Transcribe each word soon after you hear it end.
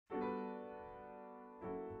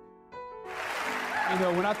You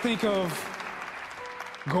know, when I think of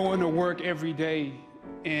going to work every day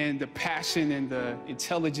and the passion and the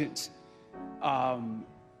intelligence,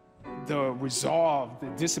 the resolve, the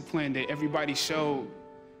discipline that everybody showed,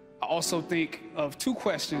 I also think of two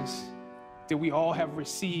questions that we all have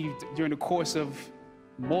received during the course of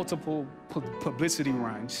multiple publicity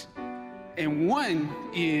runs. And one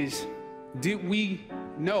is, did we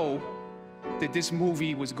know that this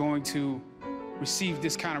movie was going to receive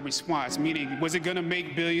this kind of response? Meaning, was it gonna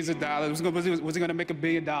make billions of dollars? Was it gonna make $1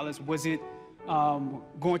 billion? Was it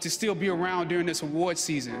going to still be around during this award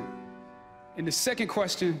season? And the second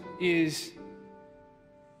question is,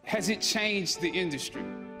 has it changed the industry?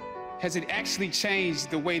 Has it actually changed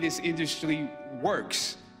the way this industry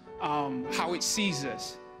works, how it sees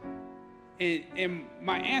us? And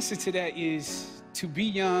my answer to that is to be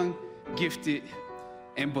young, gifted,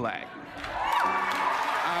 and Black.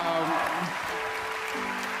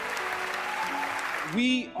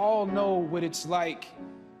 We all know what it's like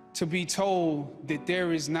to be told that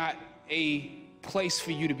there is not a place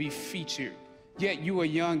for you to be featured, yet you are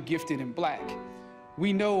young, gifted, and Black.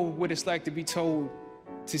 We know what it's like to be told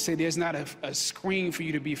to say there's not a screen for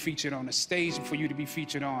you to be featured on, a stage for you to be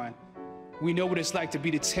featured on. We know what it's like to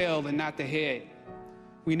be the tail and not the head.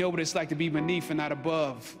 We know what it's like to be beneath and not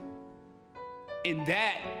above. And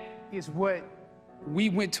that is what we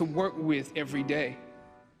went to work with every day,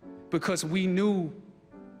 because we knew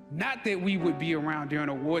not that we would be around during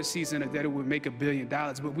award season or that it would make $1 billion,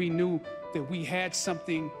 but we knew that we had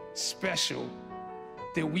something special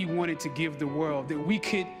that we wanted to give the world, that we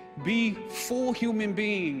could be full human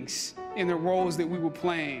beings in the roles that we were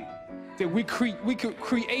playing, that we could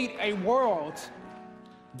create a world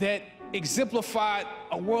that exemplified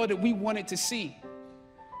a world that we wanted to see.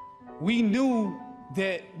 We knew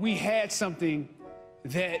that we had something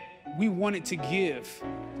that we wanted to give.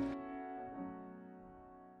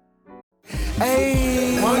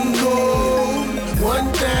 Hey, one goal,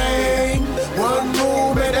 one thing, one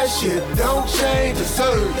move, man, that shit don't change. Yes,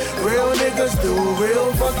 sir. Real niggas do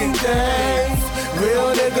real fucking things.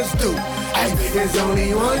 Real niggas do. Hey, there's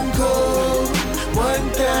only one goal, one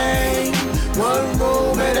thing, one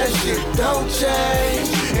move, man, that shit don't change.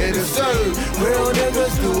 And yes, sir. Real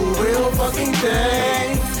niggas do real fucking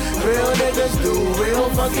things. Real niggas do real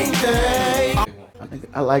fucking things.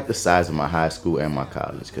 I like the size of my high school and my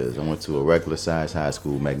college, because I went to a regular size high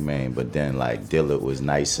school, McMain, but then like Dillard was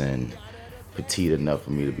nice and petite enough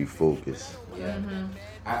for me to be focused. Yeah,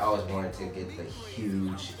 I always wanted to get the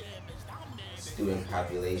huge student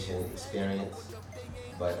population experience,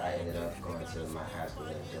 but I ended up going to my high school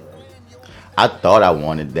in Dillard. I thought I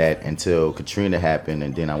wanted that until Katrina happened,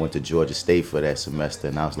 and then I went to Georgia State for that semester,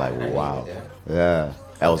 and I was like, wow. Yeah,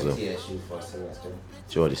 that was a TSU for a semester.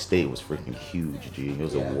 Georgia State was freaking huge, G. It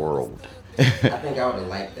was a world. I think I would have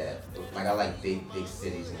liked that. Like, I like big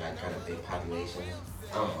cities and like kind of big populations.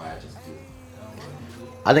 I don't know why, I just do.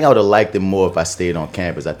 I think I would have liked it more if I stayed on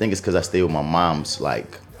campus. I think it's because I stayed with my mom's,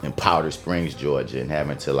 like, in Powder Springs, Georgia, and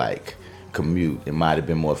having to, like, commute. It might have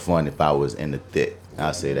been more fun if I was in the thick.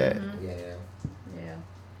 I'll say that.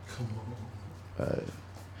 Yeah.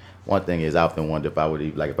 One thing is, I often wonder if I would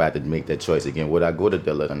even, like, if I had to make that choice again, would I go to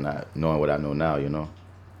Dillard or not, knowing what I know now, you know?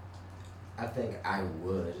 I think I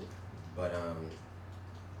would, but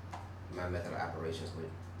my method of operations were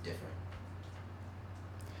different.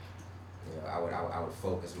 You know, I would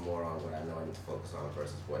focus more on what I know I need to focus on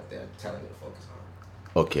versus what they're telling me to focus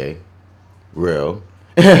on. Okay, real.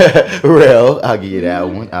 Real. I'll give you that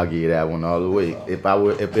one. I'll give you that one all the way. If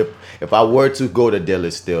I were to go to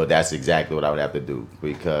Dillard still, that's exactly what I would have to do,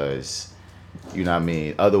 because, you know what I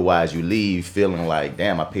mean? Otherwise, you leave feeling like,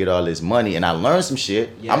 damn, I paid all this money and I learned some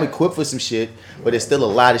shit. Yeah. I'm equipped for some shit, but there's still a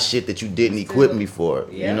lot of shit that you didn't equip me for.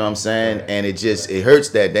 Yeah. You know what I'm saying? Right. And it hurts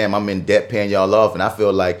that, damn, I'm in debt paying y'all off, and I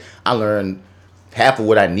feel like I learned half of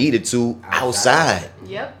what I needed to outside.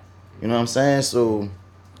 Yep. You know what I'm saying? So,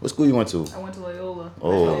 what school you went to? I went to Loyola.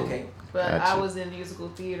 Oh, okay. But gotcha. I was in musical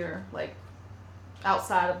theater, like,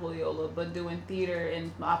 outside of Loyola, but doing theater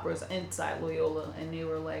and operas inside Loyola, and they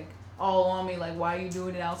were like all on me, like, why are you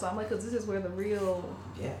doing it outside? I'm like, because this is where the real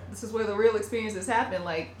experiences happen.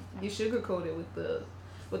 Like, you sugarcoat it with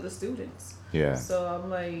the students. Yeah. So I'm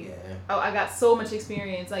like, I got so much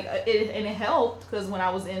experience, like, it helped, because when I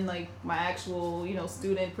was in like my actual, you know,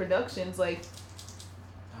 student productions, like,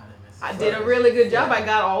 I did a really good job. I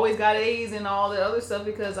always got A's and all the other stuff,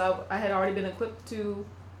 because I had already been equipped to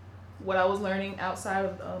what I was learning outside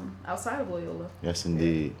of Loyola. Yes,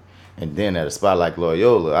 indeed. And then at a spot like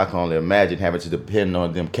Loyola, I can only imagine having to depend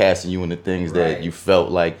on them casting you in the things that you felt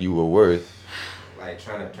like you were worth. Like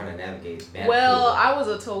trying to navigate that. Well, I was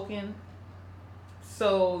a token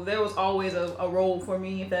So there was always a role for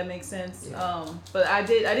me, if that makes sense. Yeah. But I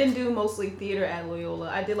didn't do mostly theater at Loyola.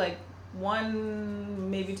 I did like 1,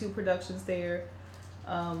 maybe 2 productions there,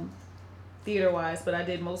 theater wise. But I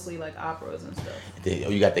did mostly like operas and stuff.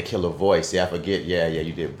 You got the killer voice. Yeah, I forget. Yeah,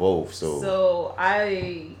 you did both. So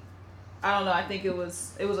I don't know. I think it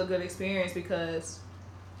was a good experience because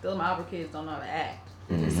those opera kids don't know how to act.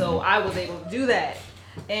 Mm-hmm. So I was able to do that.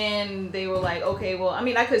 And they were like, okay, well, I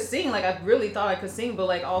mean, I could sing. Like, I really thought I could sing. But,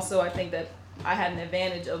 like, also I think that I had an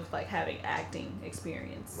advantage of, like, having acting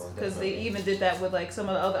experience. Because they even did that with, like, some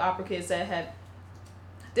of the other opera kids that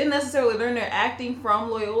didn't necessarily learn their acting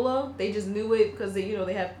from Loyola. They just knew it because they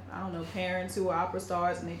have, I don't know, parents who were opera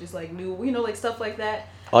stars. And they just, like, knew, like, stuff like that.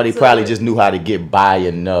 Or they probably just knew how to get by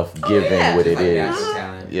enough given what it is.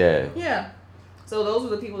 Yeah. Yeah. So those were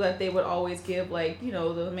the people that they would always give, like,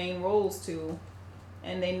 the main roles to.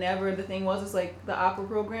 And they never, the thing was, it's like the opera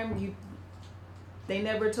program, they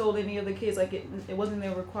never told any of the kids, like, it wasn't in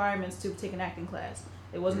their requirements to take an acting class.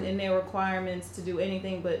 It wasn't in their requirements to do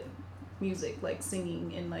anything but music, like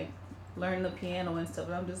singing and, like, learn the piano and stuff.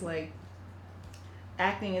 And I'm just like,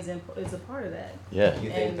 acting is a part of that. Yeah. You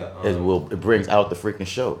think it brings out the freaking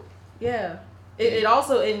show. Yeah. It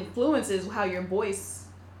also influences how your voice,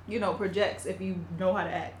 projects if you know how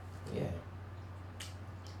to act. Yeah.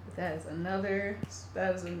 That is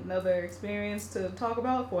another experience to talk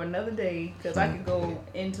about for another day because I could go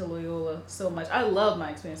into Loyola so much. I love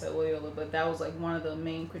my experience at Loyola, but that was like one of the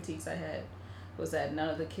main critiques I had was that none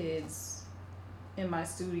of the kids in my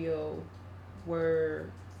studio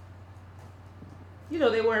were,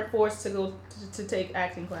 they weren't forced to go to take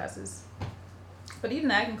acting classes. But even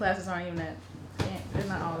the acting classes aren't even that, they're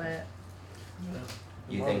not all that.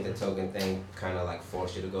 You think the token thing kind of like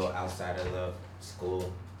forced you to go outside of the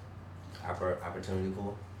school opportunity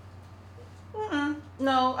pool?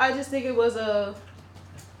 No, I just think it was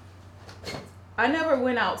I never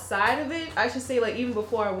went outside of it. I should say, like, even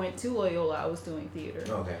before I went to Loyola, I was doing theater.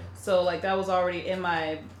 Okay. So, like, that was already in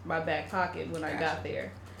my back pocket when I got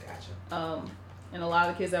there. Gotcha. And a lot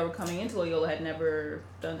of the kids that were coming into Loyola had never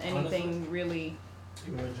done anything really.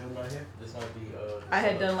 You want to jump right here? This might be. I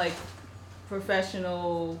had done, like,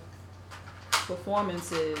 professional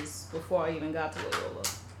performances before I even got to Loyola.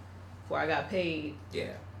 Before I got paid.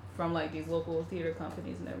 Yeah. From, like, these local theater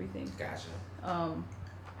companies and everything. Gotcha.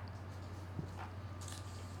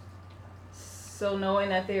 So knowing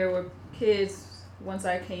that there were kids, once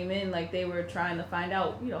I came in, like, they were trying to find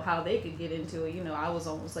out, how they could get into it. I was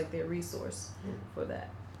almost like their resource for that.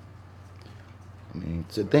 I mean,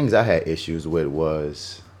 the things I had issues with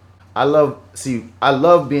was, I love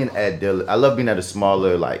being at Dillard. I love being at a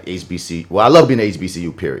smaller, like, HBCU. Well, I love being at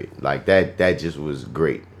HBCU, period. Like, that just was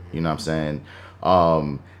great. You know what I'm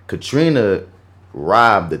saying? Katrina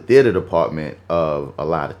robbed the theater department of a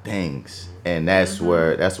lot of things. And that's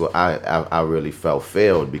where I really felt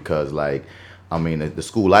failed because, like, I mean, the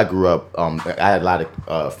school I grew up, I had a lot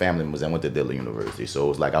of family members that went to Dillard University. So it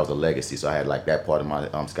was like I was a legacy. So I had, like, that part of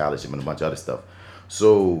my scholarship and a bunch of other stuff.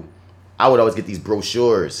 So I would always get these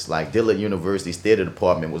brochures. Like, Dillard University's theater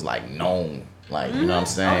department was, like, known. Like, you know what I'm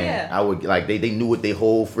saying? Oh, yeah. I would, like, they knew what they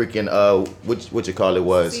whole freaking, what you call it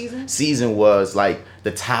was. Season was, like,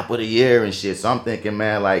 the top of the year and shit. So I'm thinking,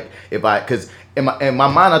 man, like, because in my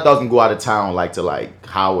mind, I thought I was going to go out of town, like, to, like,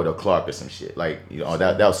 Howard or Clark or some shit. Like,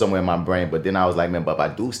 that was somewhere in my brain. But then I was like, man, but if I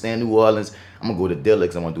do stay in New Orleans, I'm going to go to Dillard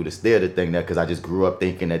because I'm going to do this theater thing there because I just grew up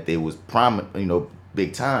thinking that they was prominent,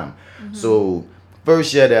 big time. Mm-hmm. So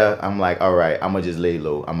first year there, I'm like, all right, I'm going to just lay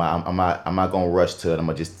low. I'm not going to rush to it. I'm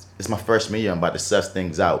going to just, it's my freshman year. I'm about to suss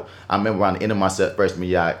things out. I remember around the end of my freshman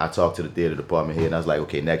year, I talked to the theater department here, and I was like,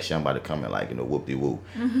 okay, next year I'm about to come in like, whoop-de-woo.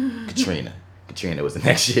 Katrina was the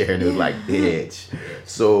next year, and it was like, bitch.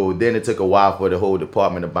 So then it took a while for the whole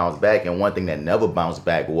department to bounce back, and one thing that never bounced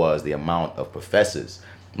back was the amount of professors.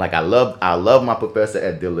 Like, I love my professor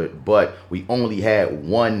at Dillard, but we only had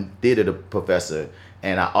one theater professor.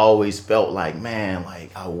 And I always felt like, man, like,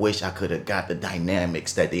 I wish I could have got the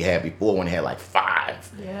dynamics that they had before when they had like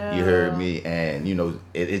 5. Yeah. You heard me? And,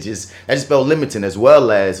 that just felt limiting, as well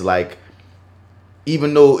as, like,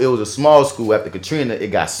 even though it was a small school after Katrina, it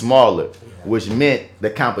got smaller, which meant the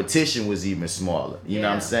competition was even smaller. You know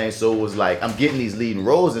what I'm saying? So it was like, I'm getting these leading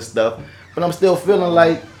roles and stuff, but I'm still feeling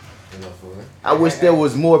like I wish there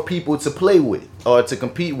was more people to play with or to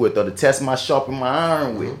compete with or to test my sharpen my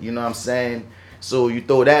iron with. You know what I'm saying? So you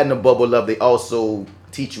throw that in the bubble of, they also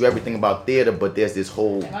teach you everything about theater, but there's this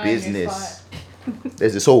whole business.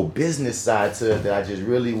 There's this whole business side to it that I just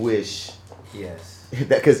really wish. Yes.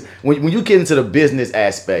 Because when you get into the business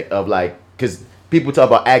aspect of, like, because people talk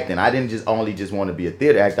about acting. I didn't just want to be a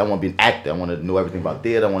theater actor. I want to be an actor. I want to know everything about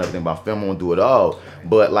theater. I want everything about film. I want to do it all.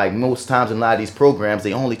 But like most times in a lot of these programs,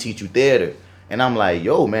 they only teach you theater. And I'm like,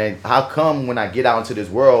 yo, man, how come when I get out into this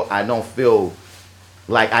world, I don't feel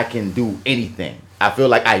like I can do anything? I feel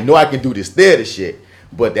like I know I can do this theater shit,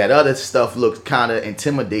 but that other stuff looks kind of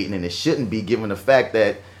intimidating, and it shouldn't be, given the fact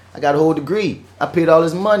that I got a whole degree. I paid all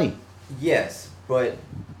this money. Yes, but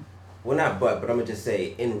I'm gonna just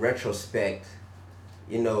say, in retrospect,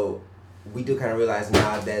 you know, we do kind of realize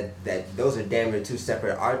now that those are damn near two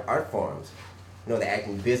separate art forms. You know, the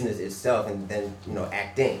acting business itself, and then, you know,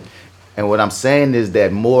 acting. And what I'm saying is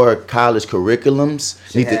that more college curriculums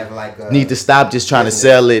need to stop just trying to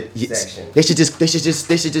sell it. Section. They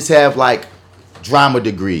should just have like drama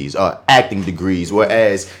degrees or acting degrees.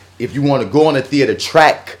 Whereas if you want to go on a theater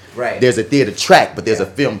track, right, there's a theater track, but there's a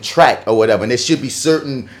film track or whatever, and there should be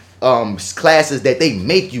certain classes that they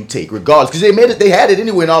make you take regardless, because they had it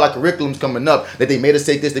anyway in all our curriculums coming up, that they made us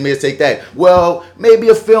take this, they made us take that. Well, maybe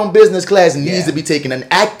a film business class needs to be taken. An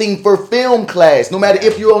acting for film class, no matter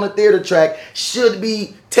if you're on a theater track, should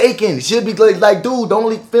be taken. Should be like, dude, the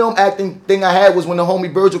only film acting thing I had was when the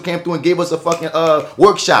homie Virgil came through and gave us a fucking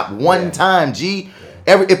workshop one time.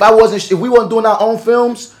 If we wasn't doing our own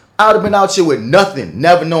films, I would have been out here with nothing,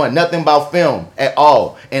 never knowing nothing about film at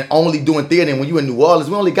all, and only doing theater. And when you in New Orleans,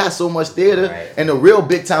 we only got so much theater, and the real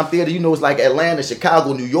big time theater, you know, it's like Atlanta,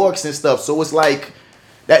 Chicago, New York, and stuff. So it's like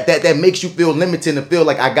that makes you feel limited and feel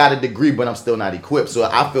like I got a degree, but I'm still not equipped. So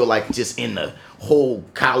I feel like just in the whole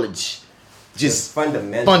college, just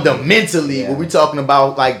fundamentally, what we're talking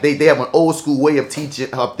about, like they have an old school way of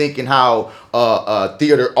teaching, of thinking how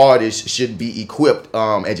theater artists should be equipped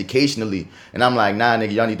educationally, and I'm like, nah,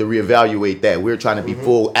 nigga, y'all need to reevaluate that. We're trying to be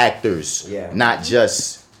full actors, not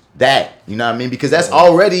just that. You know what I mean? Because that's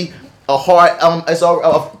already a hard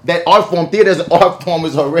that art form. Theater as an art form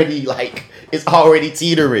is already like, it's already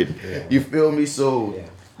teetering. You feel me? So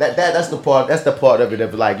that's the part of it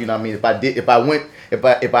of, like, you know what I mean?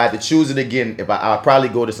 If I had to choose it again, I'd probably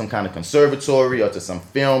go to some kind of conservatory or to some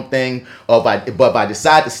film thing. But if I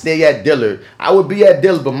decide to stay at Dillard, I would be at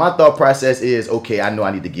Dillard. But my thought process is, okay, I know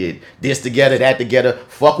I need to get this together, that together.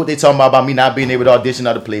 Fuck what they talking about me not being able to audition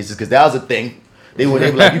other places, because that was a thing. They were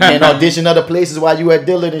like, you can't audition other places while you at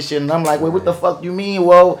Dillard and shit. And I'm like, wait, what the fuck you mean?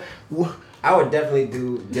 Well, I would definitely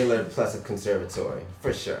do Dillard plus a conservatory,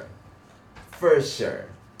 for sure. For sure.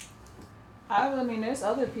 I mean, there's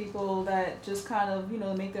other people that just kind of, you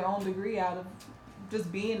know, make their own degree out of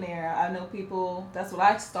just being there. I know people, that's what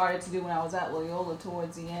I started to do when I was at Loyola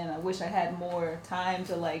towards the end. I wish I had more time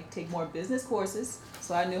to, like, take more business courses,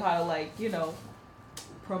 so I knew how to, like, you know,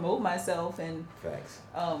 promote myself and,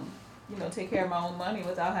 you know, take care of my own money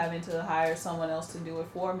without having to hire someone else to do it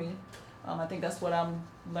for me. I think that's what I'm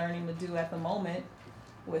learning to do at the moment,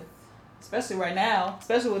 with, especially right now,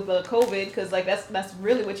 especially with the COVID, because like that's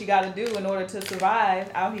really what you got to do in order to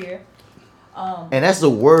survive out here. And that's a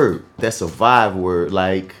word, that survive word.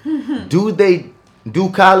 Like, do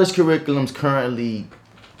college curriculums currently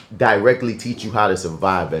directly teach you how to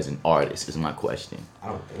survive as an artist? Is my question. I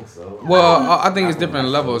don't think so. Well, I think it's different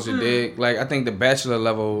levels. You dig? Like, I think the bachelor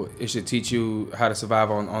level, it should teach you how to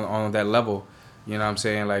survive on that level. You know what I'm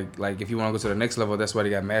saying? Like if you want to go to the next level, that's why they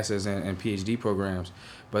got masters and PhD programs.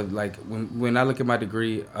 But like when I look at my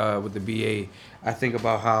degree with the BA, I think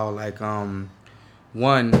about how like one,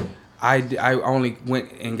 I only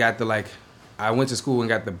went and got I went to school and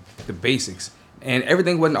got the basics, and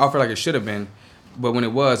everything wasn't offered like it should have been. But when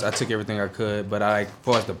it was, I took everything I could. But as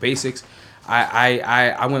far as the basics,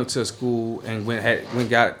 I went to school and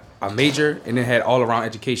got a major and then had all around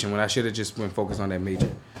education when I should have just been focused on that major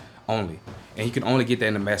only. And you can only get that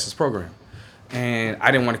in the master's program. And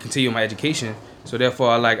I didn't want to continue my education, so therefore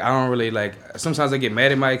I don't really sometimes I get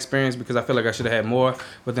mad at my experience because I feel like I should have had more,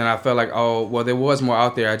 but then I felt like, oh well, there was more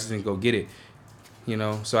out there, I just didn't go get it. You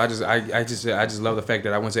know, so I just love the fact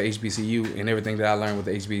that I went to HBCU and everything that I learned with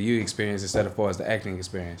the HBCU experience instead of far as the acting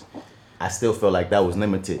experience. I still feel like that was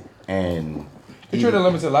limited, and Katrina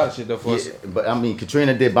limited a lot of shit though for us. But I mean,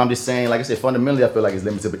 Katrina did. But I'm just saying, like I said, fundamentally, I feel like it's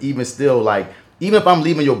limited. But even still, even if I'm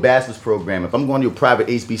leaving your bachelor's program, if I'm going to your private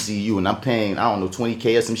HBCU and I'm paying, I don't know,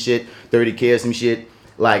 $20K or some shit, $30K or some shit,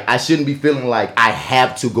 like, I shouldn't be feeling like I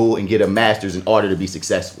have to go and get a master's in order to be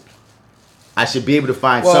successful. I should be able to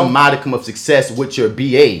find some modicum of success with your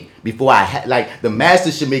BA before I like the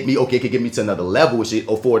master should make me okay, could get me to another level, it should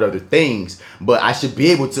afford other things, but I should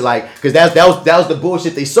be able to like, because that was the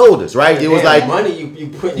bullshit they sold us, right? It was like money you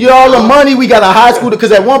put. You all the money we got a high school,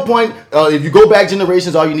 because at one point, if you go back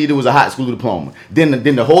generations, all you needed was a high school diploma. Then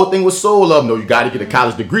the whole thing was sold of no, you got to get a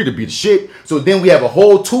college degree to be the shit. So then we have a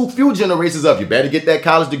whole few generations of you better get that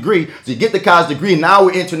college degree. So you get the college degree. Now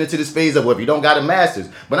we're entering into this phase of well, if you don't got a master's.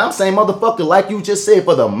 But I'm saying, motherfucker, like you just said,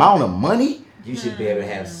 for the amount of money, you should be able to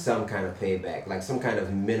have some kind of payback, like some kind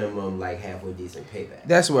of minimum, like halfway decent payback.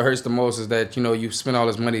 That's what hurts the most is that you spend all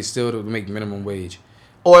this money still to make minimum wage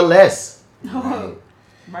or less.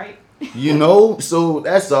 Right. So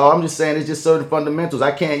that's all. I'm just saying it's just certain fundamentals.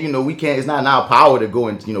 I can't, we can't, it's not in our power to go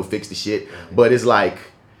and, fix the shit. But it's like,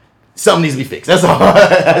 something needs to be fixed. That's all.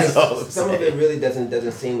 That's all. Some of it really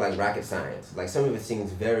doesn't seem like rocket science. Like some of it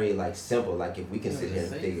seems very like simple. Like if we can sit here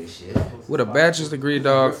and figure shit. With a bachelor's degree,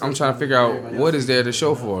 dog, I'm trying to figure out what is there to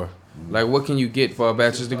show for. Like what can you get for a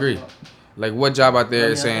bachelor's degree? Like what job out there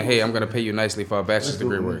is saying, hey, I'm gonna pay you nicely for a bachelor's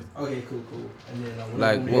degree worth? Okay, cool. And then,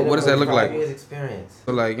 like what does that look like? Experience.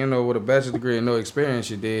 So like with a bachelor's degree and no experience,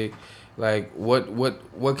 you dig. Like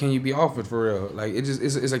what can you be offered for real? Like it's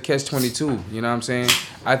a catch-22. You know what I'm saying?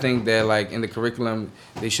 I think that like in the curriculum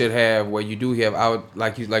they should have where you do have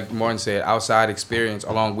like Martin said, outside experience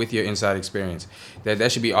along with your inside experience.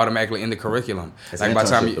 That should be automatically in the curriculum. It's like by the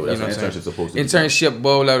time you know what I'm saying? Supposed to internship,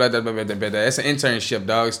 blah, blah, blah, blah, blah, blah, blah. That's an internship,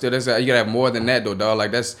 dog. Still, you gotta have more than that though, dog.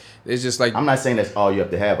 Like it's just like I'm not saying that's all you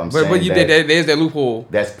have to have. I'm saying but you did there's that loophole.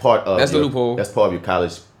 That's part of the loophole. That's part of your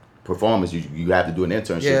college performance. You have to do an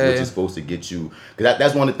internship, which is supposed to get you. Because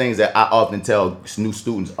that's one of the things that I often tell new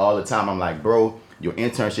students all the time. I'm like, bro, your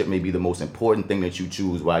internship may be the most important thing that you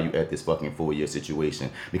choose while you're at this fucking 4-year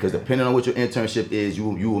situation. Because depending on what your internship is, you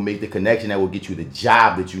will make the connection that will get you the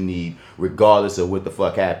job that you need, regardless of what the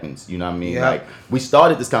fuck happens. You know what I mean? Yeah. Like we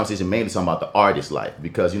started this conversation mainly talking about the artist life,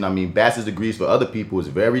 because bachelor's degrees for other people is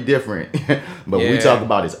very different. But when we talk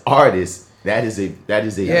about as artists, that is a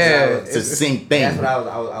succinct thing. That's what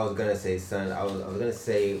I was gonna say, son. I was gonna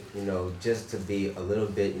say, just to be a little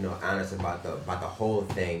bit, honest about the whole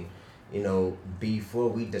thing. Before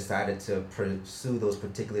we decided to pursue those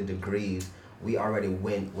particular degrees, we already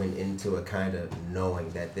went into a kind of knowing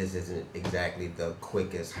that this isn't exactly the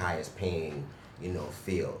quickest, highest paying,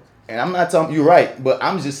 field. And I'm not telling you're right, but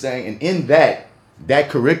I'm just saying, and in that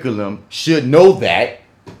curriculum should know that.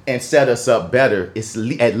 And set us up better. It's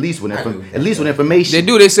at least with information. They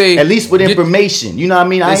do. They say at least with information. You know what I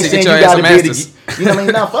mean? I ain't saying you gotta be able to. You know what I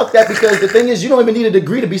mean? Now fuck that, because the thing is, you don't even need a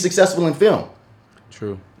degree to be successful in film.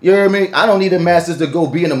 True. You know what I mean? I don't need a master's to go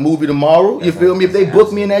be in a movie tomorrow. You feel me? If they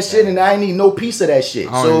book me in that shit, and I ain't need no piece of that shit.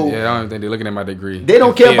 I don't even think they're looking at my degree. They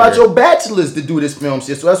don't care about your bachelor's to do this film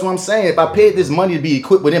shit. So that's what I'm saying. If I paid this money to be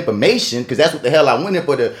equipped with information, because that's what the hell I went in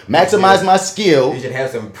for, to maximize my skill. You should have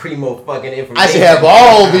some primo fucking information. I should have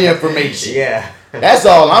all the information. Yeah. That's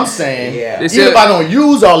all I'm saying. Yeah. Even if I don't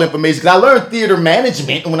use all information, because I learned theater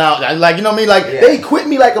management when I like, you know what I mean? Like they equip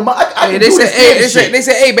me like they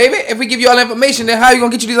say, hey, baby, if we give you all the information, then how you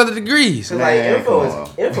gonna get you these other degrees? Like info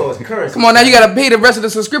is currency. Come on, now you gotta pay the rest of the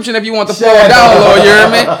subscription if you want the full download. You hear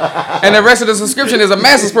me? And the rest of the subscription is a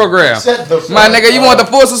master's program. My nigga, you want the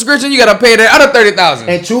full subscription? You gotta pay the other $30,000.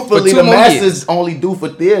 And truthfully, the masters only do for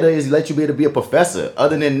theater is let you be able to be a professor.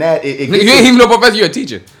 Other than that, you ain't even no professor. You're a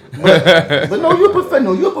teacher. But no, you're a professor.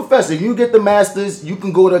 No, you're a professor. If you get the masters, you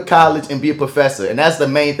can go to college and be a professor, and that's the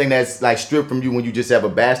main thing that's like stripped from you when you just have a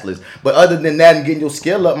bachelor's. But other than that, and getting your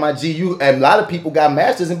skill up, my G, and a lot of people got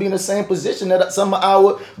masters and be in the same position that some of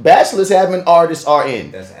our bachelors having artists are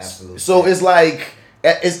in. That's absolutely. So it's like.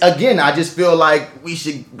 I just feel like we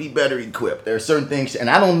should be better equipped. There are certain things, and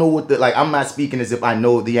I don't know I'm not speaking as if I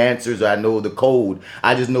know the answers or I know the code.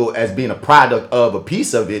 I just know as being a product of a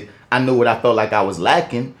piece of it, I know what I felt like I was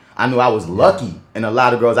lacking. I knew I was lucky in a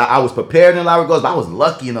lot of regards. I was prepared in a lot of regards, but I was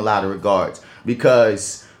lucky in a lot of regards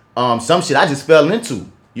because some shit I just fell into.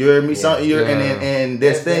 You heard me? And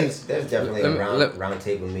there's things. There's definitely a round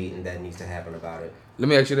table meeting that needs to happen about it. Let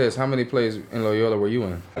me ask you this: how many plays in Loyola were you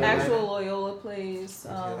in? Actual Loyola plays.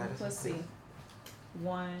 Let's see.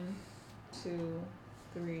 1, 2,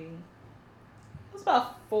 3. It was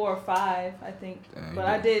about 4 or 5, I think. Dang. But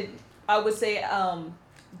I would say,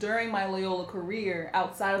 during my Loyola career,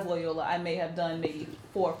 outside of Loyola, I may have done maybe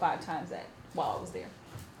 4 or 5 times that while I was there.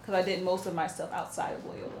 Because I did most of my stuff outside of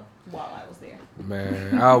Loyola while I was there.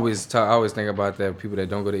 Man, I always think about that. People that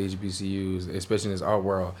don't go to HBCUs, especially in this art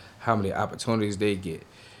world, how many opportunities they get.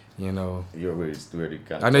 You know, you're really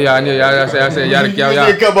kind of. I know y'all. I said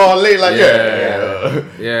y'all come on late like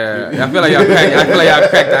yeah. I feel like y'all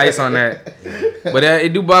cracked the ice on that, but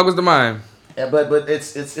it do boggles the mind. Yeah, but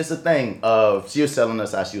it's a thing. She was telling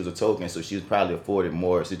us how she was a token, so she was probably afforded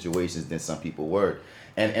more situations than some people were.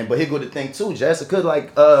 And but here go the thing too, Jessica.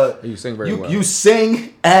 Like you sing very well. You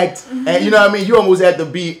sing, act, and you know what I mean. You almost have to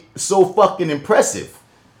be so fucking impressive.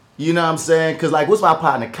 You know what I'm saying? Cause like, what's my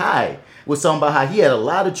partner Kai was talking about how he had a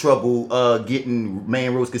lot of trouble getting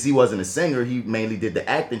main roles because he wasn't a singer. He mainly did the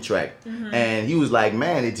acting track, and he was like,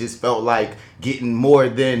 man, it just felt like getting more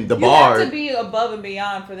than the bar. You have to be above and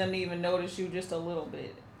beyond for them to even notice you just a little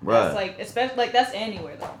bit. Right. That's like, especially like that's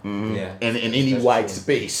anywhere though. Mm-hmm. Yeah. And in any white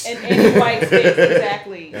space. In any white space,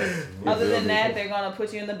 exactly. Other than feel that, me? they're gonna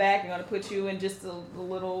put you in the back. They're gonna put you in just a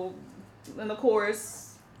little in the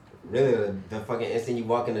chorus. Really, the fucking instant you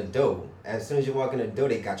walk in the door, as soon as you walk in the door,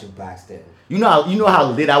 they got you boxed in. You know how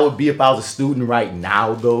lit I would be if I was a student right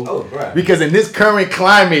now though. Oh, bruh. Because in this current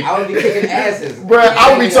climate, I would be kicking asses. bruh,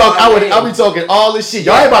 I would be talking all this shit.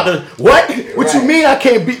 Y'all ain't about to what? What you mean I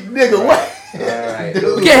can't be nigga? What? Alright.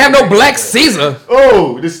 We can't have no Black Caesar.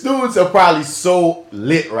 Oh, the students are probably so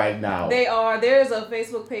lit right now. They are. There's a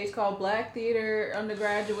Facebook page called Black Theater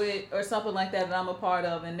Undergraduate or something like that I'm a part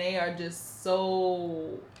of, and they are just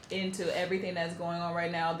so into everything that's going on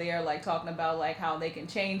right now. They are like talking about like how they can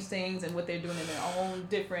change things and what they're doing in their own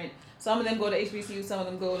different. Some of them go to HBCU, some of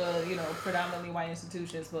them go to predominantly white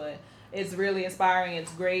institutions, but it's really inspiring.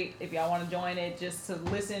 It's great if y'all want to join it. Just to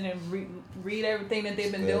listen and read everything that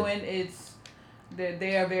they've been doing.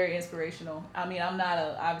 They are very inspirational. I mean, I'm not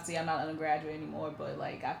an undergraduate anymore, but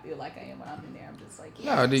like I feel like I am when I'm in there. I'm just like,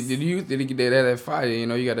 yes. No, did that fire?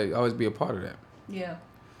 You gotta always be a part of that. Yeah.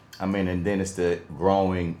 I mean, and then it's the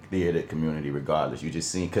growing theater community regardless. You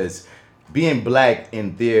just seen, because being black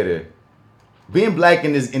in theater, being black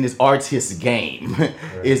in this artist game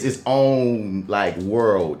is its own like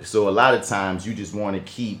world. So a lot of times you just want to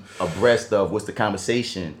keep abreast of what's the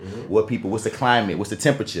conversation, what's the climate, what's the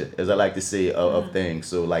temperature, as I like to say, of things.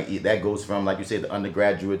 So like that goes from, like you say, the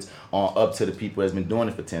undergraduates on up to the people that's been doing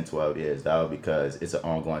it for 10, 12 years, dog, because it's an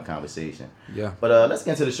ongoing conversation. Yeah. But let's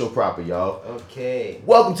get into the show proper, y'all. Okay.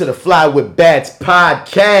 Welcome to the Fly with Bats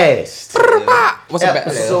podcast. What's up?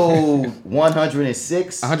 Episode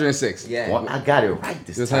 106. 106. Yeah. I got it right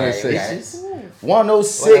this It's time. 106. Bitches.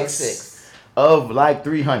 106 of like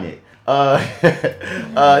 300.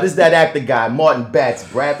 This is that actor guy, Martin Batts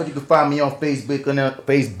Bradford. You can find me on Facebook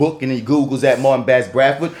and then Google's at Martin Batts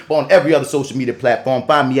Bradford. But on every other social media platform,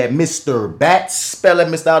 find me at Mr. Batts. Spell it,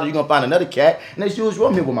 Mr. Out, you're gonna find another cat. And as usual,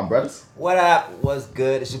 I'm here with my brothers. What up? What's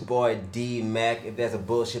good? It's your boy D Mac. If there's a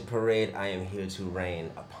bullshit parade, I am here to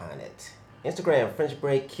rain upon it. Instagram, French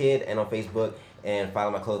Break Kid, and on Facebook. And follow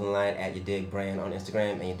my clothing line at Your Dig Brand on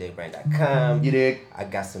Instagram and YourDigBrand.com. You dig? I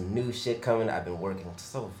got some new shit coming. I've been working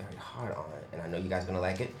so very hard on it, and I know you guys are gonna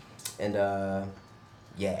like it. And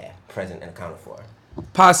yeah, present and accounted for.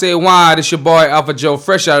 Passe wine, it's your boy Alpha Joe,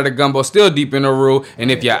 fresh out of the gumbo, still deep in the roux. And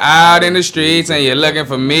if you're out in the streets and you're looking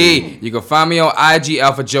for me, you can find me on IG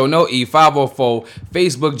Alpha Joe, no E, 504,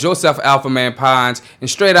 Facebook Joseph Alpha Man Pines, and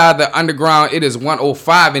straight out of the underground, it is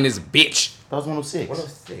 105 in this bitch. That was 106.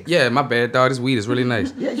 106. Yeah, my bad, dog. This weed is really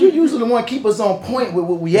nice. Yeah, you usually the one keep us on point with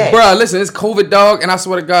what we at. Bruh, listen, it's COVID, dog, and I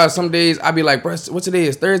swear to God, some days I be like, bruh, what today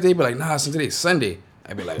is Thursday? Be like, nah, today is Sunday.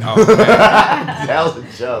 I be like, oh, man. That was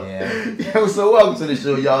a joke. Yeah. So welcome to the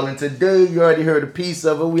show, y'all. And today, you already heard a piece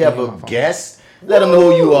of it. We have a guest. Let them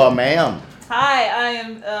know who you are, ma'am. Hi, I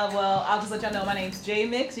am, I'll just let y'all know my name's J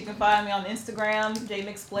Mix. You can find me on Instagram. J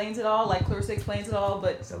Mix explains it all, like Clarissa explains it all,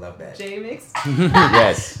 but I love that. J Mix.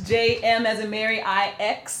 Yes. JM as in Mary,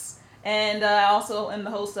 IX. And I also am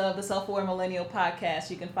the host of the Self-Aware Millennial podcast.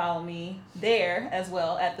 You can follow me there as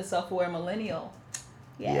well at the Self-Aware Millennial.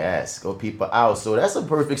 Yeah. Yes, go people out. So that's a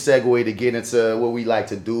perfect segue to get into what we like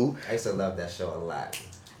to do. I used to love that show a lot.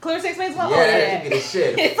 Clarissa explains well. Yeah, you get a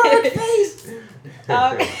shit. Fuck face.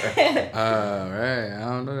 All right, I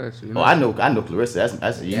don't know that shit. Oh, I know Clarissa.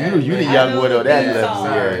 That's Yeah, you the I young know boy the on that theme level. song.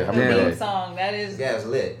 Yeah, I The remember theme that. song. That is. Yeah, it's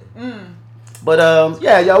lit. But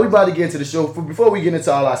yeah, y'all, we about to get into the show. Before we get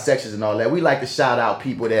into all our sections and all that, we like to shout out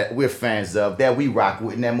people that we're fans of, that we rock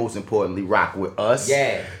with, and that most importantly rock with us.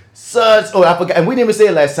 Yeah. I forgot, and we didn't even say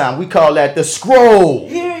it last time. We call that the Scroll.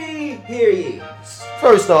 Hear ye, hear ye.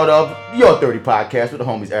 First start off, Your 30 Podcast with the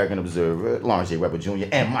homies Arrogant Observer, Lawrence J. Rapper Jr.,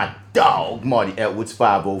 and my dog, Marty Edwards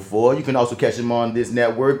 504. You can also catch him on this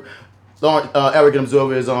network Arrogant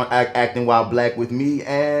Observer is on Acting While Black with me,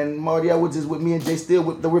 and Marty Edwards is with me, and Jay Steele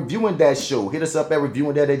with the Reviewing That Show. Hit us up at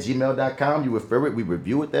reviewingthat@gmail.com. You refer it, we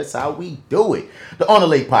review it. That's how we do it. The On the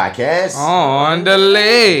Lake Podcast. On the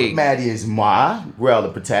Lake. Maddie is Ma, Rel the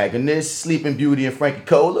protagonist, Sleeping Beauty and Frankie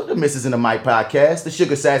Cola, the Misses in the Mic Podcast, the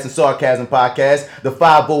Sugar Sass and Sarcasm Podcast, the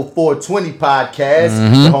 50420 Podcast,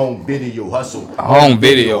 the Home Video Hustle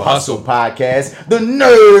Podcast, the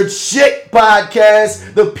Nerd Shit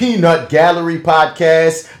Podcast, the Peanut Gallery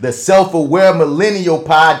Podcast, the Self-Aware Millennial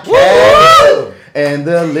Podcast, and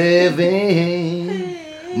the Living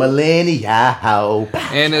Millennial.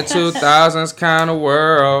 In the 2000s kind of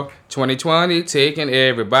world, 2020 taking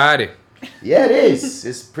everybody. Yeah, it is.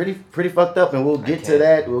 It's pretty fucked up, and we'll get to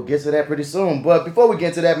that. We'll get to that pretty soon. But before we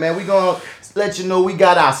get to that, man, we gonna let you know we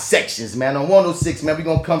got our sections, man. On 106, man, we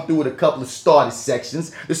gonna come through with a couple of starter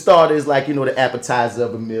sections. The starter is like, the appetizer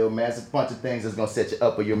of a meal, man. It's a bunch of things that's gonna set you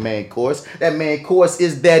up for your main course. That main course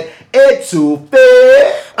is that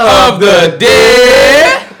etouffee Of the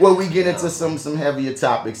day. where we get into some heavier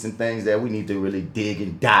topics and things that we need to really dig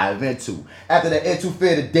and dive into. After that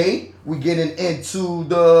etouffee today, we getting into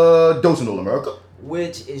the Dose of All America,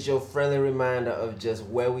 which is your friendly reminder of just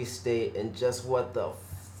where we stay and just what the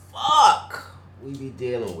fuck we be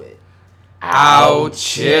dealing with.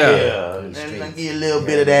 Ouch. And I get a little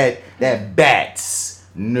bit of that Bats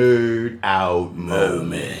nerd out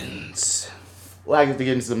moments. Well, I get to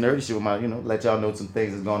get into some nerdy shit with my, let y'all know some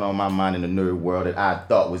things that's going on in my mind in the nerd world that I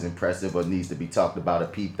thought was impressive or needs to be talked about or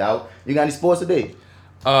peeped out. You got any sports today?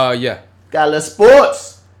 Yeah. Got a little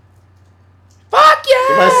sports. Fuck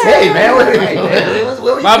yeah! What I say, man?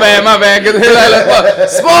 What My bad.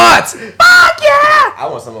 Sports! Fuck yeah! I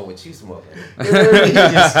want someone with you smoking.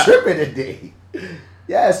 Just tripping today.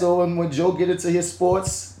 Yeah, so when Joe get into his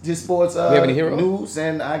sports you have any hero news,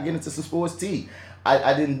 and I get into some sports tea.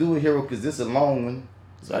 I didn't do a hero because this is a long one,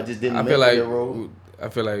 so I just didn't make a hero. I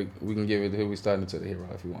feel like we can give it who we starting to the hero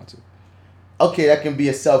if we want to. Okay, that can be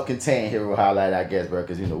a self-contained hero highlight, I guess, bro,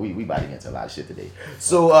 because, we about to get into a lot of shit today.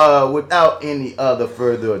 So, without any other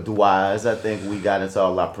further ado, I think we got into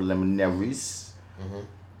all our preliminaries. Mm-hmm.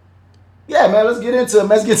 Yeah, man, let's get into it.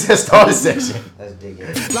 Let's get to the starter section. Let's dig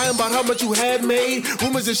in. Lying about how much you had made,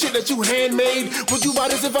 rumors and shit that you handmade. Would you buy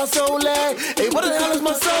this if I sold that? Hey, what the hell is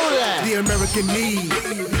my soul at? The American need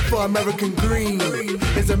for American green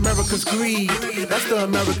is America's greed. That's the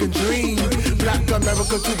American dream. Black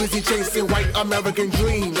America too busy chasing white American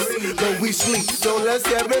dreams. But we sleep, so let's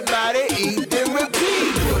everybody eat and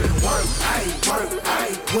repeat. Work,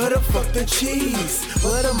 where the fuck the cheese?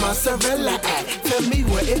 Where the mozzarella at? Tell me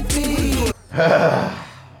where it be.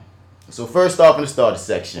 So first off in the starter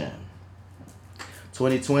section,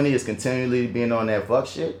 2020 is continually being on that fuck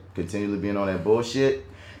shit, continually being on that bullshit,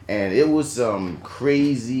 and it was some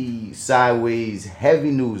crazy, sideways,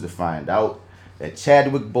 heavy news to find out that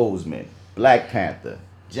Chadwick Boseman, Black Panther,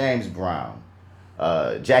 James Brown,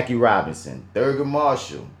 Jackie Robinson, Thurgood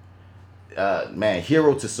Marshall,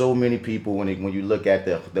 hero to so many people. When you look at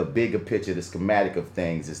the bigger picture, the schematic of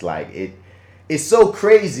things, it's like it's so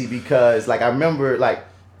crazy because I remember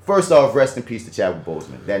first off, rest in peace to Chadwick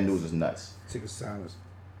Boseman. That news was nuts. Take a silence.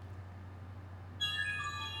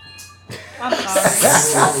 I'm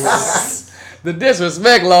sorry. The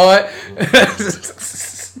disrespect, Lord.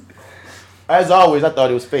 As always, I thought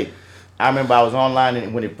it was fake. I remember I was online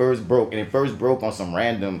and when it first broke, on some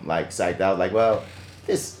random site. I was like, well,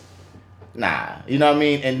 nah, you know what I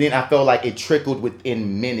mean? And then I felt like it trickled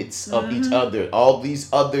within minutes of each other. All these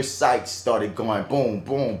other sites started going boom,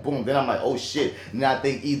 boom, boom. Then I'm like, oh shit. And then I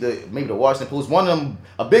think maybe the Washington Post, one of them,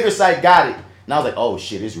 a bigger site got it. And I was like, oh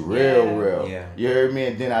shit, it's real. Yeah. You heard me?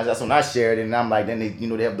 And then that's when I shared it. And I'm like, then they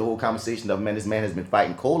have the whole conversation of, man, this man has been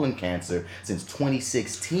fighting colon cancer since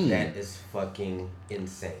 2016. That is fucking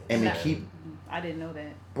insane. And I didn't know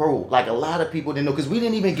that. Bro, a lot of people didn't know because we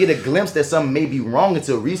didn't even get a glimpse that something may be wrong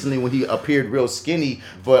until recently when he appeared real skinny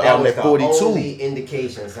for that was that 42. The only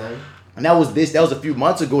indication, son. And that was a few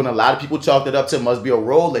months ago, and a lot of people chalked it up to must be a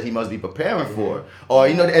role that he must be preparing for, or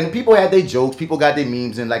and people had their jokes, people got their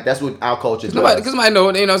memes, and that's what our culture does. Because somebody know,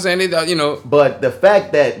 what I'm saying, But the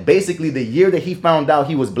fact that basically the year that he found out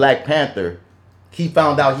he was Black Panther, he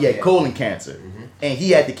found out he had colon cancer. And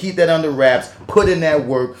he had to keep that under wraps, put in that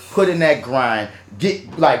work, put in that grind,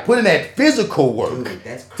 put in that physical work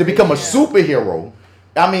to become a superhero.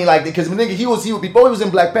 I mean, because he was before he was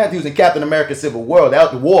in Black Panther, he was in Captain America: Civil War.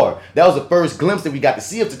 That was the first glimpse that we got to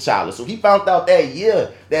see of T'Challa. So he found out that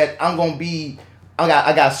year that I'm gonna be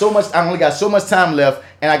I got so much. I only got so much time left,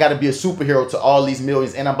 and I got to be a superhero to all these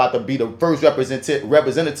millions. And I'm about to be the first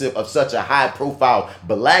representative of such a high-profile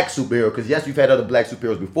black superhero. Because yes, we've had other black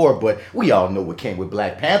superheroes before, but we all know what came with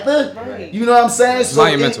Black Panther. Right. You know what I'm saying? So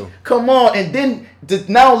monumental. come on, and then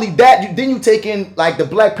not only that, then you take in like the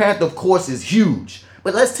Black Panther, of course, is huge.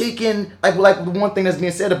 But let's take in like the one thing that's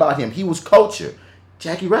being said about him. He was culture.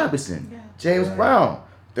 Jackie Robinson, James Brown.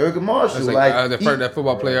 Thurgood Marshall, that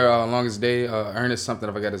football player, longest day, Ernest something,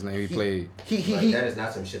 I forgot his name. He played. That is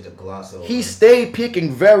not some shit to gloss over. He stayed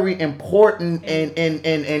picking very important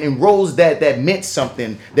and roles that meant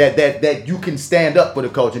something that you can stand up for the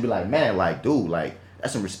culture and be like, man, like dude, like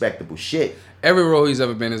that's some respectable shit. Every role he's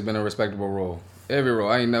ever been has been a respectable role. Every role,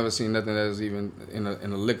 I ain't never seen nothing that was even in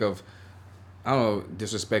a lick of, I don't know,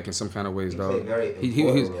 disrespect in some kind of ways, dog. He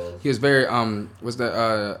was very is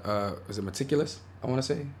it meticulous? I want to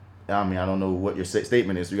say. I mean, I don't know what your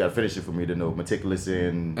statement is. So you got to finish it for me to know. Meticulous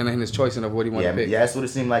in his choicing of what he wanted to pick. Yeah, that's what it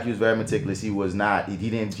seemed like. He was very meticulous. He was not. He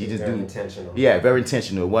just very intentional. Yeah, very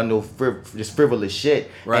intentional. It wasn't no just frivolous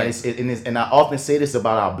shit. Right. And I often say this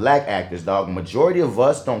about our black actors, dog. Majority of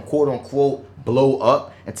us don't quote unquote blow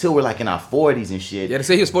up until we're like in our 40s and shit. Yeah, to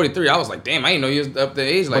say he was 43, I was like, damn, I didn't know he was up the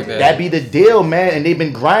age like that. That be the deal, man. And they've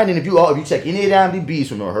been grinding. If you check any of the IMDb's,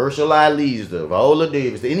 from the Herschel Ali's, the Viola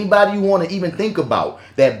Davis, to anybody you want to even think about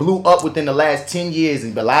that blew up within the last 10 years,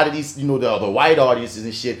 and a lot of these, the white audiences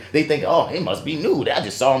and shit, they think, oh, he must be new. I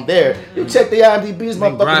just saw him there. You check the IMDb's,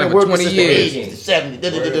 motherfucker, working since the 80s,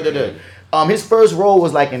 the 70s. His first role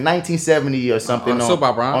was like in 1970 or something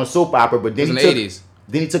on soap opera, but then in the 80s.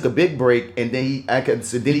 Then he took a big break, and then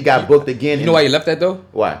he got booked again. You know why he left that though?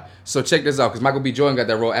 Why? So check this out, because Michael B. Jordan got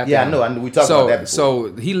that role after. Yeah, him. I know. We talked about that before.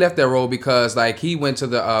 So he left that role because like he went to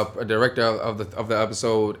the director of the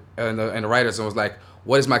episode and the writers and was like,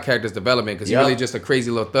 what is my character's development? Because he's really just a crazy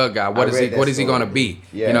little thug guy. What is he going to be?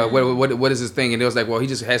 Yeah. You know, what is his thing? And it was like, well, he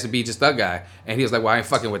just has to be just thug guy. And he was like, well, I ain't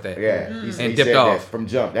fucking with that. Yeah. And dipped off. From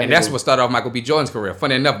jump. And that's what started off Michael B. Jordan's career.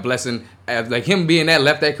 Funny enough, blessing, like him being that,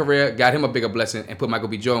 left that career, got him a bigger blessing and put Michael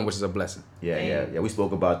B. Jordan, which is a blessing. Yeah. We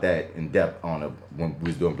spoke about that in depth when we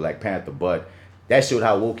was doing Black Panther, but that showed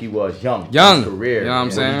how woke he was young in his career. You know what I'm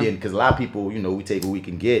saying? Because a lot of people, we take what we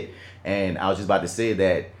can get. And I was just about to say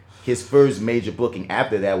that his first major booking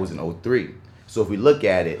after that was in 2003. So if we look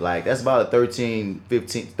at it, like that's about a 13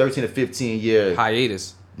 to 15 year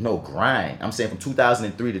hiatus. No, grind. I'm saying from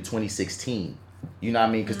 2003 to 2016. You know what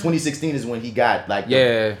I mean? Because 2016 is when he got like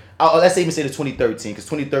let's even say the 2013, because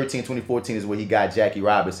 2013, 2014 is when he got Jackie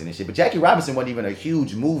Robinson and shit. But Jackie Robinson wasn't even a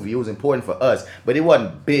huge movie. It was important for us, but it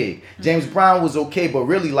wasn't big. James Brown was okay, but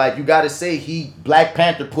really, like, you got to say Black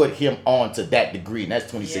Panther put him on to that degree, and that's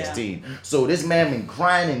 2016. Yeah. So this man been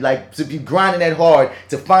grinding, like, to be grinding that hard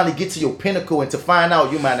to finally get to your pinnacle and to find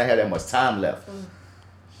out you might not have that much time left.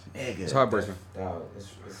 Nigga. It's heartbreaking.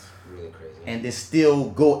 It's really crazy. And then still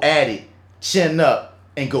go at it, chin up,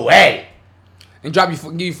 and go at it. And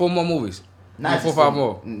give you 4 more movies. Not 4 or 5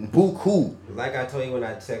 more. Buku. Like I told you when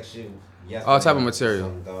I text you yesterday. All type of material.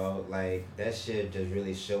 Dog, like, that shit just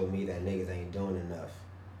really showed me that niggas ain't doing enough.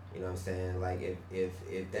 You know what I'm saying? Like,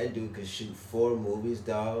 if that dude could shoot 4 movies,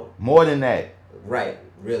 dog. More than that. Right,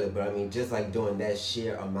 really. But I mean, just like doing that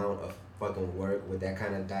sheer amount of fucking work with that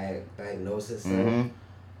kind of diagnosis, niggas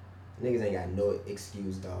ain't got no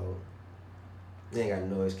excuse, dog. They ain't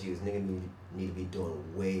got no excuse. Niggas need to be doing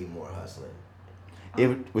way more hustling. What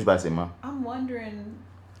you about to say, Mom? I'm wondering.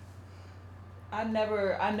 I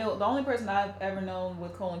know the only person I've ever known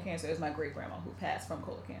with colon cancer is my great grandma who passed from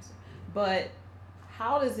colon cancer. But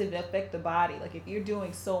how does it affect the body? Like, if you're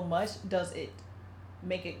doing so much, does it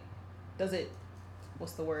make it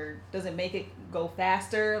go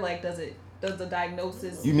faster? Like, does the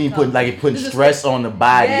diagnosis? You mean putting stress on the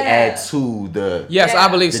body add to the? Yes, I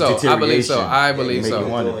believe so. I believe so.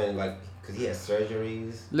 Doing, like, because he has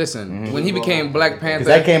surgeries. Listen, when he became Black Panther,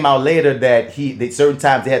 because that came out later that certain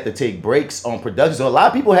times they had to take breaks on production. So a lot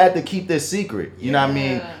of people had to keep this secret. You know what I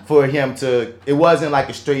mean? For him to, it wasn't like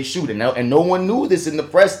a straight shoot, and no one knew this in the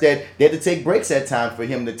press that they had to take breaks at times for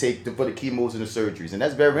him for the chemos and the surgeries, and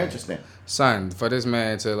that's very interesting. Son, for this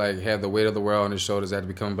man to like have the weight of the world on his shoulders after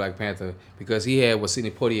becoming Black Panther, because he had what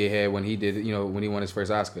Sidney Poitier had when he did, when he won his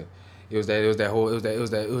first Oscar. It was the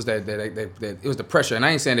pressure, and I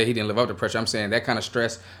ain't saying that he didn't live up to pressure. I'm saying that kind of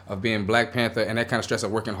stress of being Black Panther and that kind of stress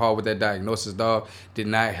of working hard with that diagnosis, dog, did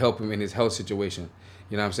not help him in his health situation.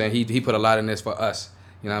 You know what I'm saying? He put a lot in this for us.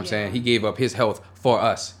 You know what I'm saying? He gave up his health for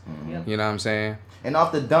us. Mm-hmm. You know what I'm saying? And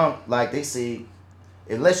off the dump, like they say,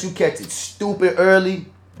 unless you catch it stupid early,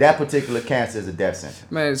 that particular cancer is a death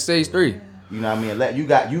sentence. Man, it's stage 3. You know what I mean?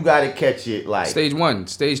 You got to catch it like Stage 1,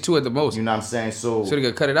 stage 2 at the most. You know what I'm saying? So should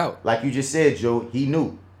have cut it out. Like you just said, Joe, he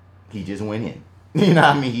knew. He just went in. You know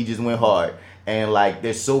what I mean? He just went hard. And like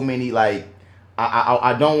there's so many like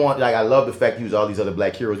I don't want like I love the fact he was all these other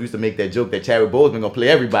black heroes. We used to make that joke that Chadwick Boseman gonna play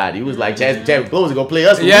everybody. He was like Chadwick Boseman gonna play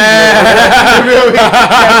us. Yeah. You know what I mean?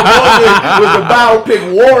 Chadwick Boseman was the biopic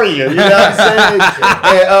warrior. You know what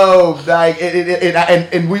I'm saying?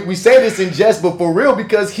 And we say this in jest, but for real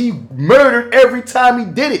because he murdered every time he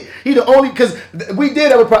did it. He the only because we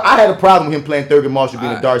did have I had a problem with him playing Thurgood Marshall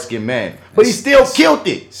being a dark skinned man, but he still killed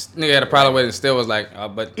it. Nigga had a problem with it and still was like,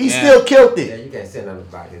 but he still killed it. Yeah, you can't say nothing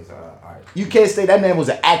about his art. You can't say that man was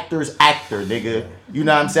an actor's actor, nigga. You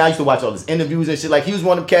know what I'm saying? I used to watch all his interviews and shit. Like he was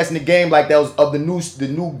one of them cats in the game, like that was of the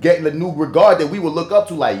new regard that we would look up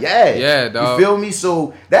to. Like, yeah, dog. You feel me?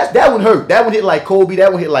 So that one hurt. That one hit like Kobe.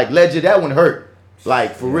 That one hit like Ledger. That one hurt.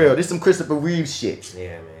 Like for real. This some Christopher Reeve shit.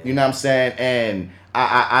 Yeah, man. You know what I'm saying? And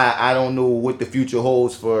I don't know what the future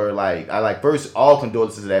holds for first all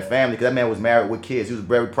condolences to that family because that man was married with kids. He was a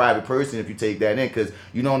very private person if you take that in because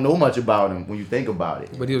you don't know much about him when you think about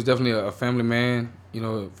it. But he was definitely a family man. You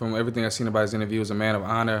know, from everything I've seen about his interview, he was a man of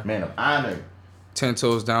honor. Man of honor. 10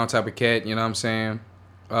 toes down type of cat. You know what I'm saying?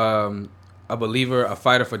 A believer, a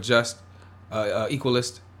fighter for just,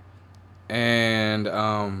 equalist. And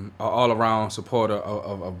an all-around supporter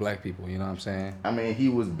of black people, you know what I'm saying? I mean, he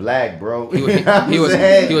was black, bro. He was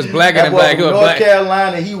blacker than black. He was North black.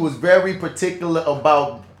 Carolina, he was very particular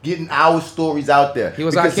about getting our stories out there. He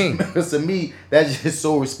was our king. Because to me, that's just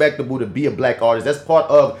so respectable to be a black artist. That's part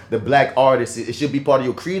of the black artist. It should be part of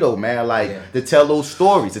your credo, man. Like to tell those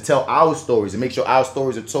stories, to tell our stories, and make sure our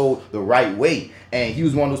stories are told the right way. And he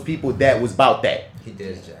was one of those people that was about that. He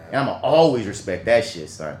did his job. And I'ma always respect that shit,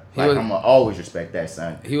 son. I'ma always respect that,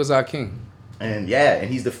 son. He was our king. And and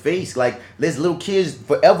he's the face. Like, there's little kids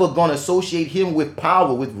forever gonna associate him with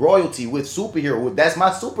power, with royalty, with superhero. That's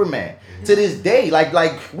my Superman. Mm-hmm. To this day,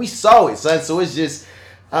 like we saw it, son. So it's just,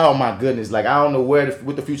 oh my goodness. Like, I don't know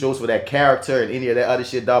what the future holds for that character and any of that other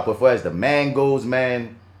shit, dog. But as the man goes,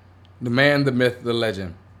 man. The man, the myth, the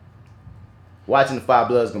legend. Watching the Five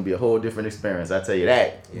Bloods is gonna be a whole different experience. I tell you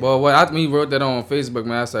that. Yeah. Well, when he wrote that on Facebook,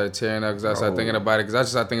 man, I started tearing up because I started thinking about it. Because I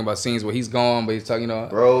just started thinking about scenes where he's gone, but he's talking,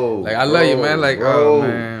 bro. Like I love you, man. Like, oh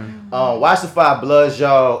man. Watch the Five Bloods,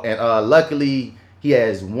 y'all, and luckily he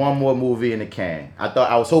has one more movie in the can.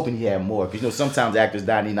 I was hoping he had more because sometimes actors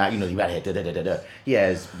die, and you gotta hit da. He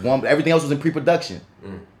has one. Everything else was in pre-production.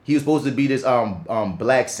 He was supposed to be this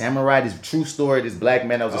black samurai, this true story, this black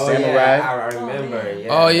man that was a samurai. Yeah, I remember. Yeah.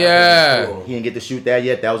 Oh yeah. Cool. He didn't get to shoot that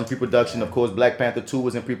yet. That was in pre-production. Of course, Black Panther 2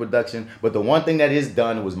 was in pre-production. But the one thing that is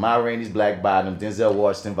done was Ma Rainey's Black Bottom, Denzel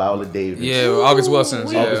Washington, Viola Davis. Yeah, August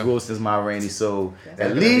Wilson's. August Wilson's Ma Rainey. So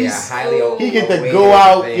at least he get to go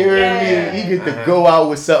out. You hear me? He get to go out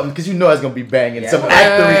with something because it's gonna be banging. Some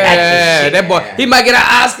acting shit. That boy, he might get an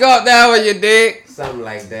Oscar up there with you, dick. Something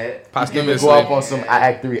like that. He get to go off on some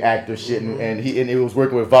actor shit, and it was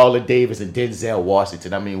working with Viola Davis and Denzel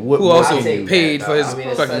Washington. I mean, who also paid for his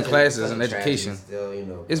fucking classes and education.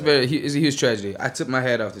 Still, it's a huge tragedy. I took my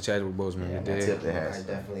hat off to Chadwick Boseman. I tipped the hat. I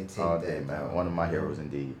definitely tipped all day, man. One of my heroes,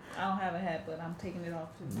 indeed. I don't have a hat, but I'm taking it off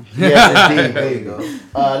too. Yes, indeed. There you go.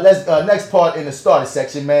 Let's next part in the starter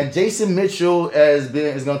section, man. Jason Mitchell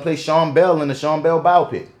is gonna play Sean Bell in the Sean Bell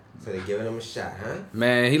biopic. So they giving him a shot, huh?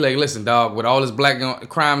 Man, he like, listen, dog, with all this black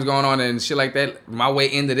crimes going on and shit like that, my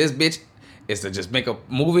way into this bitch is to just make a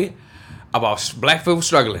movie about black people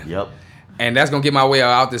struggling. Yep. And that's gonna get my way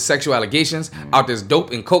out this sexual allegations, out this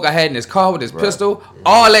dope and coke I had in this car with this pistol,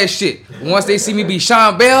 all that shit. Once they see me be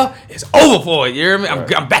Sean Bell, it's over for it. You hear me?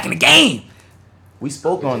 I'm back in the game. We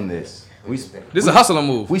spoke on this. This is a hustler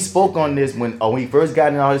move. We spoke on this when he first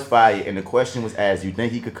got in all his fire, and the question was asked, you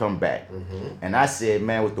think he could come back? Mm-hmm. And I said,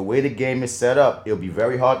 man, with the way the game is set up, it'll be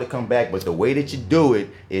very hard to come back, but the way that you do it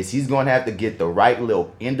is he's going to have to get the right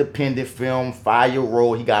little independent film fire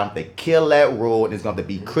role. He got to kill that role, and it's going to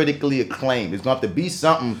be critically acclaimed. It's going to have to be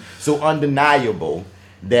something so undeniable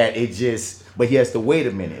that it just, but he has to wait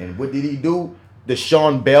a minute. And what did he do? The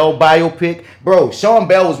Sean Bell biopic. Bro, Sean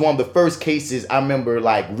Bell was one of the first cases I remember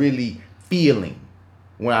like really feeling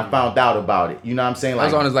when I found out about it. You know what I'm saying?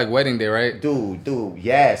 Like, that was on his like wedding day, right? Dude,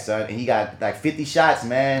 yeah, son. And he got like 50 shots,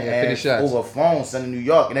 man. Yeah, 50 shots. Over a phone, son, in New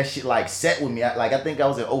York. And that shit like set with me. I think I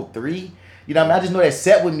was in 03. You know what I mean? I just know that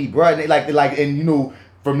set with me, bro. And and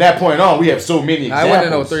from that point on, we have so many examples. I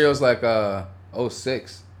went in 03, it was like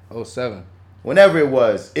 06, 07. Whenever it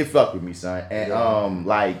was, it fucked with me, son. And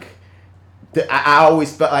I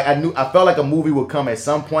always felt like I felt like a movie would come at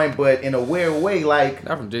some point, but in a weird way, like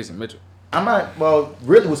not from Jason Mitchell. I'm not. Well,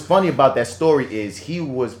 really, what's funny about that story is he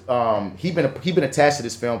been attached to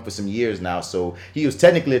this film for some years now. So he was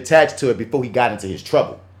technically attached to it before he got into his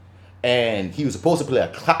trouble, and he was supposed to play a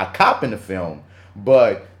cop in the film,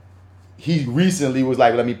 but he recently was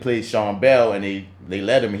like, "Let me play Sean Bell," and they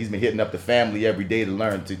let him. And he's been hitting up the family every day to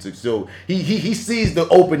learn to. So he sees the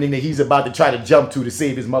opening that he's about to try to jump to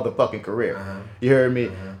save his motherfucking career. You heard me?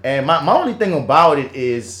 And my only thing about it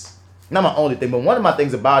is. Not my only thing, but one of my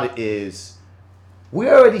things about it is we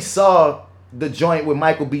already saw the joint with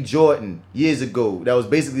Michael B. Jordan years ago. That was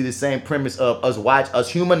basically the same premise of us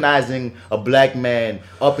humanizing a black man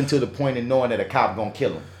up until the point of knowing that a cop gonna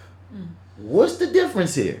kill him. What's the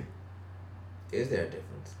difference here? Is there a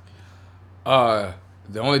difference?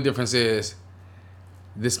 The only difference is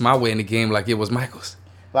this my way in the game like it was Michael's.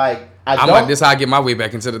 Like this how I get my way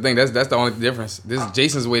back into the thing. That's the only difference. This is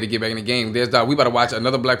Jason's way to get back in the game. We about to watch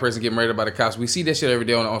another black person get murdered by the cops. We see that shit every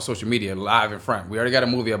day on social media, live in front. We already got a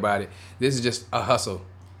movie about it. This is just a hustle.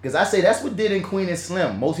 Because I say that's what did in Queen and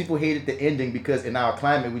Slim. Most people hated the ending because in our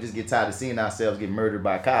climate we just get tired of seeing ourselves get murdered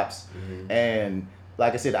by cops. And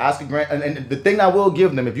like I said, Oscar Grant, and the thing I will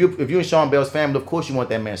give them, if you're in Sean Bell's family, of course you want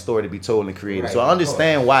that man's story to be told and created. Right, so I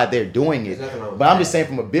understand why they're doing it. But I'm just saying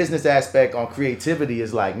from a business aspect on creativity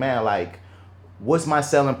is like, man, like, what's my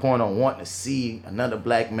selling point on wanting to see another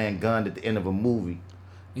black man gunned at the end of a movie?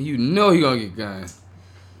 And you know he gonna get gunned.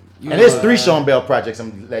 And there's 3 Sean Bell projects,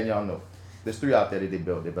 I'm letting y'all know. There's 3 out there that they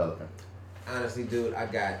built, developing. Honestly, dude, I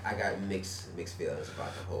got mixed feelings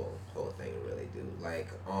about the whole thing, really, dude. Like,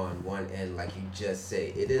 on one end, like you just say,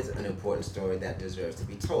 it is an important story that deserves to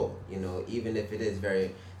be told. You know, even if it is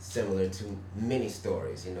very similar to many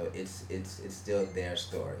stories, you know, it's still their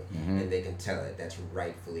story, and they can tell it. That's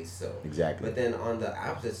rightfully so. Exactly. But then on the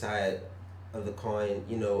opposite side of the coin,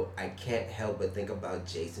 you know, I can't help but think about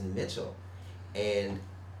Jason Mitchell, and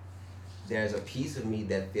there's a piece of me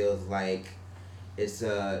that feels like it's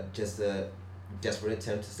just a desperate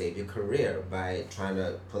attempt to save your career by trying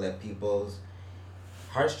to pull at people's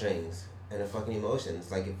heartstrings and their fucking emotions.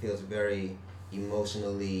 Like, it feels very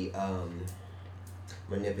emotionally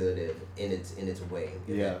manipulative in its way.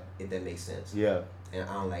 If that makes sense. Yeah. And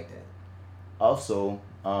I don't like that. Also,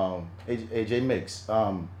 AJ Mix,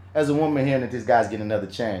 as a woman hearing that this guy's getting another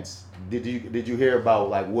chance, did you hear about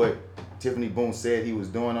like what Tiffany Boone said he was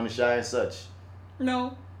doing on the Shy and such?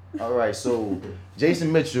 No. All right, so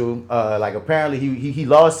Jason Mitchell, like apparently he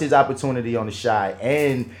lost his opportunity on the Shy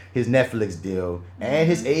and his Netflix deal and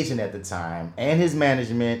his agent at the time and his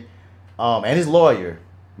management and his lawyer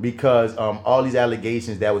because all these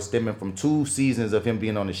allegations that were stemming from 2 seasons of him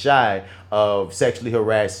being on the Shy of sexually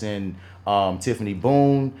harassing Tiffany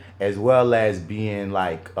Boone as well as being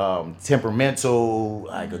like temperamental,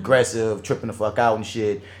 like aggressive, tripping the fuck out and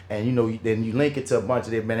shit. And you know, then you link it to a bunch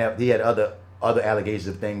of he had other allegations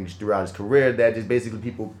of things throughout his career that just basically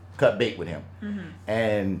people cut bait with him.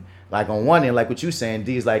 And like on one end, like what you saying,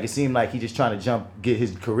 D, is like it seemed like he just trying to get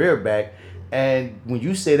his career back. And when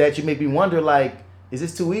you say that, you make me wonder, like, is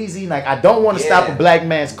this too easy? Like, I don't want to stop a black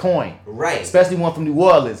man's coin, right? Especially one from New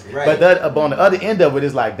Orleans. Right. But on the other end of it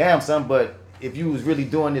is like, damn, son. But if you was really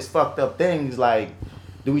doing this fucked up things, like,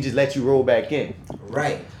 do we just let you roll back in?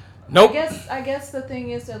 Right. Nope. I guess the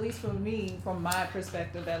thing is, at least for me, from my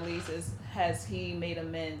perspective at least, is has he made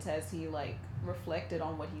amends? Has he like reflected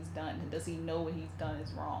on what he's done? And does he know what he's done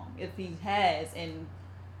is wrong? If he has and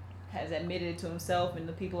has admitted to himself and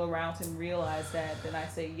the people around him realize that, then I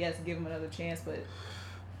say yes, give him another chance.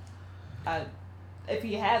 But if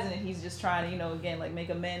he hasn't and he's just trying to, you know, again, like make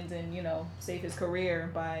amends and, you know, save his career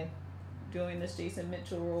by doing this Jason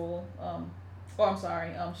Mitchell role,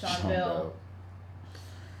 Sean Bell.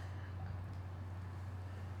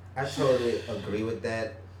 I totally agree with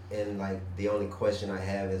that, and like the only question I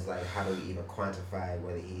have is like, how do we even quantify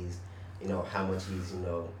whether he's, you know, how much he's, you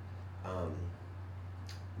know,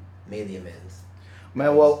 made the amends?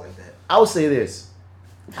 Man, well, like I would say this.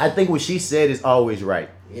 I think what she said is always right.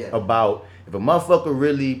 Yeah. About if a motherfucker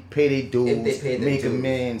really pay their dues, make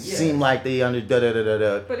amends, seem like they under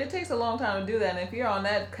da-da-da-da-da. But it takes a long time to do that, and if you're on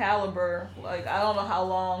that caliber, like, I don't know how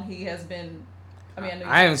long he has been.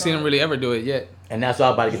 I haven't seen him really ever do it yet. And that's what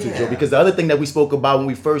I'm about to get to, Joe. Because the other thing that we spoke about when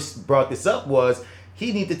we first brought this up was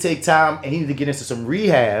he needs to take time and he needs to get into some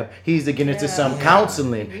rehab. He needs to get into some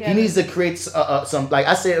counseling. He needs to create some, like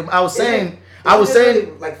I said, I was saying,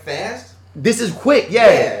 really, like, fast. This is quick,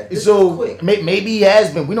 so quick. Maybe he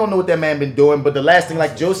has been. We don't know what that man been doing. But the last thing,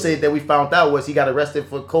 like Joe said, that we found out was he got arrested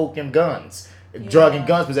for coke and guns, drug and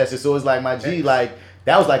guns possession. So it's like, my G, like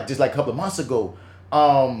that was like just like a couple of months ago.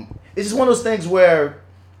 It's just one of those things where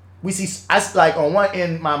we see, I like on one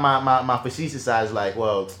end, my facetious side is like,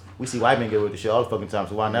 well, we see white men get away with the shit all the fucking time,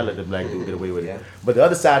 so why not let the black dude get away with it? But the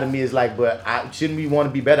other side of me is like, but shouldn't we want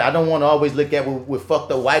to be better? I don't want to always look at what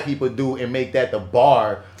fucked up white people do and make that the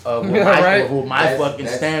bar of what my fucking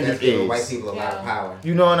standard is. White people a lot of power.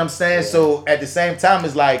 You know what I'm saying? So at the same time,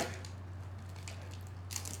 it's like,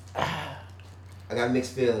 I got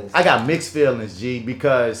mixed feelings. G,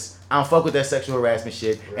 because I don't fuck with that sexual harassment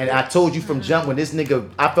shit. Right. And I told you from jump when this nigga,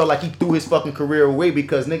 I felt like he threw his fucking career away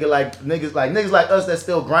because niggas like us that's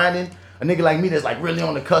still grinding, a nigga like me that's like really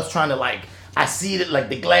on the cusp trying to like, I see it like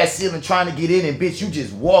the glass ceiling trying to get in, and bitch, you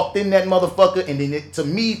just walked in that motherfucker, and then to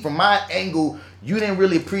me, from my angle, you didn't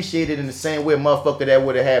really appreciate it in the same way a motherfucker that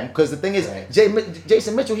would have happened. Because the thing is,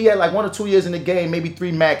 Jason Mitchell, he had like 1 or 2 years in the game, maybe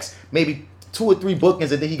 3 max, maybe 2 or 3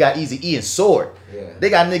 bookings, and then he got Eazy-E and Sword. Yeah. They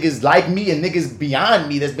got niggas like me and niggas beyond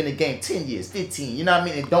me that's been in the game 10 years, 15, you know what I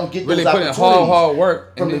mean? And don't get really those opportunities. Really putting hard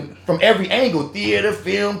work. From every angle, theater,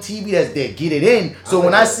 film, TV, that's there. Get it in. So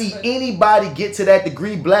when I see anybody get to that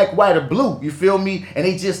degree, black, white, or blue, you feel me? And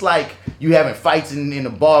they just like, you having fights in the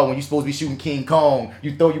bar when you supposed to be shooting King Kong.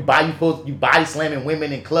 You body slamming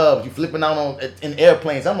women in clubs. You flipping out in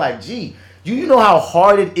airplanes. I'm like, gee. You know how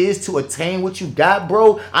hard it is to attain what you got,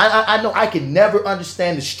 bro? I know I can never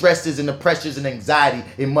understand the stresses and the pressures and anxiety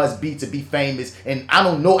it must be to be famous. And I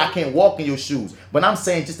don't know, I can't walk in your shoes. But I'm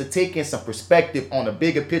saying just to take in some perspective on a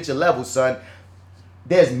bigger picture level, son,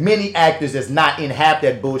 there's many actors that's not in half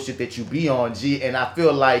that bullshit that you be on, G. And I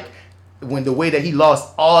feel like when the way that he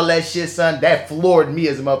lost all that shit, son, that floored me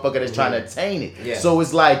as a motherfucker that's trying to attain it. Yeah. So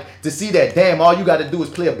it's like, to see that, damn, all you got to do is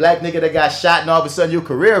play a black nigga that got shot and all of a sudden your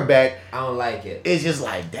career back. I don't like it. It's just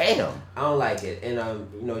like, damn. I don't like it. And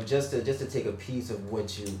you know, just to take a piece of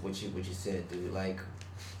what you said, dude, like,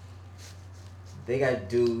 they got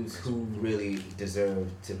dudes who really deserve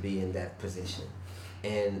to be in that position.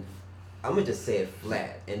 And I'm gonna just say it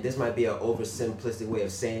flat, and this might be an oversimplistic way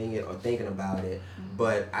of saying it or thinking about it,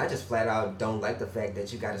 but I just flat out don't like the fact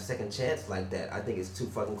that you got a second chance like that. I think it's too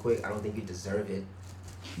fucking quick. I don't think you deserve it,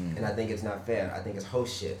 and I think it's not fair. I think it's whole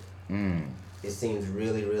shit. It seems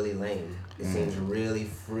really, really lame. It seems really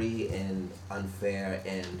free and unfair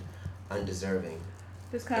and undeserving.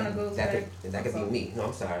 This kind of goes back. That could be me. No,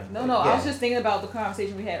 I'm sorry. No, I was just thinking about the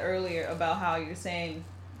conversation we had earlier about how you're saying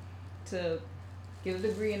to get a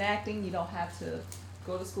degree in acting, you don't have to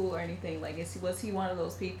go to school or anything. Like, was he one of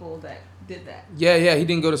those people that did that? Yeah, he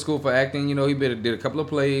didn't go to school for acting. You know, he did a couple of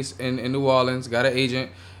plays in New Orleans, got an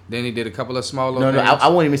agent. Then he did a couple of small things. I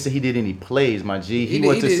won't even say he did any plays, my G. He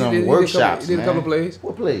went to some workshops, He did a couple of plays.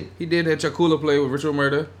 What play? He did that Chakula play with Ritual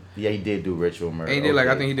Murder. Yeah, he did do Ritual Murder. And he did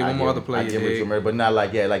I think he did one more other play. I did Ritual Murder, but not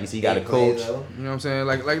like you see, he got a coach. You know what I'm saying?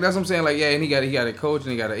 Like that's what I'm saying. Like, yeah, and he got a coach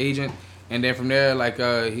and he got an agent. And then from there, like,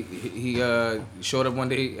 he showed up one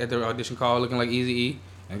day at the audition call looking like Eazy-E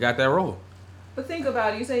and got that role. But think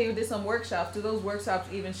about it. You say you did some workshops. Do those workshops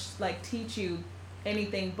even teach you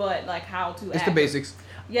anything but like how to act? It's the basics.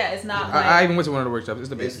 Yeah, it's not. I even went to one of the workshops. It's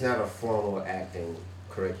the basics. It's not a formal acting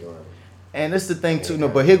curriculum. And that's the thing too. No,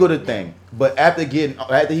 but here go the thing. But after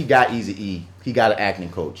he got Eazy-E, he got an acting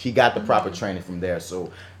coach. He got the proper training from there.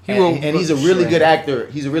 So. And he's a really good actor.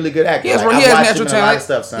 He has natural talent.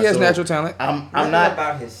 He has natural talent. I'm not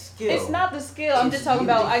about his skill. It's not the skill. I'm just talking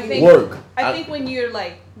about. I think work. I think when you're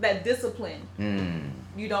like that discipline,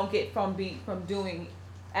 you don't get from doing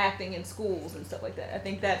acting in schools and stuff like that. I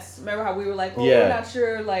think that's, remember how we were like, we're not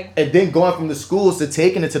sure, like. And then going from the schools to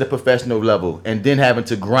taking it to the professional level, and then having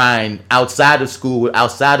to grind outside of school,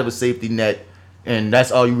 outside of a safety net, and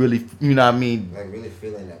that's all you really, you know what I mean? Like really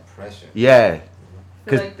feeling that pressure. Yeah. I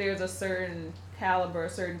feel like there's a certain caliber, a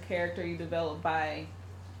certain character you develop by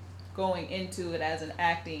going into it as an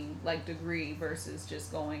acting like degree versus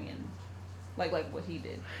just going in like what he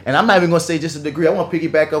did. And I'm not even gonna say just a degree. I want to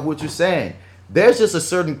piggyback up what you're saying. There's just a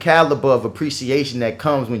certain caliber of appreciation that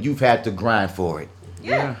comes when you've had to grind for it.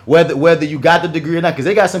 Yeah. Whether you got the degree or not, because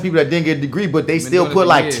they got some people that didn't get a degree, but they still put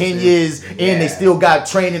like 10 years in. They still got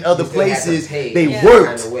trained in other places. They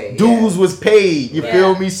worked. Dues was paid. You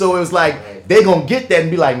feel me? So it was like they gonna get that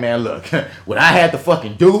and be like, man, look, what I had to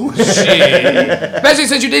fucking do. Shit. Especially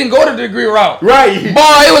since you didn't go to the degree route. Right.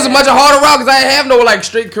 Boy, it was a much harder route because I didn't have no like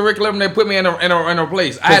straight curriculum that put me in a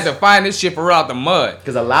place. I had to find this shit for real out the mud.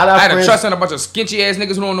 Because a lot of I had to trust in a bunch of skinchy ass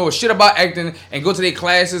niggas who don't know shit about acting and go to their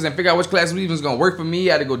classes and figure out which classes even is gonna work for me.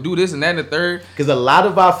 I had to go do this and that and the third. Because a lot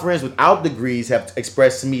of our friends without degrees have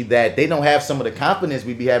expressed to me that they don't have some of the confidence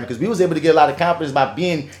we be having, because we was able to get a lot of confidence by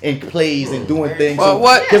being in plays and doing things. Well,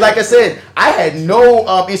 what? Because like I said, I had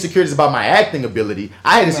no insecurities about my acting ability.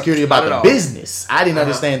 I had insecurity about the business. I didn't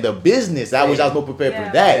understand the business. I wish I was more prepared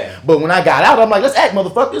for that. Yeah. But when I got out, I'm like, let's act,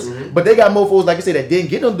 motherfuckers. Mm-hmm. But they got mofos, like I said, that didn't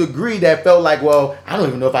get a degree that felt like, well, I don't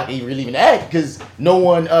even know if I can really even act because no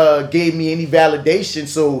one gave me any validation.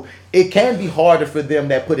 So it can be harder for them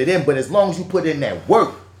that put it in. But as long as you put in that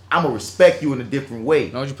work, I'm going to respect you in a different way.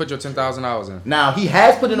 As long as you put your 10,000 hours in. Now, he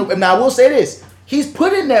has put in. Now, I will say this. He's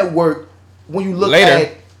put in that work when you look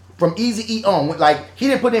at from Easy E on. Like, he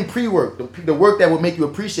didn't put in pre-work, the work that would make you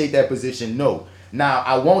appreciate that position. No. Now,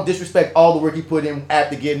 I won't disrespect all the work he put in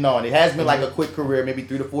after getting on. It has been like a quick career, maybe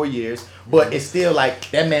 3 to 4 years. But it's still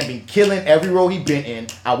like, that man been killing every role he been in.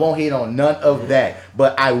 I won't hate on none of that.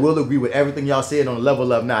 But I will agree with everything y'all said on the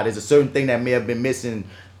level of now. There's a certain thing that may have been missing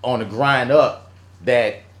on the grind up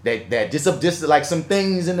that just like some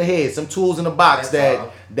things in the head, some tools in the box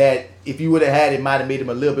that if you would have had it might have made him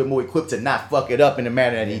a little bit more equipped to not fuck it up in the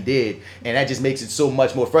manner that he did. And that just makes it so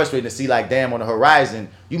much more frustrating to see like, damn, on the horizon,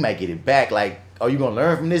 you might get it back. Like, are you gonna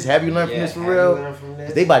learn from this? Have you learned from this for real?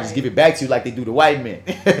 Because they about to just give it back to you like they do the white men.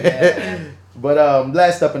 Yeah. But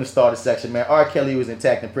last up in the starter section, man, R. Kelly was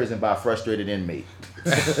attacked in prison by a frustrated inmate.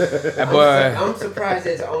 That boy. I'm surprised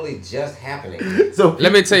it's only just happening. So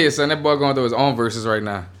Let me tell you, son, that boy going through his own verses right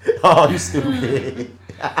now. oh, you stupid.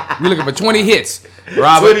 We looking for 20 hits,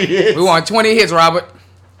 Robert. 20 hits. We want 20 hits, Robert.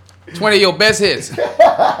 20 of your best hits.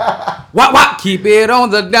 Wop, keep it on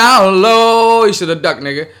the down low. You should have ducked,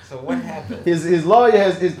 nigga. So what happened? His lawyer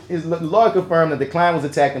his lawyer confirmed that the client was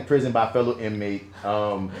attacked in prison by a fellow inmate.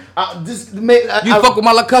 You fuck with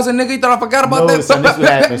my little cousin, nigga? You thought I forgot about that? Son, this what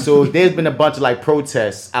happened. So there's been a bunch of like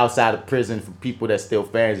protests outside of prison for people that still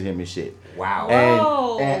fans of him and shit. Wow.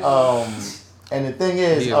 And the thing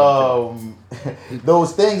is,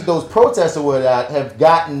 those protests or whatnot have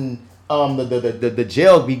gotten the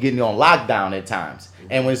jail be getting on lockdown at times.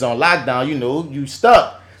 And when it's on lockdown, you know, you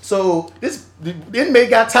stuck. So the inmate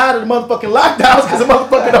got tired of the motherfucking lockdowns because of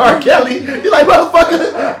motherfucking R. Kelly. You're like,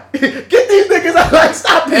 motherfucker, get these niggas out. Like,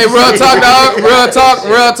 stop this. Hey, real shit. talk, dog.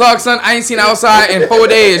 Real talk, son. I ain't seen outside in 4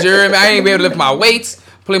 days. You hear me? I ain't be able to lift my weights,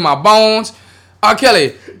 play my bones. R.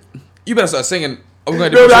 Kelly, you better start singing. We're gonna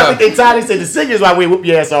do I think they tired. They said the singers like we whoop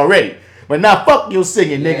your ass already. But now fuck your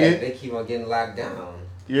singing, Yeah, nigga. they keep on getting locked down.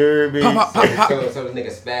 You hear me? Pop. So the nigga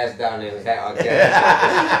spazzed down there and got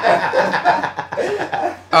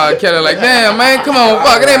Kelly like, damn, man, come on,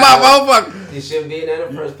 fuck. It ain't my fault, fuck. You shouldn't be in there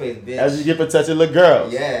in the first place, bitch. As you get for touching little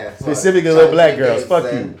girls. Yeah. fuck. Specifically little black girls. Fuck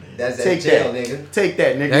son. you. That's that Take jail, that. nigga. Take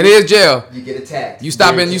that, nigga. That is jail. You get attacked. You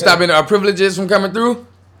stopping our privileges from coming through?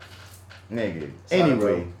 Nigga. Sorry,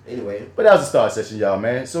 Anyway. bro. But that was the start session, y'all,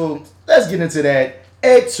 man. So let's get into that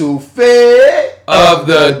etouffee Of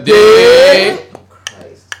the day.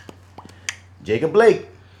 Christ. Jacob Blake.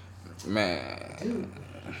 Man, Dude.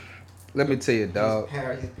 let me tell you, dog.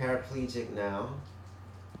 He's paraplegic now.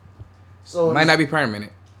 So Might not be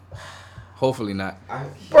permanent. Hopefully not.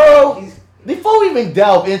 Bro, before we even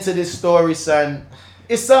delve into this story, son,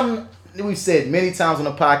 it's something that we've said many times on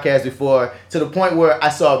the podcast before, to the point where I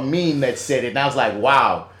saw a meme that said it, and I was like,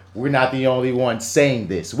 wow, we're not the only ones saying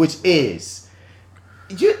this, which is,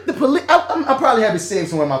 the police, I probably have it saved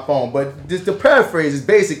somewhere on my phone, but the paraphrase is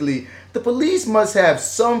basically, the police must have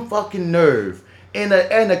some fucking nerve in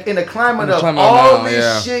a climate of all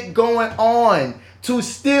this shit going on to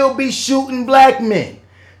still be shooting black men.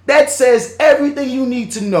 That says everything you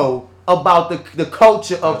need to know about the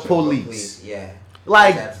culture of police. Yeah.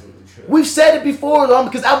 Like, that's absolutely true. We've said it before, though,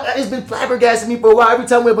 because it's been flabbergasting me for a while. Every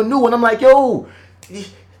time we have a new one, I'm like, yo,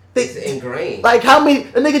 It's ingrained. like, how many?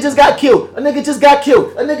 A nigga just got killed. A nigga just got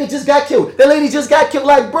killed. A nigga just got killed. That lady just got killed.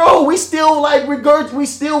 Like, bro, we still we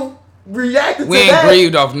still reacted We to ain't that.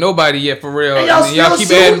 grieved off nobody yet, for real. And y'all Y'all still keep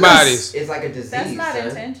shooting adding us. bodies. It's like a disease. That's not son.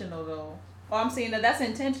 intentional though. Oh, I'm saying that's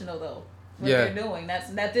intentional though. What Yeah. they're doing.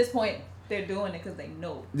 That's at this point they're doing it because they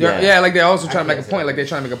know. Yeah, like they're also trying to I make a can't point. say Like they're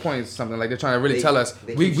trying to make a point or something. Like they're trying to really They- tell us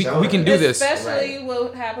they we keep showing can us. do this. Especially Right.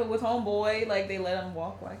 what happened with Homeboy. Like they let him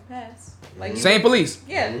walk like past. Like Same police.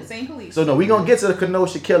 Yeah, same police. So no, we gonna get to the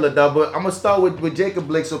Kenosha killer, though. But I'm gonna start with Jacob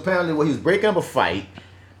Blake. So apparently, he was breaking up a fight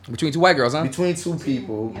Between two white girls, huh? between two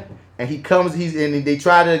people, Yep. and they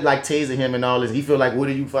try to like taser him and all this. He feel like, what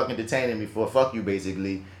are you fucking detaining me for? Fuck you,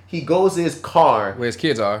 basically. He goes to his car Where his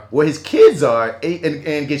kids are. where his kids are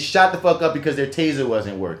and gets shot the fuck up because their taser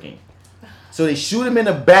wasn't working. So they shoot him in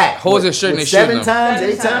the back. Hold his shirt and they shoot him. 7 times, 7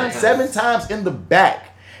 8 times, times. 7 times in the back.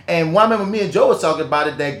 And one remember me and Joe was talking about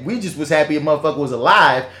it, that we just was happy a motherfucker was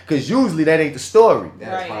alive, because usually that ain't the story.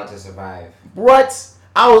 That's Right. hard to survive. What?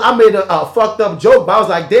 I made a fucked up joke, but I was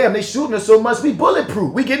like, damn, they shooting us so much, we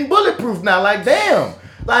bulletproof. We getting bulletproof now. Like, damn.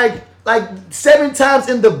 Like, like 7 times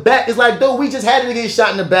in the back. It's like, dude, we just had to get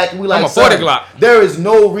shot in the back, and we like, I'm a 40 Glock. there is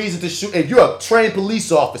no reason to shoot. If you're a trained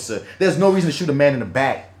police officer, there's no reason to shoot a man in the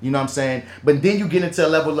back. You know what I'm saying? But then you get into a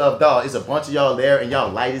level of, dog, it's a bunch of y'all there, and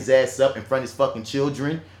y'all light his ass up in front of his fucking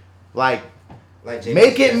children. Like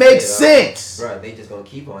make it make sense. Bro, they just gonna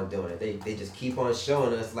keep on doing it. They just keep on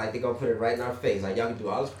showing us like they gonna put it right in our face. Like, y'all can do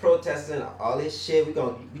all this protesting, all this shit. We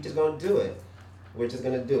just gonna do it. We're just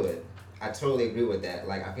gonna do it. I totally agree with that.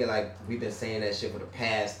 Like, I feel like we've been saying that shit for the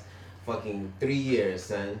past fucking 3 years,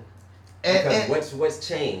 son. And what's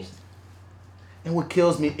changed? And what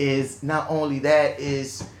kills me is not only that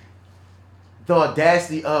is the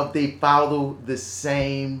audacity of they follow the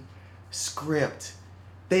same script.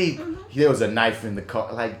 There was a knife in the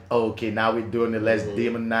car. Like, okay, now we're doing it. Let's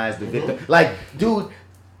demonize the victim. Like, dude,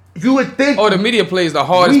 you would think. Oh, the media plays the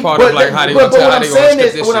hardest part of like how they gonna tell how they gonna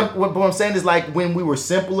script this shit. What I'm saying is, like, when we were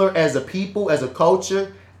simpler as a people, as a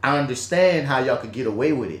culture, I understand how y'all could get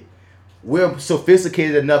away with it. We're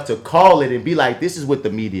sophisticated enough to call it and be like, this is what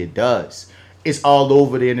the media does. It's all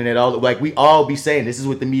over the internet. We all be saying this is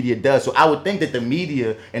what the media does. So I would think that the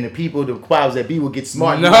media and the people, the powers that be, will get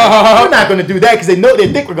smart. No, we're not going to do that because they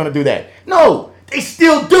think we're going to do that. No, they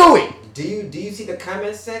still do it. Do you see the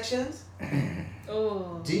comment sections?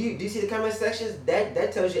 Oh. Do you see the comment sections?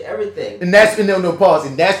 That tells you everything. And that's pause.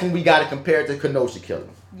 And that's when we got to compare it to Kenosha Killer.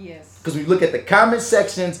 Yes. Because we look at the comment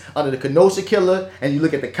sections under the Kenosha Killer, and you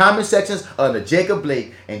look at the comment sections under Jacob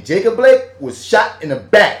Blake, and Jacob Blake was shot in the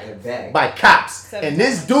back by cops. And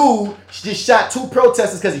this dude just shot 2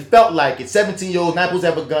 protesters because he felt like it. 17-year-old, not supposed to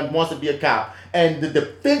have a gun, wants to be a cop. And the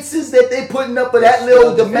defenses that they putting up for that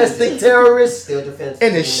little domestic terrorist,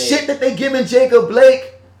 and the shit that they giving Jacob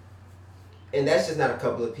Blake. And that's just not a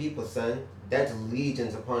couple of people, son. That's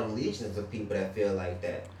legions upon legions of people that feel like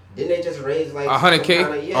that. Didn't they just raise like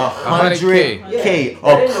 100K? 100K.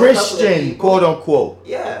 A Christian, quote unquote.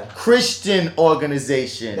 Yeah. Christian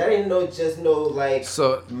organization. That ain't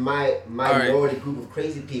minority group of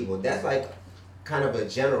crazy people. That's like kind of a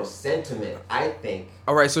general sentiment, I think.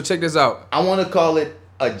 All right, so check this out. I want to call it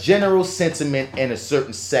a general sentiment in a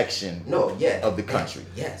certain section of the country.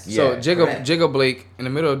 Yes. So Jacob Blake, in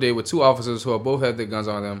the middle of the day with 2 officers who both have their guns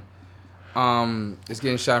on them, is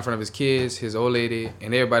getting shot in front of his kids, his old lady,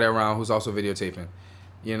 and everybody around who's also videotaping.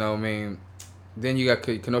 You know what I mean? Then you got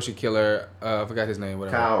Kenosha Killer, I forgot his name,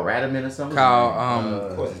 whatever. Kyle Radaman or something?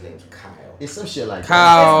 Of course his name's Kyle. It's some shit like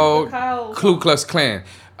Kyle Ku Klux Klan.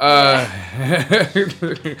 Kyle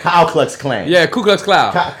Klux Klan. Yeah, Ku Klux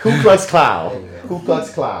Klan. Ku Klux Klan. Ku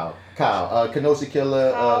Klux Klan. Kyle. Kenosha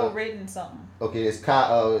Killer. Kyle Rittenhouse something. Okay, it's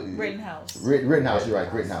Kyle. Rittenhouse. Rittenhouse, you're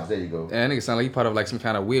right. Rittenhouse. There you go. And nigga sound like he part of like some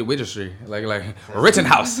kind of weird wizardry, like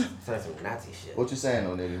Rittenhouse. Sounds some Nazi shit. What you saying,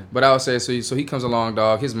 though, nigga? But I would say so he comes along,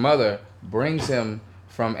 dog. His mother brings him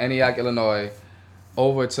from Antioch, Illinois,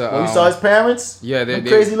 over to. You saw his parents? Yeah, they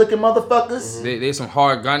crazy looking motherfuckers. They some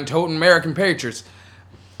hard gun toting American patriots.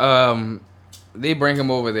 They bring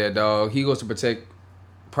him over there, dog. He goes to protect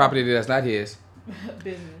property that's not his.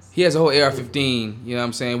 Business. He has a whole AR-15. You know what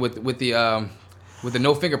I'm saying, with the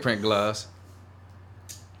no fingerprint gloves.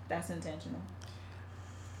 That's intentional.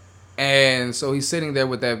 And so he's sitting there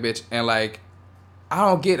with that bitch, and like, I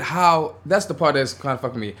don't get how. That's the part that's kind of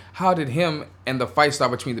fucking me. How did him and the fight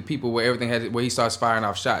start between the people where he starts firing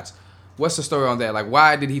off shots? What's the story on that? Like,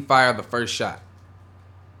 why did he fire the first shot?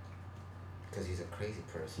 Because he's a crazy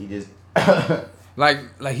person. He just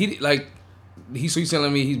So he's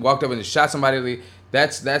telling me he walked up and just shot somebody.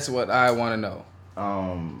 That's what I want to know.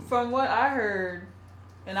 From what I heard,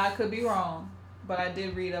 and I could be wrong, but I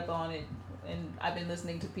did read up on it, and I've been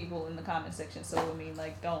listening to people in the comment section. So I mean,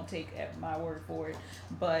 like, don't take my word for it.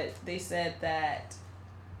 But they said that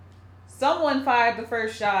someone fired the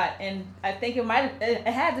first shot, and I think it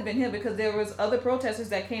had to have been him because there was other protesters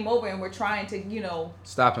that came over and were trying to,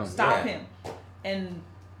 stop him. And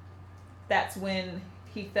that's when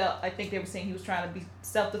he felt. I think they were saying he was trying to be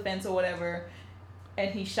self-defense or whatever.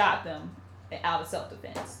 And he shot them out of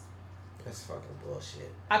self-defense. That's fucking bullshit.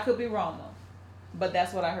 I could be wrong though, but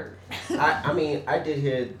that's what I heard. I mean, I did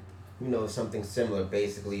hear, something similar.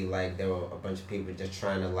 Basically, like there were a bunch of people just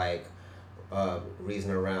trying to like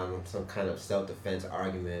reason around some kind of self-defense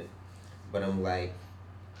argument, but I'm like,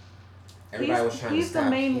 everybody was trying to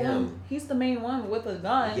stop him. He's the main one with a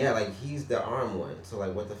gun. Yeah, like he's the armed one. So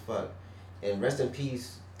like, what the fuck? And rest in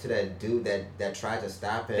peace to that dude that tried to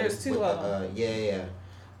stop him. There's 2 of them.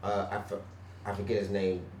 I forget his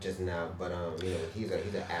name just now, but he's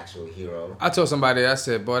an actual hero. I told somebody, I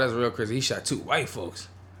said, boy, that's real crazy. He shot 2 white folks.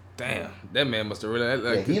 Damn, that man must have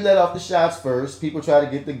really. He let off the shots first. People tried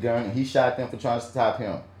to get the gun, and he shot them for trying to stop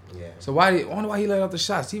him. Yeah. So I wonder why he let off the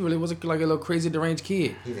shots. He really was like a little crazy deranged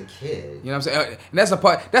kid. He's a kid. You know what I'm saying? And that's the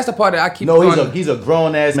part that I keep. No, he's a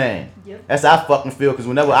grown ass man. Yep. That's how I fucking feel. Because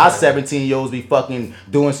whenever our 17-year-olds be fucking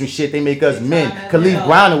doing some shit, they make us They men. trying to Khalid help.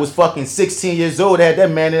 Browner was fucking 16 years old. Had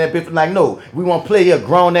that man in that bitch like, no, we want to play a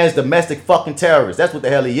grown ass domestic fucking terrorist. That's what the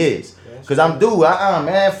hell he is. Because I'm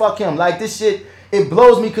man, fuck him. Like this shit. It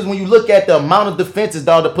blows me because when you look at the amount of defenses,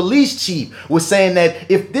 dog, the police chief was saying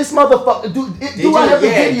that if this motherfucker I have the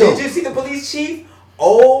video? Did you see the police chief?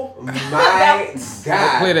 Oh my god!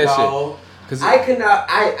 Play that dog. shit. I could not.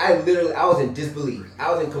 I literally. I was in disbelief.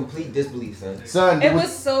 I was in complete disbelief, son. Son, It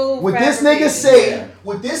was so. what this nigga fabricated. say,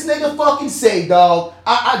 what this nigga fucking say, dog,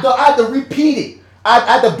 I had to repeat it. I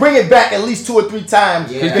had to bring it back at least 2 or 3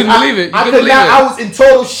 times. Yeah. You couldn't believe it. You I couldn't could believe not. it. I was in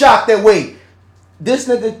total shock that wait, this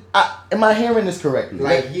nigga. Am I hearing this correctly?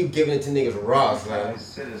 Like you giving it to niggas raw, son.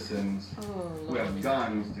 Citizens Oh, who have Lord.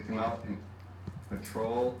 guns to come out and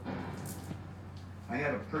patrol. I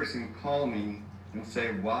had a person call me and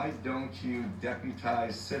say, why don't you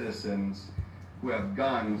deputize citizens who have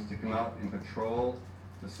guns to come out and patrol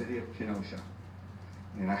the city of Kenosha?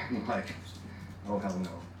 And I'm like, oh hell no.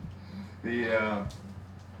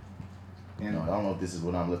 No, I don't know if this is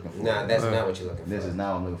what I'm looking for. Nah, that's not what you're looking for. This is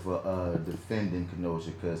now I'm looking for defending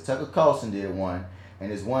Kenosha because Tucker Carlson did one, and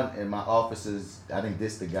there's one in my offices. I think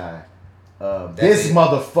this the guy. This it.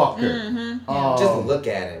 motherfucker. Just look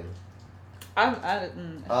at him.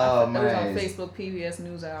 It Oh, was on man. Facebook PBS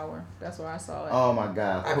NewsHour. That's where I saw it. Oh my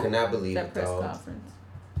God. I could not believe That it, press dog. conference.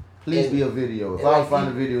 Please And- be a video. If and I like find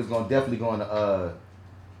he- a video, it's gonna definitely go in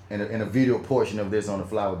a video portion of this on the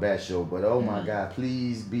Flower Bat Show. But oh my God,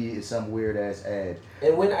 please be some weird ass ad.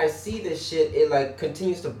 And when I see this shit, it like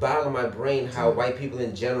continues to boggle my brain how white people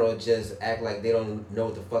in general just act like they don't know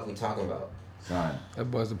what the fuck we talking about. Son. That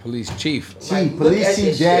was the police chief. Like, Chief, look Police at Chief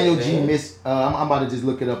this Daniel shit, G. man. Miss. I'm about to just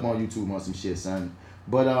look it up on YouTube on some shit, son.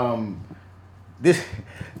 But this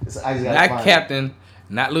I just gotta Not find it. captain,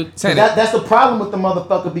 not 'Cause lieutenant. That's the problem with the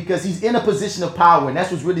motherfucker because he's in a position of power, and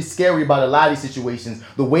that's what's really scary about a lot of these situations.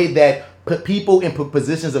 The way that people in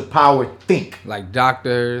positions of power think. Like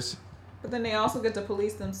doctors. But then they also get to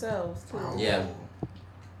police themselves too. Yeah.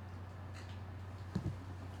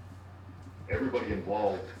 Everybody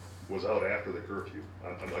involved was out after the curfew.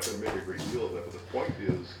 I'm not going to make a great deal of that, but the point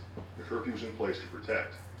is the curfew's in place to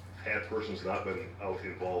protect. Had persons not been out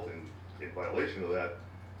involved in violation of that,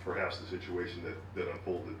 perhaps the situation that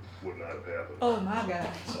unfolded would not have happened. Oh my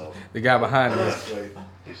God. The guy behind us. Last night,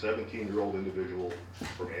 a 17-year-old individual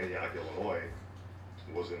from Antioch, Illinois,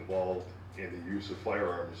 was involved in the use of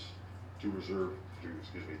firearms to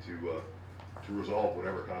resolve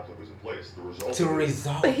whatever conflict was in place. The result To of it-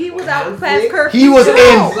 resolve. But he was out past conflict? curfew. He was too.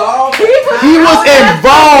 Resolve. He was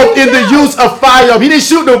involved in the use of firearm. He didn't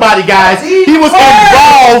shoot nobody, guys. He was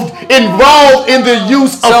involved in the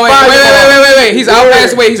use of So firearm. wait. He's out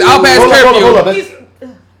past curfew. Hold up.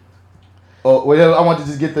 Oh, wait, I want to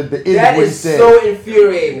just get the end That of what he is said. so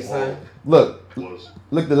infuriating, son. Look, was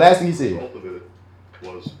the last thing he the said. result of it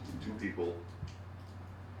was 2 people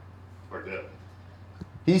are dead.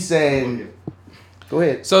 He's saying, go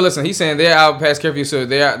ahead. So listen, he's saying they're out past curfew, so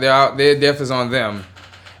they're out. Their death is on them.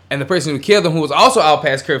 And the person who killed them, who was also out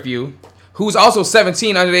past curfew, who's also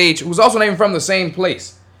 17 underage, who's also not even from the same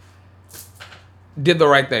place, did the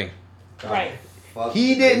right thing. Right. Fuck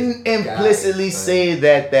He didn't this implicitly guy, son. say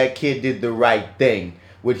that kid did the right thing.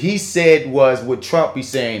 What he said was what Trump be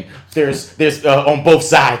saying. There's on both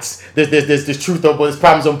sides. There's truth on both. There's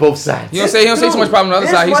problems on both sides. He don't say so much problem on the other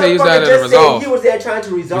This side. He said he was motherfucker there to just said resolve. He was there trying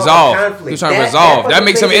to resolve Resolve. the conflict. He was trying to resolve. That fucking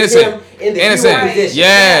makes him places innocent. him in the Innocent. hero position.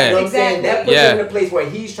 Yeah. You know what I'm saying? That puts Yeah. him in a place where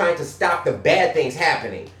he's trying to stop the bad things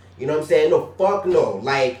happening. You know what I'm saying? No, fuck no.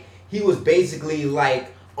 Like, he was basically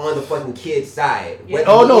like on the fucking kid's side. whether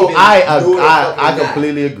Oh he no, even I knew it or fucking not.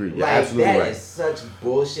 completely agree. You're Like, absolutely that right. is such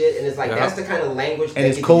bullshit, and it's like Yeah. that's the kind of language And that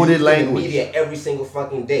it's gets coded used language. in the media every single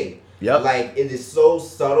fucking day. Yep. Like, it is so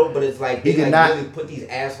subtle, but it's like He they did like not- really put these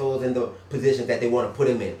assholes in the positions that they want to put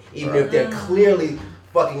them in, even Right. if they're clearly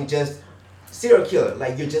fucking just serial killer.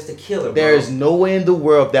 Like, you're just a killer, bro. There's no way in the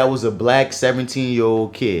world that was a black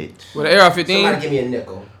 17-year-old kid With an AR-15. Somebody give me a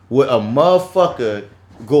nickel. would a motherfucker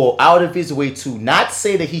go out of his way to not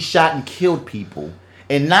say that he shot and killed people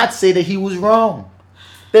and not say that he was wrong.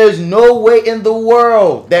 There's no way in the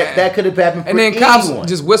world that could have happened for And then anyone. cops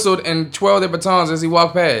just whistled and twirled their batons as he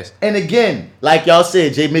walked past. And again, like y'all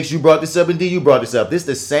said, J Mix, you brought this up, and D, you brought this up. This is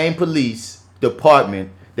the same police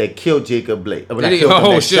department that killed Jacob Blake. I mean, Did he? that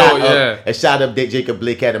Oh, shit, yeah. shot up Jacob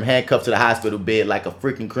Blake, had him handcuffed to the hospital bed like a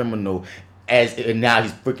freaking criminal. and now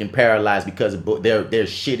he's freaking paralyzed because of their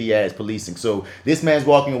shitty ass policing. So this man's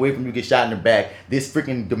walking away from you, get shot in the back. This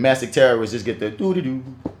freaking domestic terrorist just get the doo-doo-doo.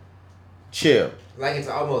 Chill. Like it's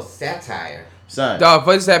almost satire. Son. Dog,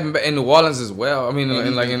 but this happened in New Orleans as well. I mean,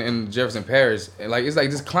 in Jefferson Parish. And like, it's like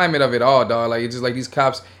this climate of it all, dog. Like, it's just like these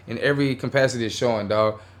cops in every capacity is showing,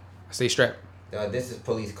 dog. Stay strapped. This is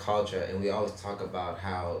police culture, and we always talk about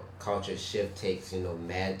how culture shift takes,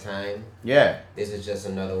 mad time. Yeah. This is just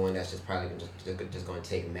another one that's just probably just going to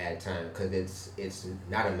take mad time, because it's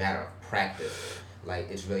not a matter of practice. Like,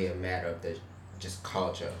 it's really a matter of just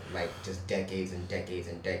culture, like just decades and decades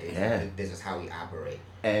and decades. Yeah. This is how we operate.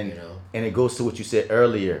 And and it goes to what you said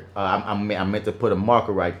earlier. I meant to put a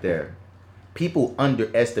marker right there. People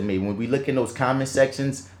underestimate when we look in those comment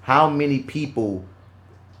sections how many people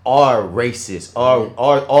are racist,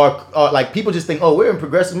 are like, people just think, oh, we're in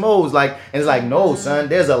progressive modes, like, and it's like, no, son,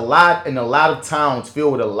 there's a lot of towns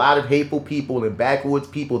filled with a lot of hateful people and backwoods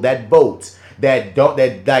people that vote. That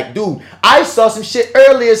dude, I saw some shit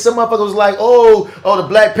earlier. Some motherfucker was like, oh, the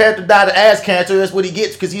Black Panther died of ass cancer. That's what he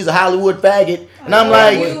gets because he's a Hollywood faggot. And I'm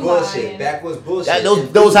like, backwoods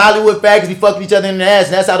bullshit. Those Hollywood faggots be fucking each other in the ass,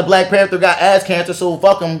 and that's how the Black Panther got ass cancer. So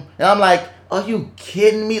fuck him. And I'm like, are you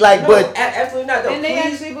kidding me? Like, no, but absolutely not. And they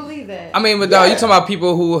actually believe that. I mean, but dog, you talking about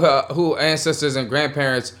people who ancestors and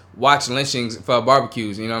grandparents watch lynchings for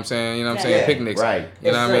barbecues, you know what I'm saying? You know what I'm saying? Yeah, picnics. right.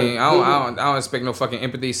 You know what I mean? I don't expect no fucking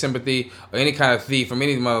empathy, sympathy, or any kind of thief from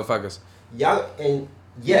any of these motherfuckers. Y'all, and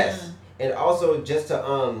yes. And also just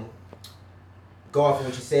to go off of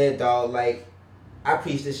what you said, dog, like, I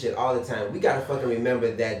preach this shit all the time. We gotta fucking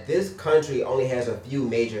remember that this country only has a few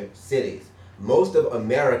major cities. Most of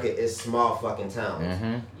America is small fucking towns.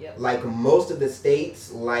 Mm-hmm. Yep. Like most of the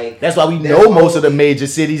states, like that's why we know most of the major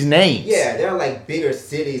cities' names. Yeah, they're like bigger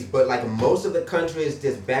cities, but like most of the country is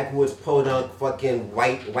just backwoods, podunk, fucking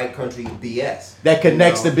white country BS that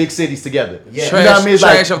connects the big cities together. Yeah, you know what I mean? It's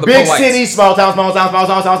like big city, small town, small town, small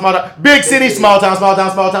town, small town, big city, small town, small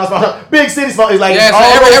town, small town, small town, big city, small. It's like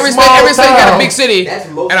every state got a big city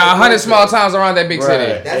and 100 small towns around that big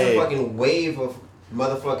city. That's a fucking wave of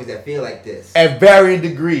motherfuckers that feel like this at varying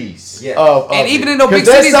degrees. Yeah, and even in those big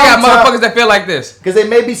cities, they got motherfuckers that feel like this. Because they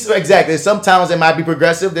may be exactly. There's some towns that might be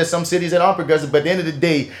progressive. There's some cities that aren't progressive. But at the end of the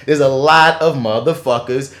day, there's a lot of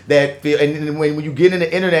motherfuckers that feel. And when you get in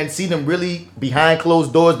the internet and see them really behind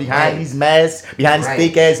closed doors, behind these masks, behind these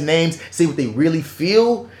fake ass names, see what they really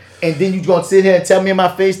feel. And then you gonna sit here and tell me in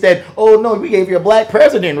my face that, oh no, we gave you a black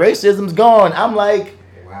president, racism's gone. I'm like,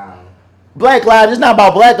 Black lives, it's not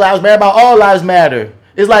about Black lives matter, about all lives matter.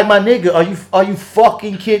 It's like, my nigga, are you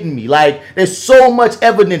fucking kidding me? Like, there's so much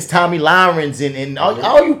evidence, Tommy Lawrence and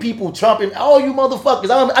all you people, Trump and all you motherfuckers.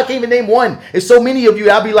 I can't even name one. There's so many of you.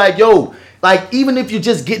 I'll be like, yo, like, even if you're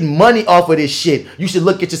just getting money off of this shit, you should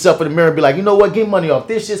look at yourself in the mirror and be like, you know what, get money off.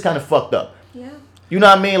 This shit's kind of fucked up. You know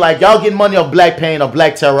what I mean? Like, y'all getting money off black pain, or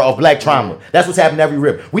black terror, or black trauma. That's what's happening every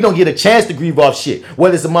rip. We don't get a chance to grieve off shit.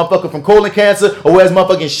 Whether it's a motherfucker from colon cancer or whether it's a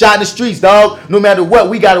motherfucker getting shot in the streets, dog. No matter what,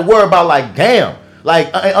 we got to worry about, like, damn. Like,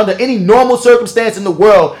 under any normal circumstance in the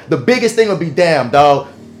world, the biggest thing would be, damn, dog.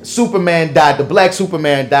 Superman died. The black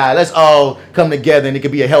Superman died. Let's all come together and it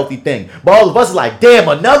could be a healthy thing. But all of us is like, damn,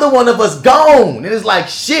 another one of us gone. And it's like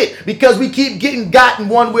shit because we keep getting gotten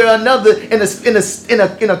one way or another in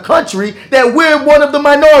a country that we're one of the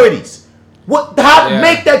minorities. How to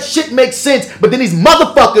make that shit make sense? But then these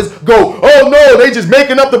motherfuckers go, oh no, they just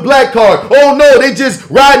making up the black card. Oh no, they just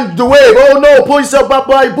riding the wave. Oh no, pull yourself up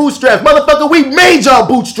by your bootstraps. Motherfucker, we made y'all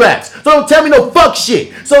bootstraps. So don't tell me no fuck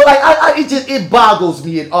shit. So like, it boggles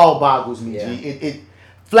me. It all boggles me, G.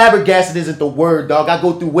 Flabbergasted isn't the word, dog. I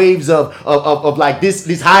go through waves of like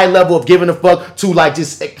this high level of giving a fuck to like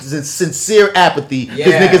just sincere apathy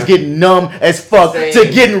because niggas getting numb as fuck to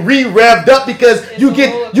getting re-revved up because you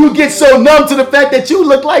get so numb to the fact that you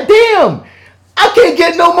look like, damn, I can't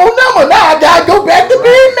get no more number. Now I gotta go back to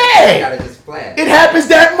being mad. It happens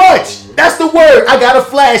that much. That's the word. I got a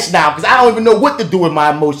flash now because I don't even know what to do with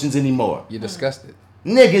my emotions anymore. You're disgusted.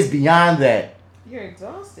 Niggas beyond that. You're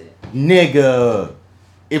exhausted. Nigga.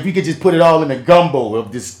 If we could just put it all in a gumbo of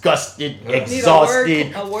disgusted,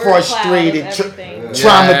 exhausted, frustrated,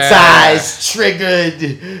 traumatized,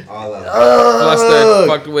 triggered, flustered,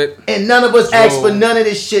 fucked with. And none of us asked for none of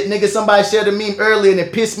this shit, nigga. Somebody shared a meme earlier and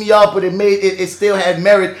it pissed me off, but it still had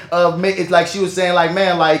merit of it's like she was saying, like,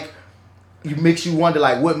 man, like, makes you wonder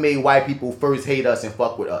like what made white people first hate us and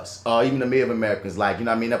fuck with us, even the Native Americans. Like, you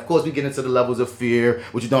know what I mean? Of course we get into the levels of fear,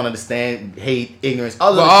 which you don't understand, hate, ignorance,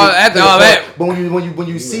 all that. But when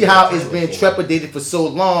you see how it's been trepidated for so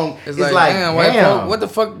long, it's like damn, folk, what the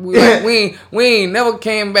fuck? We ain't never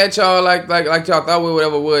came back y'all like y'all thought we would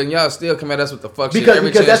ever would, and y'all still come at us with the fuck shit.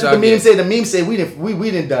 Because that's what the meme said. The meme said we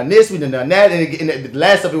didn't done this, we done that, and the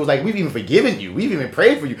last stuff it was like we've even forgiven you, we've even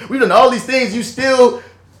prayed for you, we've done all these things, you still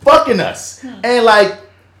fucking us. And like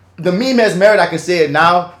the meme has merit, I can say it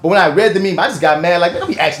now, but when I read the meme I just got mad, like, man, don't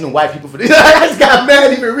be asking the white people for this. I just got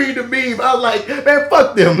mad even reading the meme. I was like, man,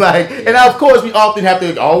 fuck them. Like, and of course we often have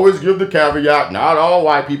to always give the caveat, not all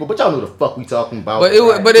white people, but y'all know the fuck we talking about. But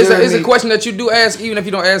it's a question that you do ask, even if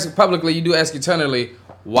you don't ask publicly, you do ask eternally,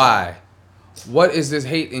 why? What is this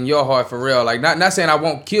hate in your heart for real? Like, not saying I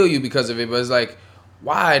won't kill you because of it, but it's like,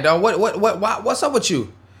 why, dog? What's up with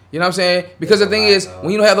you? You know what I'm saying? Because the thing is,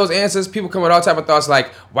 when you don't have those answers, people come with all type of thoughts like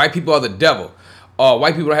white people are the devil, or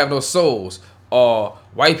white people don't have no souls, or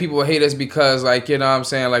white people hate us because, like, you know what I'm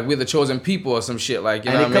saying, like we're the chosen people or some shit, like,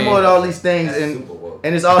 you know what I mean? And they come with all these things,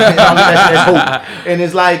 and it's all that's hope. And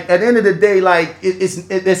it's like at the end of the day, like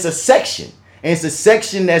it's a section. And it's a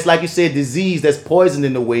section that's, like you said, disease that's poisoned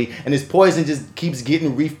in a way. And this poison just keeps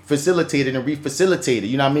getting refacilitated.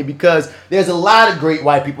 You know what I mean? Because there's a lot of great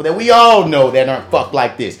white people that we all know that aren't fucked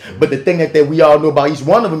like this. But the thing that we all know about each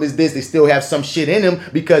one of them is this. They still have some shit in them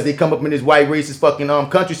because they come up in this white racist fucking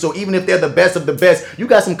country. So even if they're the best of the best, you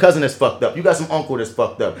got some cousin that's fucked up. You got some uncle that's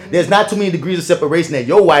fucked up. There's not too many degrees of separation that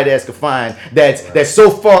your white ass can find that's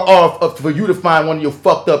so far off for you to find one of your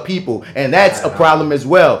fucked up people. And that's a problem as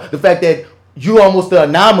well. The fact that you almost the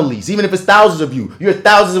anomalies, even if it's thousands of you. You're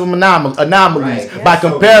thousands of anomalies by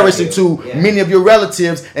comparison to many of your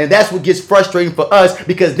relatives, and that's what gets frustrating for us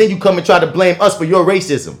because then you come and try to blame us for your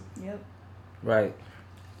racism. Yep. Right.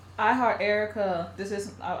 I Heart Erica. This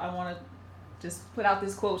is I want to just put out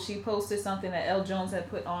this quote. She posted something that Elle Jones had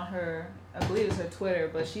put on her, I believe it was her Twitter,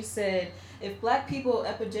 but she said, "If Black people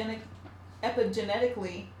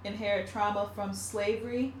epigenetically inherit trauma from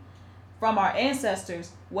slavery." From our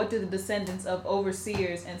ancestors, what do the descendants of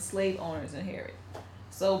overseers and slave owners inherit?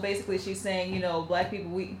 So basically she's saying, you know, Black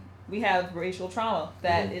people, we have racial trauma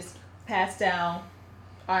that is passed down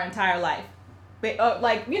our entire life.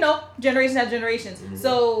 Like, you know, generations have generations.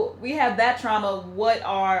 So we have that trauma. What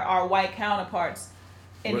are our white counterparts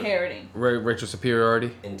inheriting? Racial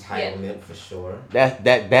superiority? Entitlement, for sure.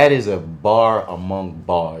 That is a bar among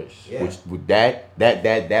bars. Yeah. Which with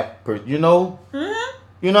you know? Mm-hmm.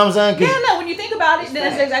 You know what I'm saying? Yeah, no, when you think about it,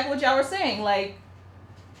 that's exactly what y'all were saying. Like,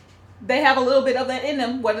 they have a little bit of that in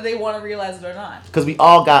them, whether they want to realize it or not. Because we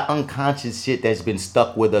all got unconscious shit that's been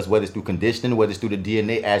stuck with us, whether it's through conditioning, whether it's through the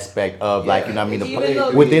DNA aspect of, like, you know what I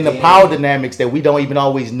mean, within the power dynamics that we don't even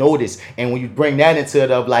always notice. And when you bring that into it,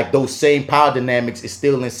 of like those same power dynamics is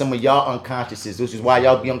still in some of y'all unconsciouses, which is why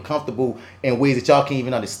y'all be uncomfortable in ways that y'all can't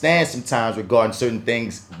even understand sometimes regarding certain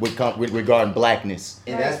things regarding blackness.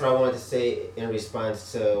 And that's what I wanted to say in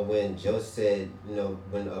response to when Joe said, you know,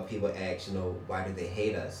 when people ask, you know, why do they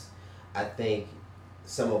hate us? I think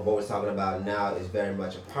some of what we're talking about now is very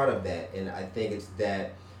much a part of that. And I think it's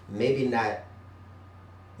that maybe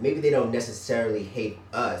they don't necessarily hate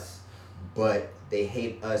us, but they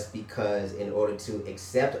hate us because in order to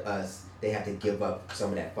accept us, they have to give up some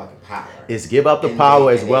of that fucking power. It's give up the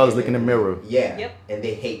power as well as look in the mirror. Yeah. Yep. And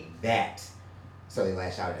they hate that. So they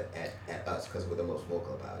lash out at us because we're the most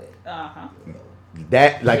vocal about it. Uh-huh. You know?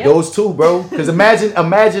 That those two, bro. Because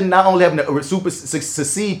imagine not only having to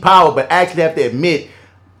succeed power, but actually have to admit,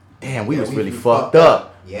 damn, we was really fucked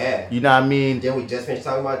up. Yeah. You know what I mean? Then we just finished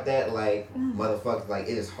talking about that, like, motherfuckers, like,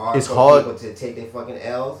 it is hard for people to take their fucking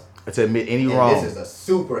L's. To admit any wrong. This is a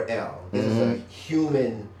super L. This is a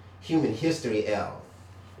human history L.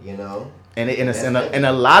 You know? And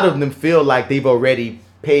a lot of them feel like they've already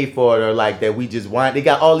paid for it, or like that we just want. They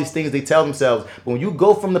got all these things they tell themselves. But when you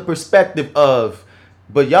go from the perspective of,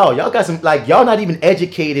 but y'all got some, like, y'all not even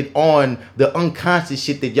educated on the unconscious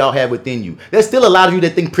shit that y'all have within you. There's still a lot of you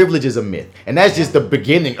that think privilege is a myth. And that's just the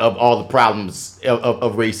beginning of all the problems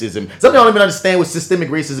of racism. Some of y'all don't even understand what systemic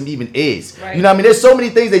racism even is. Right. You know what I mean? There's so many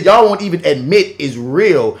things that y'all won't even admit is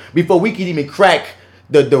real before we can even crack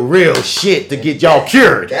the real shit to get y'all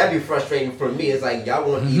cured. That'd be frustrating for me. It's like y'all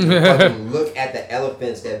won't even fucking look at the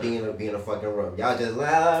elephants that be in a fucking room. Y'all just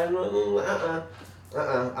I don't know what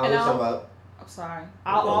about. I'm sorry.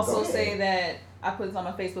 I'll also say that I put this on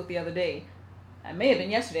my Facebook the other day. It may have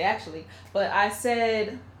been yesterday actually, but I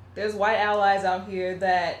said there's white allies out here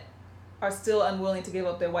that are still unwilling to give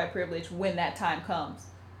up their white privilege when that time comes,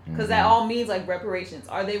 because that all means like reparations.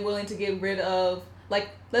 Are they willing to get rid of like,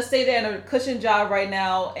 let's say they're in a cushion job right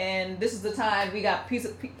now, and this is the time we got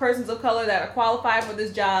persons of color that are qualified for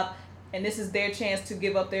this job, and this is their chance to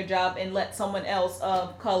give up their job and let someone else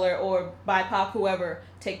of color or BIPOC, whoever,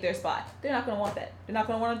 take their spot. They're not going to want that. They're not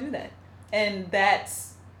going to want to do that. And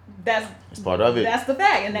that's part of it. That's the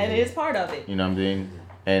fact, and that is part of it. You know what I'm saying?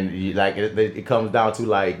 And it comes down to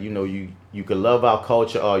like, you know, you can love our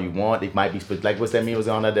culture all you want. It might be like, what's that mean? Was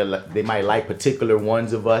on there? They might like particular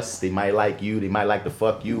ones of us. They might like you. They might like to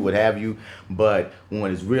fuck you, what have you. But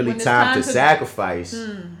when it's really time to sacrifice,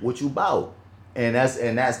 what you about? And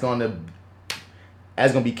that's gonna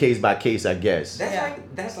be case by case, I guess.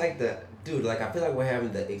 That's like the dude. Like, I feel like we're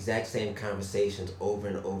having the exact same conversations over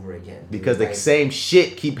and over again. Because the same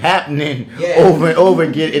shit keep happening over and over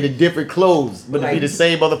again in the different clothes, but it be the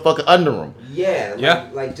same motherfucker under them. Yeah.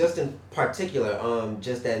 Like just in particular,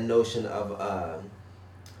 just that notion of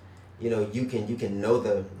you know, you can know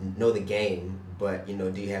the game, but you know,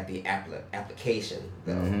 do you have the application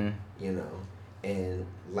though? Mm-hmm. You know, and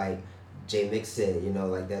like J Mix said, you know,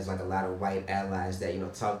 like there's like a lot of white allies that, you know,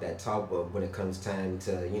 talk that talk, but when it comes time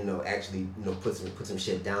to, you know, actually, you know, put some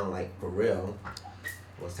shit down, like for real,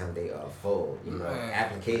 once time they fold, you know,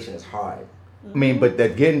 application is hard. I mean, but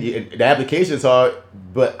again, the application is hard,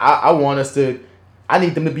 but I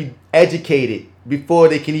need them to be educated before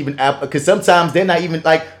they can even, because sometimes they're not even,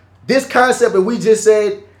 like, this concept that we just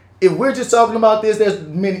said, if we're just talking about this,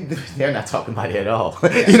 they're not talking about it at all.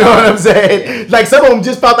 You know what I'm saying? Like, some of them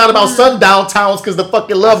just found out about sundown towns because the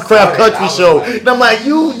fucking Lovecraft Country show. And I'm like,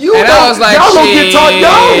 y'all don't get taught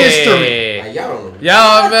y'all history.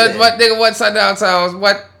 Y'all, what sundown towns?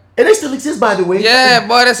 What? And they still exist, by the way. Yeah,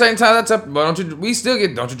 but at the same time, don't you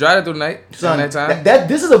drive it through the night? Son,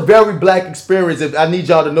 this is a very black experience. I need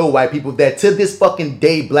y'all to know, white people, that to this fucking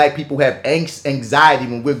day, black people have anxiety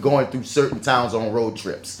when we're going through certain towns on road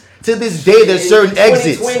trips. To this day, there's certain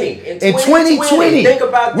exits. In 2020, think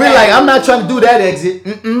about we're like, I'm not trying to do that exit.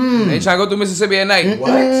 They trying to go through Mississippi at night.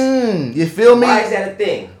 What? You feel me? Why is that a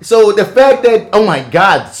thing? So the fact that, oh my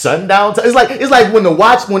God, sundown. It's like when the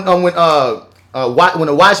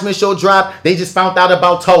Watchmen show dropped, they just found out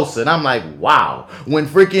about Tulsa, and I'm like, wow. When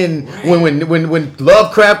when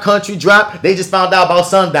Lovecraft Country dropped, they just found out about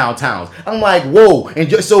sundown towns. I'm like, whoa. And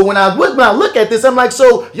so when I look at this, I'm like,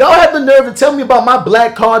 so y'all have the nerve to tell me about my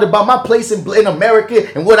black card, about my place in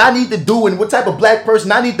America, and what I need to do, and what type of black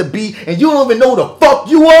person I need to be, and you don't even know who the fuck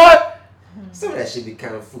you are? Some of that shit be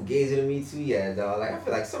kind of fugazi to me too, yeah, dog. Like, I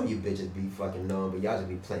feel like some of you bitches be fucking knowing, but y'all just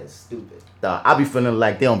be playing stupid. I be feeling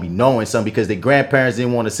like they don't be knowing something because their grandparents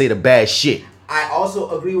didn't want to say the bad shit. I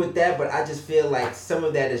also agree with that, but I just feel like some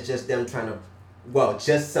of that is just them trying to, well,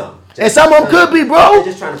 just some. And some of them could be, bro. They're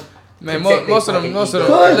just trying to. Man, most of them. Listen.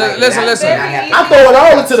 I throw it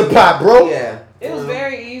all into the pot, bro. Yeah. It was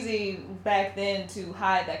very easy back then to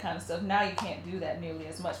hide that kind of stuff. Now you can't do that nearly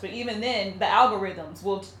as much. But even then, the algorithms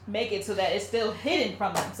will make it so that it's still hidden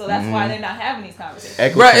from them. So that's why they're not having these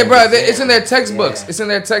conversations. Bro, it's in their textbooks. Yeah. It's in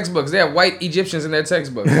their textbooks. They have white Egyptians in their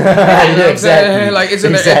textbooks. You know what I'm saying? Like, it's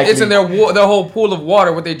in their whole pool of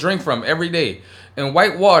water what they drink from every day. And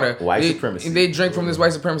white supremacy. They drink from this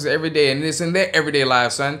white supremacy every day, and it's in their everyday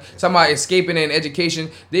lives, son. Talking about escaping in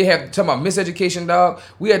education, they have talking about miseducation, dog.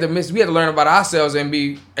 We had to learn about ourselves and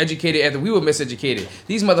be educated after we were miseducated.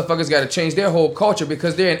 These motherfuckers got to change their whole culture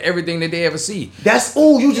because they're in everything that they ever see.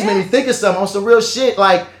 You just made me think of something on some real shit.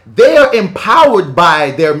 Like, they are empowered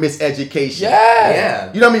by their miseducation.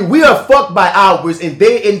 Yeah. You know what I mean? We are fucked by ours, and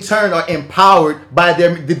they in turn are empowered by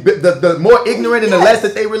the more ignorant and the less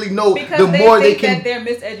that they really know, because the more they can. That their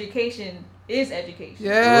miseducation is education.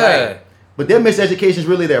 Yeah. Right. But their miseducation is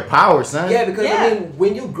really their power, son. Yeah, because I mean,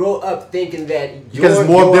 when you grow up thinking that because it's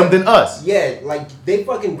more of them than us. Yeah, like they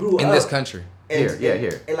fucking grew up in this country.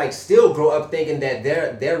 Here. And like still grow up thinking that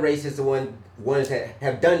their race is the ones that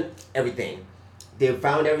have done everything. They've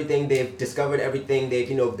found everything. They've discovered everything. They've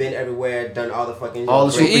been everywhere, done all the fucking. All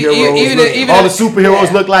the superheroes. All the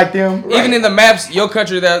superheroes look like them. Right. Even in the maps, your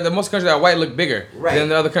country, the most countries that are white look bigger than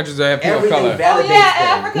the other countries that have people of color. Oh yeah,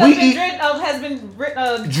 Africa has been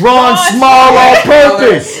drawn small on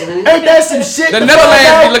purpose. Ain't that some shit? The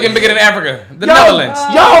Netherlands be looking bigger than Africa. Netherlands.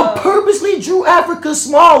 Y'all purposely drew Africa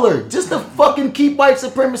smaller just to fucking keep white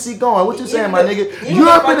supremacy going. What you saying, my nigga?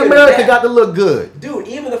 Europe and America got to look good. Dude,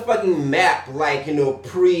 even the fucking map, like,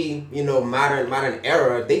 modern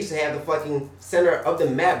era, they used to have the fucking center of the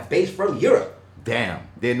map based from Europe. Damn,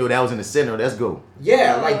 didn't know that was in the center. Let's go.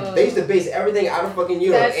 Yeah, like they used to base everything out of fucking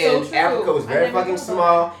Europe, and so Africa was very fucking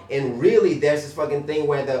small. And really, there's this fucking thing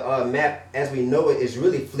where the map, as we know it, is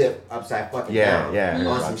really flipped upside fucking down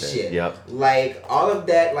on some shit. Yep. Like all of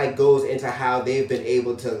that, like goes into how they've been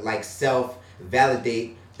able to like self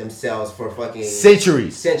validate themselves for fucking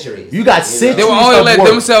centuries. You got centuries. They will only let work.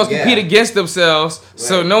 themselves compete against themselves,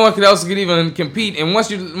 so no one else could even compete. And once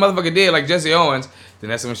you motherfucker did like Jesse Owens, then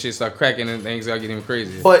that's when shit start cracking and things start getting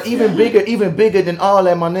crazy. But even bigger than all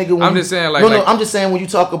that, my nigga. I'm just saying, I'm just saying when you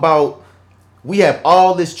talk about, we have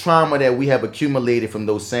all this trauma that we have accumulated from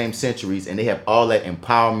those same centuries, and they have all that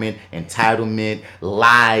empowerment, entitlement,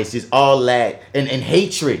 lies, just all that, and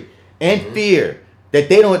hatred and fear. That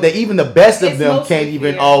they don't, that even the best of them can't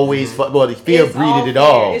even always. Well, the fear breeded it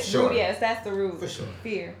all. It's root, yes, that's the root. For sure.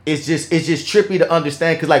 Fear. It's just trippy to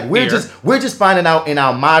understand, because like we're just finding out in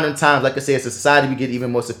our modern times. Like I said, as a society, we get even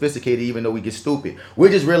more sophisticated, even though we get stupid.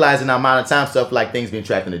 We're just realizing our modern time stuff, like things being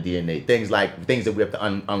tracked in the DNA, things that we have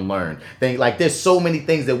to unlearn. Things like there's so many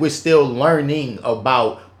things that we're still learning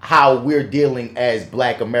about how we're dealing as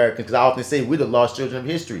Black Americans, because I often say we're the lost children of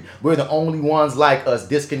history. We're the only ones like us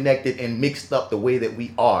disconnected and mixed up the way that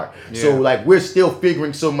we are. Yeah. So like we're still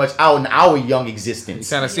figuring so much out in our young existence.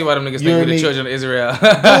 You kind of see why them niggas think we're the children of Israel.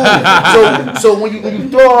 so when you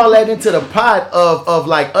throw all that into the pot of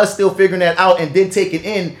like us still figuring that out and then take it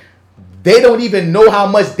in, they don't even know how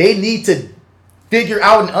much they need to figure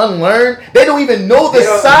out and unlearn. They don't even know the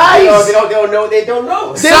size. They don't know. They don't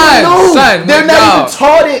know. Son, they're not even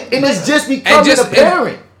taught it, and it's just becoming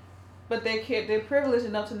apparent. But they're privileged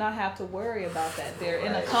enough to not have to worry about that. They're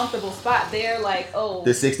in a comfortable spot. They're like, oh,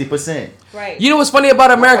 the 60%. Right. You know what's funny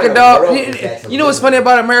about America, dog? You know what's funny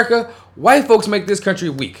about America? White folks make this country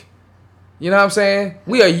weak. You know what I'm saying?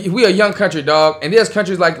 We are a young country, dog. And there's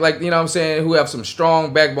countries like you know what I'm saying, who have some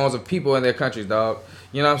strong backbones of people in their countries, dog.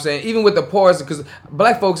 You know what I'm saying? Even with the poorest, because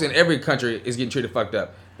Black folks in every country is getting treated fucked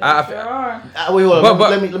up. Sure are. Wait, hold on.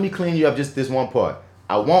 Let me clean you up just this one part.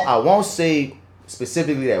 I won't say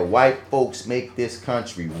specifically that white folks make this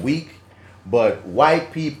country weak, but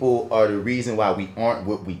white people are the reason why we aren't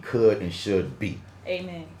what we could and should be.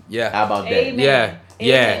 Amen. Yeah. How about that? Yeah.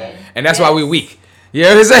 Amen. And that's why we weak. You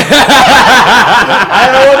know what I'm saying? I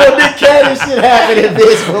don't want no Nick Cannon shit happening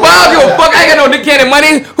this. Well, I don't give a fuck. I ain't got no Nick Cannon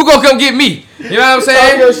money. Who gonna come get me? You know what I'm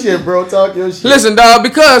saying? Talk your shit, bro. Talk your shit. Listen, dog,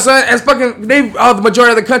 because, son, as fucking, they are the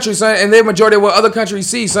majority of the country, son, and they majority of what other countries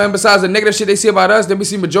see, son. Besides the negative shit they see about us, we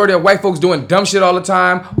see majority of white folks doing dumb shit all the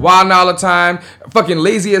time, wilding all the time, fucking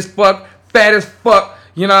lazy as fuck, fat as fuck.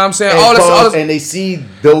 You know what I'm saying? All this, and they see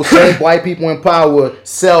those same white people in power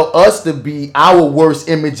sell us to be our worst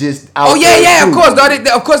images. Oh yeah, of course, dog.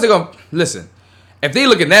 Of course they're gonna listen. If they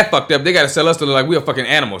looking that fucked up, they gotta sell us to look like we are fucking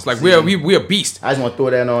animals, like we are beasts. I just want to throw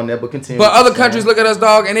that on there, but continue. But other countries look at us,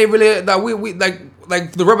 dog, and they really like we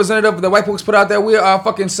like the representative that white folks put out there. We are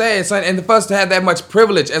fucking sad, son. And for us to have that much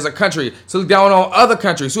privilege as a country to look down on other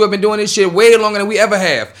countries who have been doing this shit way longer than we ever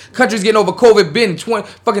have. Countries getting over COVID, been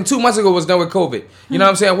 2 months ago was done with COVID. You know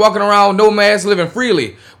what I'm saying? Walking around no mask, living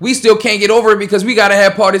freely. We still can't get over it because we gotta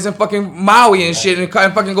have parties in fucking Maui and shit, and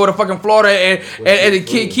fucking go to fucking Florida and the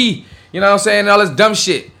Key. You know what I'm saying? And all this dumb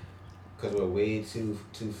shit. Because we're way too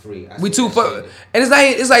free. We too fuck, and it's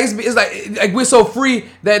like we're so free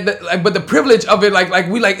that like, but the privilege of it,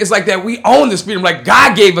 it's like that we own this freedom. Like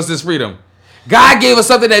God gave us this freedom. God gave us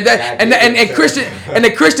something and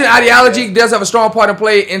Christian ideology does have a strong part to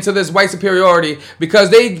play into this white superiority,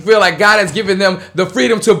 because they feel like God has given them the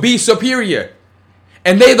freedom to be superior,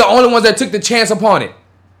 and they're the only ones that took the chance upon it.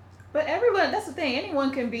 But everyone, that's the thing.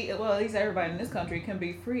 Anyone can be, well, at least everybody in this country can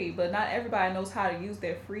be free, but not everybody knows how to use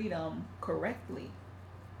their freedom correctly.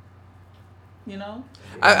 You know?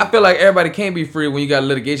 I feel like everybody can't be free when you got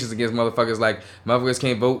litigations against motherfuckers. Like, motherfuckers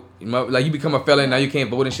can't vote. Like, you become a felon, now you can't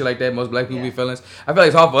vote and shit like that. Most black people be felons. I feel like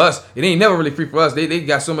it's hard for us. It ain't never really free for us. They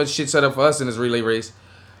got so much shit set up for us in this relay race.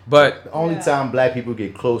 But the only time black people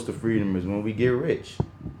get close to freedom is when we get rich.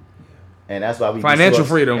 And that's why we financial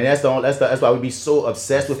freedom. And that's why we be so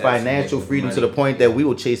obsessed with financial freedom to the point that we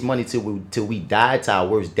will chase money till we die, to our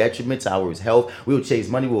worst detriment, to our worst health. We will chase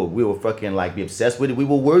money. We will fucking like be obsessed with it. We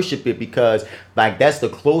will worship it, because like that's the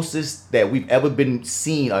closest that we've ever been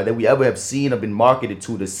seen, or that we ever have seen or been marketed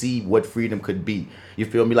to see what freedom could be. You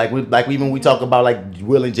feel me? Like even when we talk about like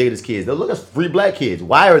Will and Jada's kids, they look at free black kids.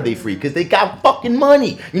 Why are they free? Because they got fucking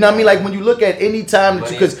money. You know what I mean? Like when you look at any time that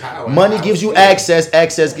because money gives you access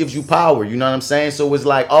gives you power. You know what I'm saying? So it's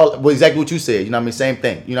like exactly what you said. You know what I mean? Same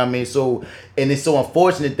thing. You know what I mean? So, and it's so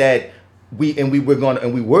unfortunate that we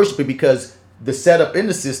worship it, because the setup in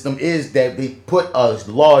the system is that they put a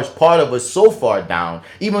large part of us so far down,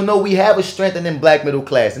 even though we have a strengthening black middle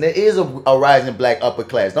class and there is a rising black upper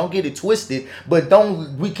class. Don't get it twisted, but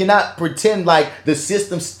we cannot pretend like the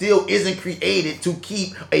system still isn't created to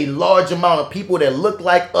keep a large amount of people that look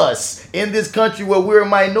like us in this country where we're a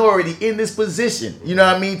minority in this position. You know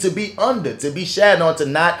what I mean? To be shat on, to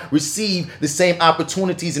not receive the same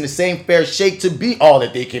opportunities and the same fair shake to be all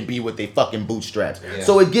that they can be with their fucking bootstraps. Yeah.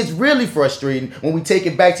 So it gets really frustrating when we take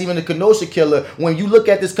it back to even the Kenosha killer. When you look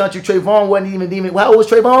at this country, Trayvon wasn't even how old was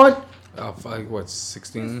Trayvon? What,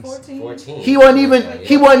 16? 14. He wasn't,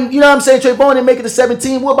 you know what I'm saying? Trayvon didn't make it to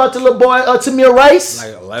 17. What about the little boy, Tamir Rice?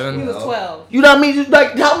 Like 11? He was 12. You know what I mean?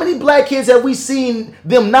 Like, how many black kids have we seen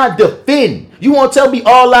them not defend? You want to tell me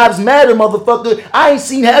all lives matter, motherfucker? I ain't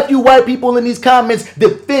seen half you white people in these comments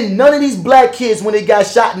defend none of these black kids when they got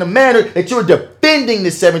shot in the manner that you're defending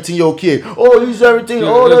this 17-year-old kid. Oh, he's 17.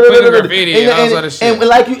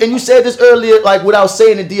 And you said this earlier, like without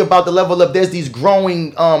saying it, D, about the level of there's these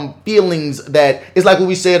growing feelings that it's like what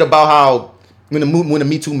we said about how when the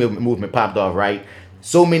Me Too movement popped off, right?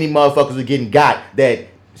 So many motherfuckers were getting got that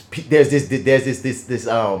there's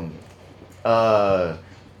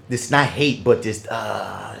this not hate, but this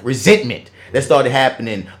resentment that started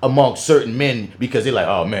happening amongst certain men because they're like,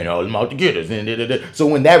 oh man, all them out to get us. So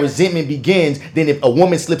when that resentment begins, then if a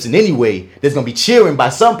woman slips in any way, there's gonna be cheering by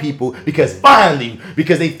some people because finally,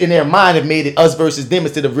 because they in their mind have made it us versus them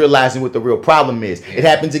instead of realizing what the real problem is. It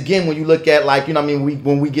happens again when you look at, like, you know what I mean,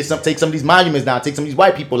 when we take some of these monuments down, take some of these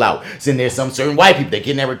white people out. So then there's some certain white people that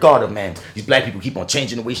get in that regard of, man, these black people keep on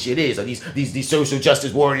changing the way shit is, or these social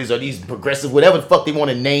justice warriors, or these progressive, whatever the fuck they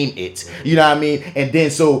want to name it. You know what I mean? And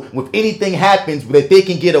then so with anything happens that they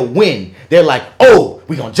can get a win, they're like, oh,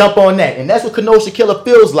 we gonna jump on that. And that's what Kenosha Killer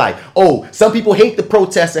feels like. Oh, some people hate the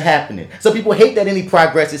protests are happening. Some people hate that any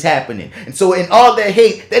progress is happening. And so in all their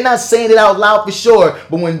hate, they're not saying it out loud for sure,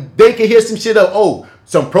 but when they can hear some shit of, oh,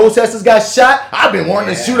 some protesters got shot, I've been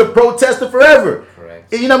wanting to shoot a protester forever.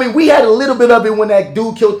 Correct. You know what I mean? We had a little bit of it when that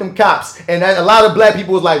dude killed them cops, and a lot of black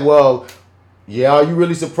people was like, well, yeah, are you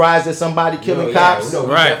really surprised that somebody killing cops? No,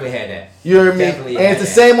 we definitely had that. You know what I mean? And it's the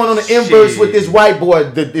same one on the inverse with this white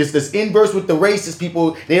boy. It's this inverse with the racist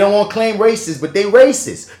people. They don't want to claim racist, but they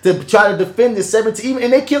racist to try to defend this 17.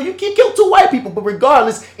 And they kill you. Can kill two white people, but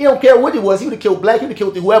regardless, he don't care what it was. He would have killed black. He would have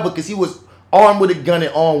killed whoever because he was armed with a gun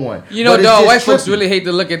and on one. You know, dog, white folks really hate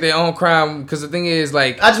to look at their own crime because the thing is,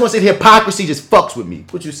 like, I just want to say the hypocrisy just fucks with me.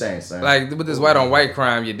 What you saying, son? Like with this white on white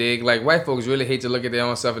crime, you dig? Like, white folks really hate to look at their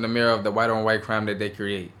own stuff in the mirror of the white on white crime that they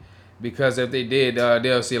create. Because if they did,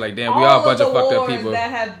 they'll see like, damn, we all a bunch of fucked up people. That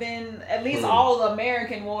have been, at least all the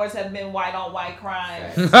American wars have been white on white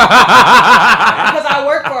crimes. Because I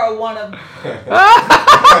work for one of.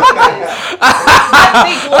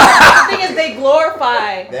 The thing is, they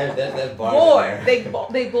glorify war.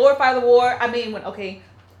 They glorify the war. I mean, World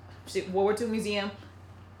War II Museum.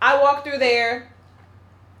 I walk through there.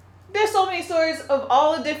 There's so many stories of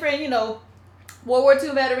all the different, World War II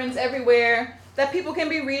veterans everywhere that people can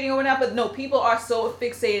be reading or whatnot, but no, people are so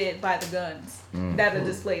fixated by the guns that are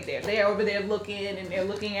displayed there. They're over there looking, and they're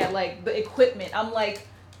looking at like the equipment. I'm like,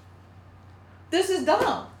 this is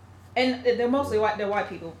dumb. And they're mostly white. They're white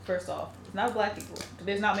people, first off. Not black people.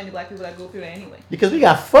 There's not many black people that go through that anyway. Because we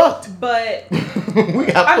got fucked. But we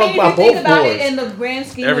got fucked by both wars. If you think about it in the grand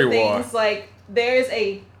scheme of things, like there is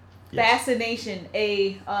a fascination,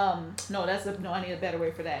 I need a better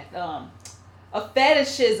word for that. A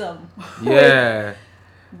fetishism. Yeah.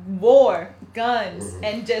 War, guns,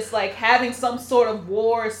 and just like having some sort of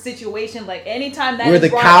war situation. Like anytime that we're the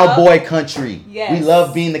cowboy country. Yes. We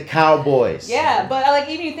love being the cowboys. Yeah, but like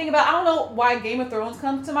even you think about, I don't know why Game of Thrones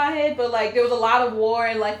comes to my head, but like there was a lot of war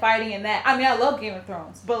and like fighting in that. I mean, I love Game of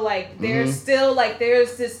Thrones, but like there's still like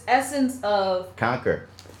there's this essence of conquer.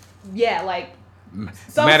 Yeah, like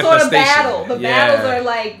some sort of battle. The battles are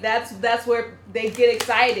like that's where they get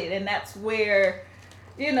excited, and that's where.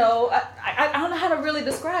 I don't know how to really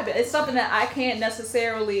describe it. It's something that I can't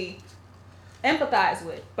necessarily empathize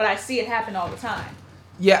with, but I see it happen all the time.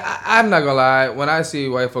 Yeah, I'm not gonna lie. When I see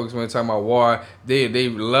white folks when they talk about war, they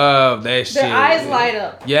love that shit. Their eyes light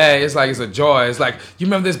up. Yeah, it's like it's a joy. It's like, you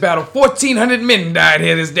remember this battle? 1,400 men died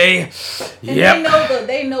here this day. And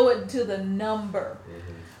they know it to the number.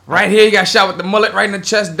 Right here, you got shot with the mullet right in the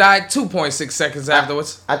chest. Died 2.6 seconds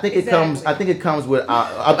afterwards. I think it comes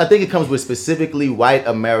with specifically white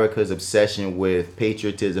America's obsession with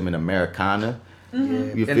patriotism and Americana.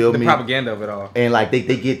 Mm-hmm. You feel the me? propaganda of it all. And like they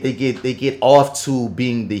get off to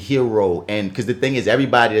being the hero, and because the thing is,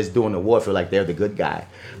 everybody that's doing the war feel like they're the good guy,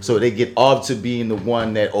 so they get off to being the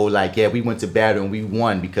one that we went to battle and we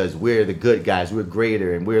won because we're the good guys, we're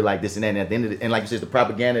greater, and we're like this and that. And at the end of and like you said, the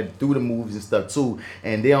propaganda through the movies and stuff too,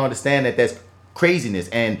 and they don't understand that that's craziness.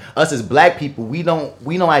 And us as black people, we don't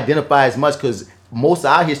identify as much because most of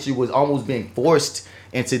our history was almost being forced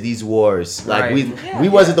into these wars. Like we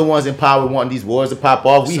wasn't the ones in power wanting these wars to pop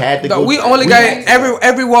off. We had to go. We only got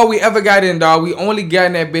every war we ever got in, dog. We only got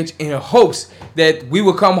in that bitch in hopes that we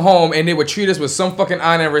would come home and they would treat us with some fucking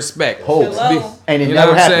honor and respect. Hopes. And it you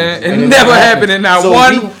never know happened. It never happened in that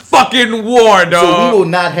one fucking war, dog. So we will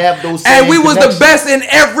not have those same and we was connections. the best in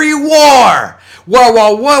every war.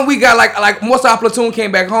 World War I, we got like most of our platoon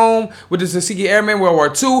came back home with the Tuskegee Airmen. World War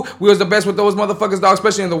II, we was the best with those motherfuckers, dog,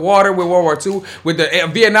 especially in the water with World War II. With the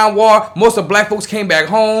Vietnam War, most of black folks came back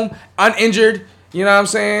home uninjured. You know what I'm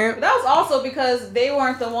saying? That was also because they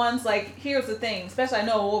weren't the ones, like, here's the thing, especially I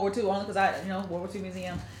know World War II, only because World War II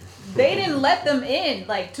Museum. They didn't let them in,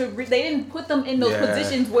 like, they didn't put them in those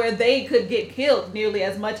positions where they could get killed nearly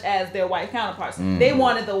as much as their white counterparts. They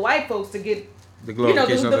wanted the white folks to get the glory,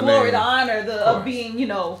 the honor, of being,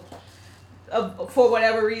 for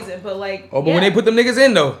whatever reason. But like, but when they put them niggas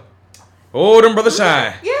in though, them brothers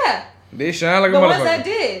shine. Yeah, they shine like the a motherfucker. ones that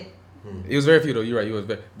did. It was very few though. You're right. It was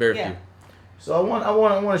very few. So I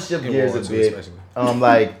want to shift gears a bit.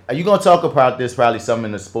 Like, are you gonna talk about this? Probably some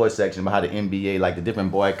in the sports section about how the NBA, like the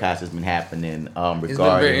different boycotts has been happening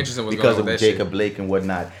regarding because of Jacob Blake and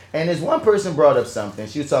whatnot. And there's one person brought up something.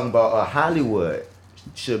 She was talking about Hollywood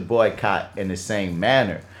should boycott in the same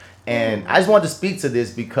manner, and I just want to speak to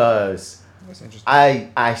this because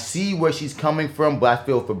I see where she's coming from, but I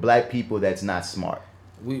feel for black people that's not smart.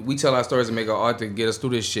 We tell our stories and make our art to get us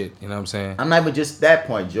through this shit. You know what I'm saying? I'm not even just that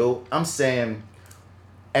point, Joe. I'm saying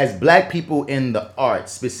as black people in the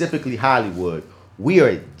arts, specifically Hollywood, we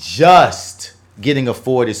are just getting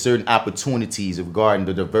afforded certain opportunities regarding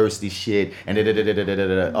the diversity shit and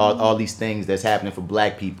all these things that's happening for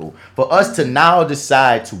black people. For us to now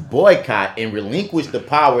decide to boycott and relinquish the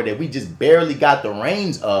power that we just barely got the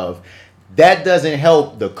reins of, that doesn't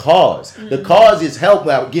help the cause. Mm-hmm. The cause is help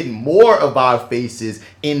by getting more of our faces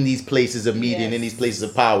in these places of media and in these places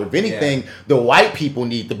of power. If anything, the white people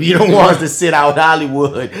need to be the ones to sit out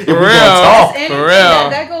Hollywood. For real.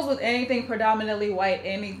 That goes with anything predominantly white,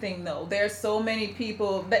 anything though. There's so many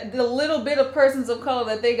people, the little bit of persons of color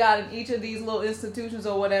that they got in each of these little institutions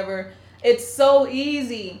or whatever, it's so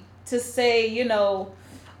easy to say, to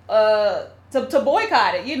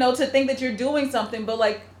boycott it, to think that you're doing something, but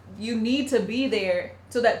like, you need to be there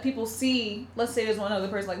so that people see, let's say there's one other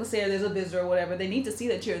person, like let's say there's a visitor or whatever, they need to see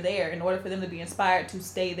that you're there in order for them to be inspired to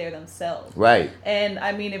stay there themselves. Right. And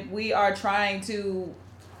I mean, if we are trying to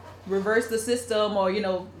reverse the system or,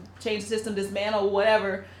 change the system, dismantle,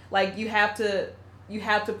 whatever, like you have to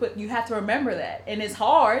remember that. And it's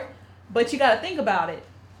hard, but you got to think about it.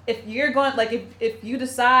 If you're going, like if you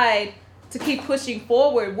decide to keep pushing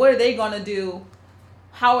forward, what are they going to do?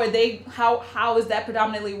 How is that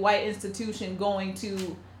predominantly white institution going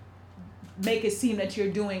to make it seem that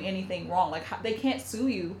you're doing anything wrong? Like they can't sue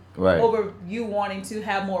you over you wanting to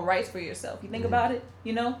have more rights for yourself. You think about it,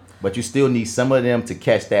 But you still need some of them to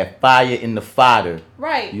catch that fire in the fodder.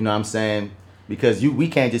 Right. You know what I'm saying? Because we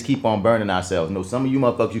can't just keep on burning ourselves. No, some of you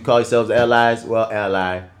motherfuckers, you call yourselves allies. Well,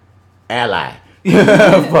 ally.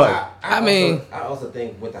 But I also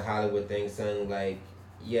think with the Hollywood thing, son, like.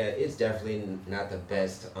 Yeah, it's definitely not the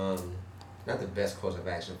best course of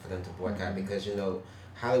action for them to boycott because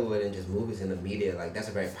Hollywood and just movies and the media, like that's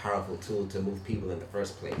a very powerful tool to move people in the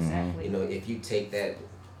first place. Exactly. If you take that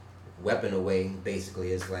weapon away,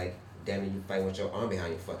 basically it's like, damn it, you fight with your arm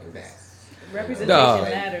behind your fucking back. Representation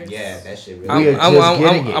matters. Yeah, that shit really. I'm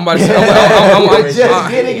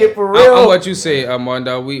just getting it for real. I'm what you say,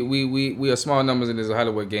 Armando. We are small numbers in this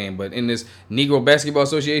Hollywood game, but in this Negro Basketball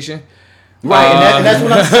Association. Right, and that's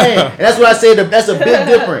what I'm saying. And that's what I say. That's a big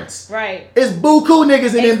difference. Right. It's buku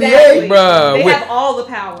niggas in NBA, bro. They have all the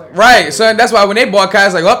power. Right, so that's why when they boycott,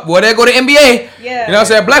 it's like, they go to NBA. Yeah. You know what I'm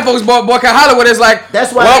saying? Black folks boycott Hollywood. It's like,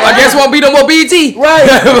 that's why. I guess won't be no more BET. Right.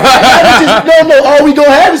 No. All we gonna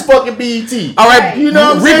have is fucking BET. All right. You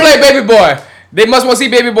know what I'm saying? Replay Baby Boy. They must want to see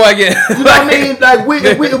Baby Boy again. You know what I mean? Like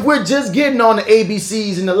if we're just getting on the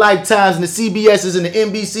ABCs and the Lifetimes and the CBSs and the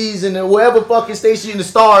NBCs and the whatever fucking station and the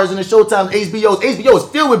Stars and the Showtimes, HBO is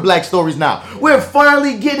filled with black stories now. We're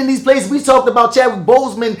finally getting these places. We talked about Chadwick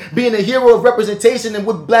Boseman being a hero of representation and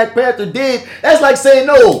what Black Panther did. That's like saying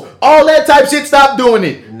no, all that type shit. Stop doing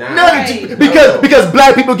it. Because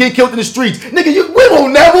black people get killed in the streets, nigga. We will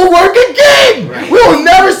never work again. Right. We will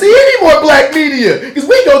never see any more black media because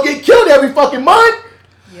we gonna get killed every fucking month.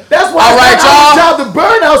 Yep. That's why it's our job to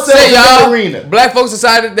burn ourselves in the arena. Black folks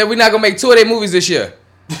decided that we're not gonna make 2 of their movies this year.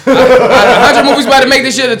 100 movies about to make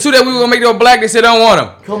this year. The 2 that we were gonna make them black, they said don't want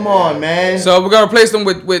them. Come on, man. So we're gonna replace them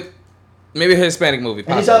with maybe a Hispanic movie.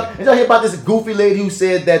 And did y'all hear about this goofy lady who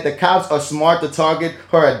said that the cops are smart to target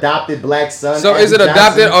her adopted black son? So is it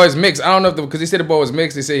adopted or is mixed? I don't know because he said the boy was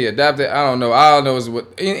mixed. They say he adopted. I don't know. I don't know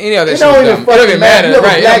what any of that shit. It don't even matter. You have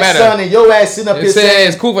a black son and your ass sitting up here saying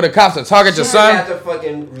it's cool for the cops to target your son. You have to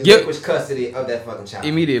fucking relinquish custody of that fucking child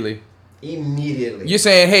immediately. You're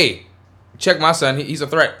saying, hey, check my son. He's a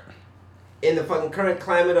threat. In the fucking current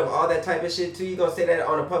climate of all that type of shit too, you gonna say that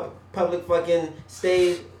on a public fucking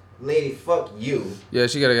stage? Lady, fuck you. Yeah,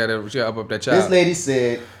 she gotta up that child. This lady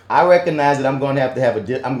said, "I recognize that I'm going to have to have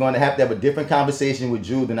a different conversation with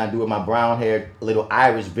Jude than I do with my brown-haired, little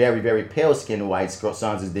Irish, very, very pale-skinned white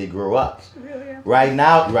sons as they grow up. Right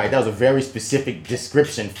now, that was a very specific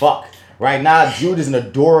description. Fuck. Right now, Jude is an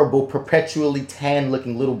adorable, perpetually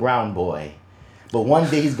tan-looking little brown boy. But one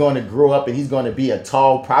day he's going to grow up and he's going to be a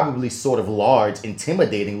tall, probably sort of large,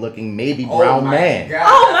 intimidating-looking, maybe brown man. God.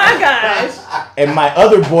 Oh my gosh! And my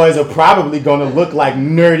other boys are probably going to look like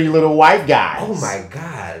nerdy little white guys. Oh my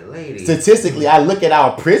God, lady! Statistically, I look at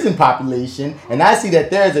our prison population and I see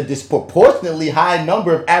that there is a disproportionately high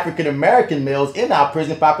number of African American males in our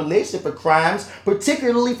prison population for crimes,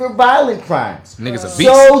 particularly for violent crimes. Niggas a beast.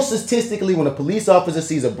 So statistically, when a police officer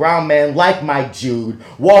sees a brown man like my Jude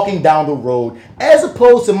walking down the road, as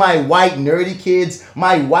opposed to my white nerdy kids,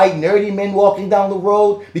 my white nerdy men walking down the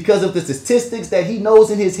road, because of the statistics that he knows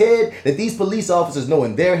in his head, that these police officers know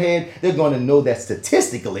in their head, they're going to know that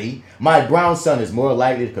statistically, my brown son is more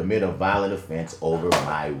likely to commit a violent offense over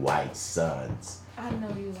my white sons. I know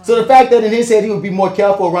you are. So the fact that in his head he would be more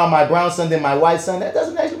careful around my brown son than my white son, that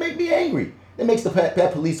doesn't actually make me angry. It makes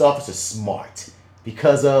that police officer smart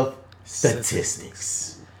because of statistics.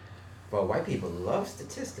 But white people love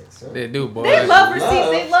statistics. Huh? They do, boy. They love receipts.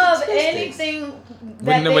 They love anything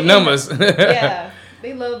with numbers. Yeah,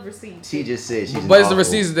 they love receipts. She just said she's. But it's the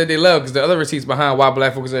receipts that they love, because the other receipts behind why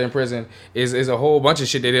black folks are in prison is a whole bunch of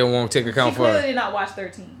shit they didn't want to take account for. She clearly did not watch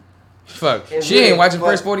 13. Fuck. She ain't watching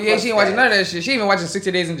First 48. She ain't watching none of that shit. She ain't even watching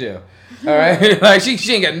 60 Days in Jail. All right? Like, she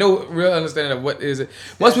ain't got no real understanding of what is it.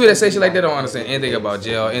 Most people that say shit like that don't understand anything about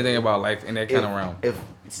jail, anything about life in that kind of realm. If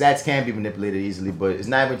stats can be manipulated easily, but it's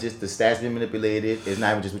not even just the stats being manipulated. It's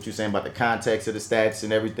not even just what you're saying about the context of the stats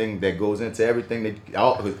and everything that goes into everything. That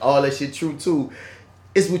all that shit true, too.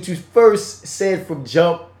 It's what you first said from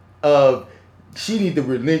jump of she need to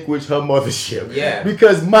relinquish her mothership. Yeah.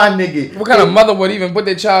 Because my nigga. What kind of mother would even put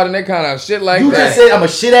their child in that kind of shit like you that? You just said I'm a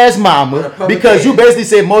shit ass mama because you basically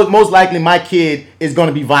said most likely my kid is going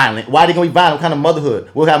to be violent. Why are they going to be violent? What kind of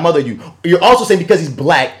motherhood? What kind of mother are you? You're also saying because he's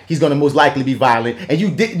black, he's going to most likely be violent. And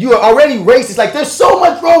you are already racist. Like, there's so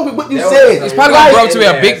much wrong with what you said. He's probably going to grow up to be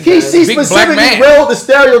a big black man. He the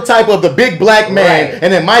stereotype of the big black man. Right.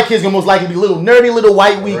 And then my kid's going to most likely be little nerdy little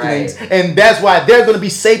white weaklings. Right. And that's why they're going to be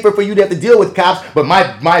safer for you to have to deal with cops. But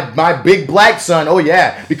my big black son, oh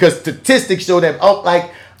yeah, because statistics show that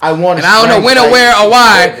I want to. And I don't know when or where or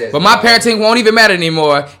why, but my parenting won't even matter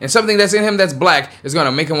anymore. And something that's in him that's black is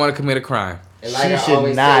gonna make him want to commit a crime. And like she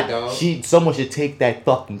should not. Someone should take that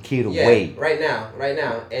fucking kid away. Right now.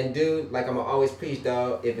 And dude, like I'm always preach,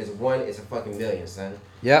 dog. If it's one, it's a fucking million, son.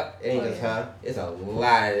 Yep. It ain't just her. It's a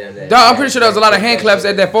lot of them. Dog, I'm pretty sure there was a lot of hand claps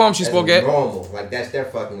at that forum she spoke at. Normal, like that's their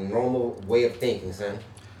fucking normal way of thinking, son.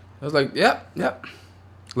 I was like, yep.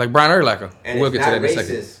 Like Brian Urlacher. And we'll it's get to that not in a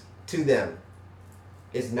second. racist to them.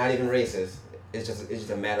 It's not even racist. It's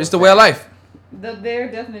just a matter. It's the way of life.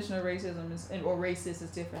 Their definition of racism or racist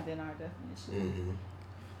is different than our definition.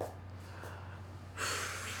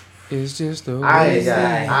 Mm-hmm. It's just the way.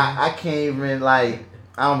 I can't even I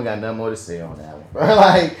don't got nothing more to say on that one.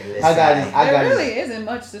 Like there really isn't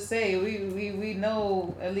much to say. We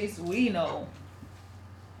know, at least we know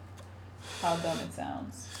how dumb it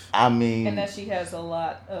sounds. I mean, and that she has a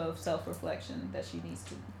lot of self-reflection that she needs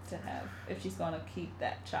to have if she's gonna keep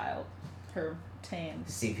that child, her tan.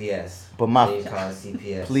 CPS. But my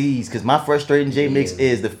CPS. Please, because my frustrating J-Mix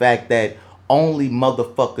is the fact that only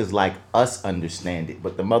motherfuckers like us understand it,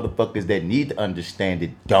 but the motherfuckers that need to understand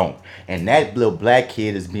it don't. And that little black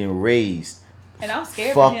kid is being raised. And I'm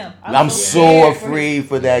scared for him. I'm so afraid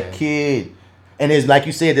for that kid. And it's like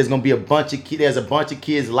you said, there's gonna be a bunch of there's a bunch of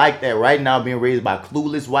kids like that right now being raised by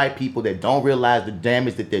clueless white people that don't realize the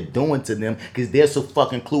damage that they're doing to them because they're so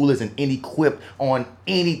fucking clueless and inequipped on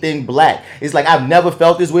anything black. It's like I've never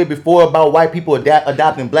felt this way before about white people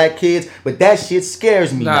adopting black kids, but that shit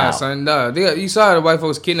scares me now. Son, you saw the white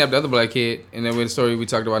folks kidnap the other black kid, and then with the story we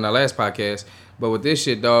talked about in our last podcast. But with this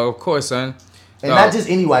shit, dog, of course, son. And not just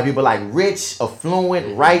any white people, like rich,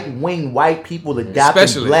 affluent, right-wing white people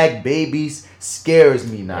adopting black babies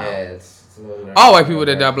scares me now. Yeah, all white people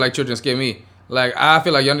that adopt black children scare me. Like, I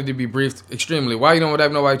feel like y'all need to be briefed extremely. Why you don't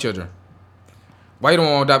adopt no white children? Why you don't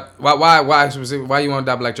want to adopt? Why you want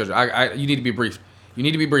to adopt black children? You need to be briefed. You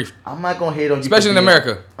need to be briefed. I'm not gonna hate on you, especially in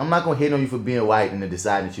America. I'm not gonna hate on you for being white and then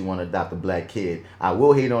deciding that you want to adopt a black kid. I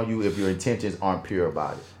will hate on you if your intentions aren't pure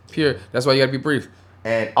about it. Pure. That's why you gotta be briefed.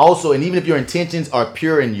 And also, and even if your intentions are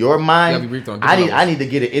pure in your mind, I need to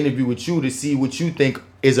get an interview with you to see what you think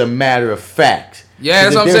is a matter of fact. Yeah,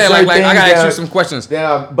 that's what I'm saying. Like I gotta ask you some questions.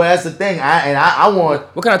 But that's the thing. I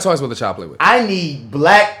want. What kind of toys will the child play with? I need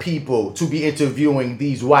black people to be interviewing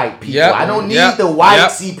these white people. Yep. I don't need the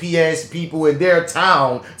white CPS people in their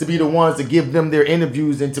town to be the ones to give them their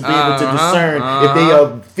interviews and to be able to discern if they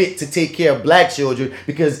are fit to take care of black children.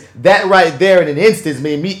 Because that right there in an instance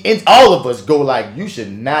made me and all of us go like, you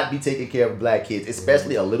should not be taking care of black kids,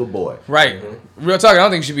 especially a little boy. Right. Real talk. I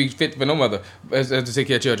don't think you should be fit for no mother to take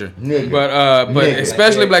care of children. But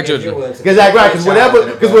especially black children. Because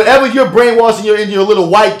whatever you're brainwashing in your little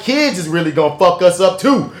white kids is really gonna fuck us up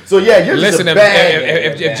too. So yeah, you're just a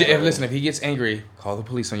bad. If he gets angry, call the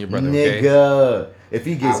police on your brother. Nigga, okay? If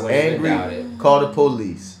he gets angry, call the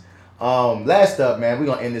police. Last up, man, we're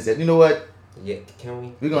gonna end this at. You know what? Yeah, can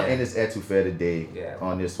we? We're gonna end this at Too Fair today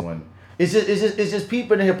on this one. It's just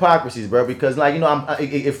people the hypocrisies, bro. Because like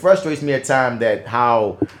it frustrates me at times that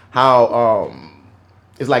how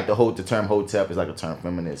it's like the term hotep is like a term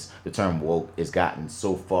feminist. The term woke has gotten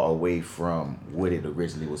so far away from what it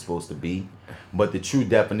originally was supposed to be. But the true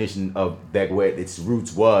definition of that, where its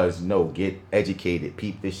roots was, no, get educated,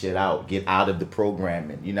 peep this shit out, get out of the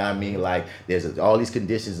programming. You know what I mean? Like, there's all these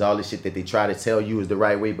conditions, all this shit that they try to tell you is the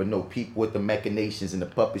right way, but no, peep what the machinations and the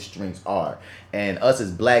puppet strings are. And us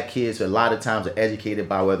as black kids, a lot of times are educated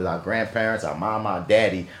by whether our grandparents, our mom, our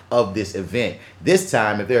daddy of this event. This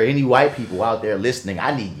time, if there are any white people out there listening,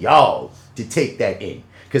 I need y'all to take that in.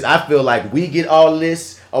 Because I feel like we get all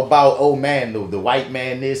this about, oh man, the white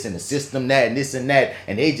man this and the system that and this and that,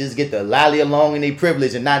 and they just get to lolly along in their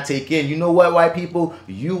privilege and not take in. You know what, white people?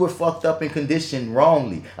 You were fucked up and conditioned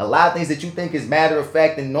wrongly. A lot of things that you think is matter of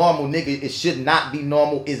fact and normal, nigga, it should not be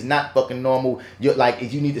normal. It's not fucking normal. You're like,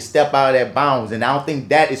 you need to step out of that bounds. And I don't think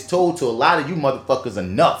that is told to a lot of you motherfuckers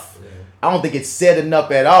enough. Yeah. I don't think it's said enough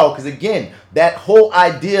at all. Because again, that whole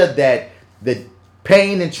idea that the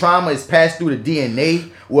pain and trauma is passed through the DNA,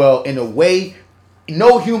 well, in a way,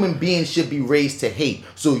 no human being should be raised to hate.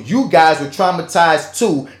 So you guys were traumatized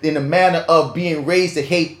too in the manner of being raised to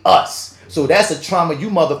hate us. So that's a trauma you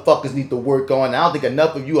motherfuckers need to work on. I don't think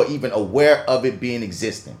enough of you are even aware of it being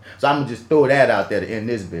existing. So I'm going to just throw that out there to end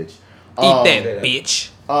this bitch. Eat that bitch.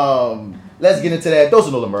 Let's get into that. Those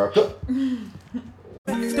are no America.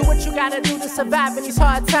 Do what you gotta do to survive in these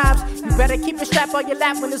hard times. You better keep a strap on your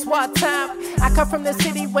lap when it's wartime. I come from the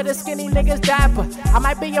city where the skinny niggas die, but I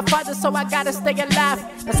might be your father, so I gotta stay alive.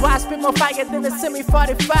 That's why I spit more fire than the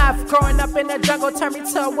semi-45. Growing up in the jungle turned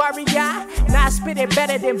me to a warrior. Now I spit it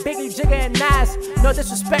better than Biggie, Jigga, and Nas. No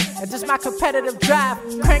disrespect, it's just my competitive drive.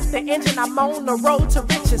 Crank the engine, I'm on the road to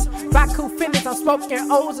riches. Baku finish, I'm smoking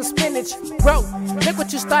O's and spinach. Bro, look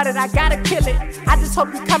what you started, I gotta kill it. I just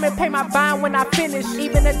hope you come and pay my bond when I finish.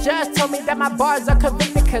 Even the judge told me that my bars are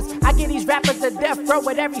convicted, cause I get these rappers to death row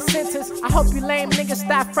with every sentence. I hope you lame niggas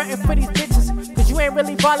stop frontin' for these bitches, cause you ain't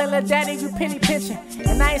really ballin', lil' daddy, you penny pinching.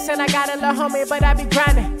 And I ain't saying I got a little homie, but I be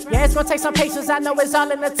grinding. Yeah, it's gonna take some patience, I know it's all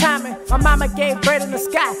in the timing. My mama gave bird in the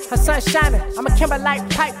sky, her sun shining. I'm a Kimberlite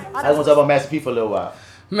pipe. I want to talk about Master P for a little while.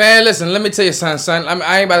 Man, listen, let me tell you something, son.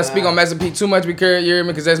 I ain't about to speak on Master P too much, because you hear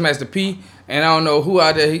me, because that's Master P. And I don't know who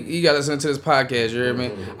out there, he got to listen to this podcast, you hear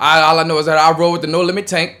me? All I know is that I roll with the No Limit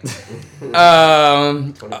Tank. 24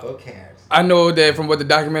 carats. I know that from what the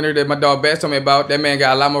documentary that my dog Bass told me about, that man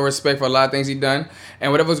got a lot more respect for a lot of things he done.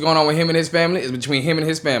 And whatever's going on with him and his family is between him and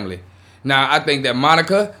his family. Now, I think that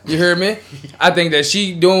Monica, you hear me? I think that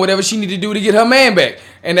she doing whatever she need to do to get her man back.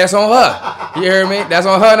 And that's on her. You hear me? That's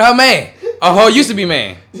on her and her man. Or her used to be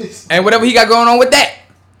man. And whatever he got going on with that.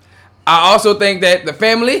 I also think that the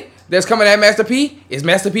family, that's coming at Master P is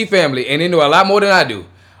Master P family, and they know a lot more than I do.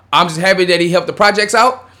 I'm just happy that he helped the projects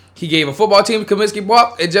out. He gave a football team to Kaminsky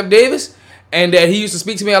Park and Jeff Davis, and that he used to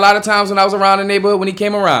speak to me a lot of times when I was around the neighborhood when he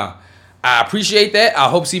came around. I appreciate that. I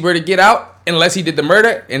hope C-Bird get out unless he did the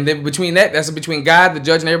murder, and then between that, that's between God, the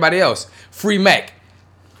judge, and everybody else. Free Mac.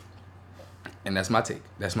 And that's my take.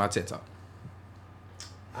 That's my TED Talk.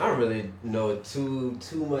 I don't really know too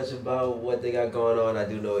much about what they got going on. I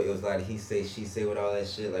do know it was like he say, she say with all that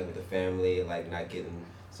shit, like with the family, like not getting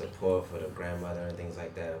support for the grandmother and things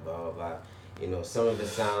like that, blah, blah, blah. You know, some of it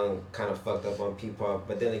sound kind of fucked up on people,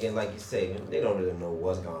 but then again, like you say, they don't really know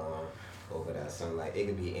what's going on over that. So like, it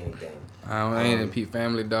could be anything. I ain't in Pete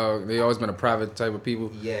family, dog. They always been a private type of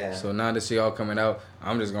people. Yeah. So now that shit all coming out,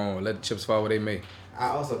 I'm just gonna let the chips fall where they may. I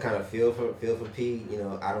also kind of feel for P. You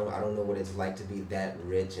know, I don't know what it's like to be that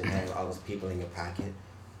rich and have all those people in your pocket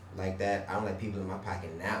like that. I don't have people in my pocket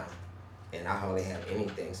now, and I hardly have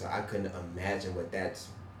anything. So I couldn't imagine what that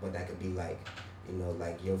could be like. You know,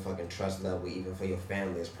 like your fucking trust level, even for your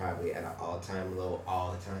family, is probably at an all-time low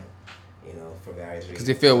all the time. You know, for various reasons. Because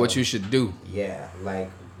they feel what you should do. Yeah, like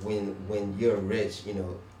when you're rich, you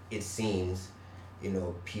know, it seems, you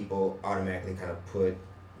know, people automatically kind of put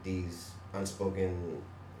these unspoken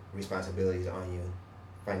responsibilities on you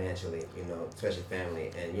financially, you know, especially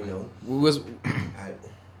family, and you know,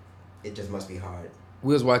 it just must be hard.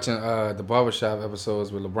 We was watching the barbershop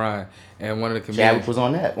episodes with LeBron, and one of the comedians Chadwick was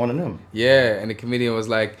on that, one of them. Yeah, and the comedian was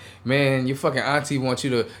like, "Man, your fucking auntie wants you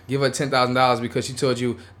to give her $10,000 because she told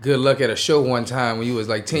you good luck at a show one time when you was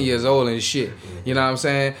like 10 years old and shit." You know what I'm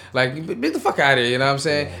saying? Like, get the fuck out of here. You know what I'm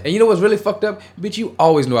saying? Yeah. And you know what's really fucked up? Bitch, you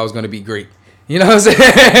always knew I was gonna be great. You know what I'm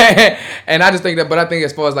saying? And I just think that, but I think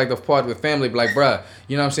as far as like the part with family, like, bruh,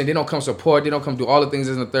 you know what I'm saying? They don't come support, they don't come do all the things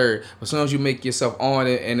in the third. But as soon as you make yourself on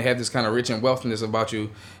it and have this kind of rich and wealthiness about you,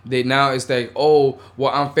 they now it's like, oh,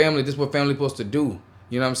 well, I'm family. This is what family's supposed to do.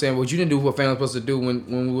 You know what I'm saying? Well, you didn't do what family's supposed to do when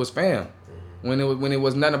we was fam. When it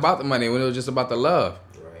was nothing about the money, when it was just about the love.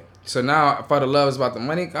 Right. So now, for the love is about the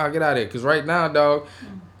money, God, get out of here. Because right now, dog,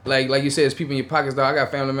 like you said, it's people in your pockets, dog. I got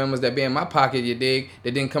family members that be in my pocket, you dig,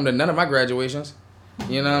 that didn't come to none of my graduations.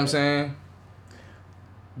 You know what I'm saying?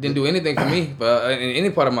 Didn't do anything for me, but in any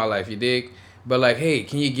part of my life, you dig. But like, hey,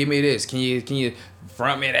 can you give me this? Can you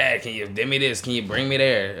front me that? Can you give me this? Can you bring me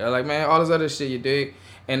there? Like, man, all this other shit, you dig.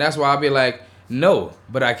 And that's why I be like, no,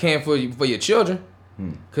 but I can for your children,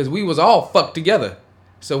 cause we was all fucked together,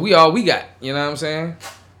 so we all we got. You know what I'm saying?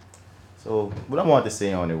 So what I wanted to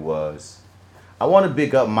say on it was, I want to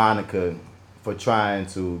big up Monica for trying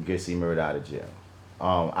to get C-Murder out of jail.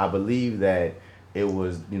 I believe that it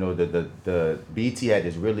was, you know, the BT had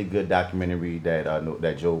this really good documentary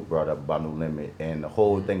that Joe brought up about No Limit, and the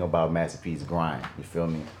whole thing about Master P's grind. You feel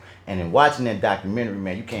me? And in watching that documentary,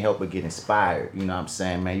 man, you can't help but get inspired. You know what I'm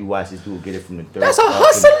saying, man? You watch this dude get it from the dirt. That's a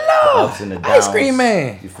hustler. Ups and the downs. Ice cream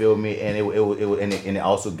man. You feel me? And it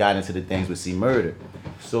also got into the things with C-Murder.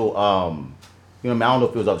 So you know, I don't know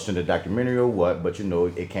if it was up to the documentary or what, but you know,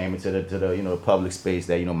 it came into the you know, public space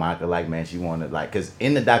that, you know, Monica, like, man, she wanted, like, because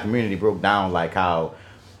in the documentary they broke down like how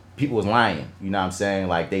people was lying. You know what I'm saying?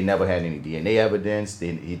 Like, they never had any DNA evidence.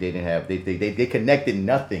 They didn't have they connected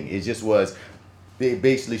nothing. It just was. They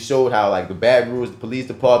basically showed how, like, the bad rules, the police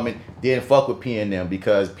department didn't fuck with P and them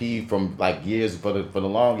because P, from like years for the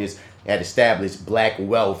longest, had established black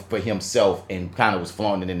wealth for himself and kind of was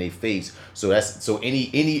flaunting in their face. So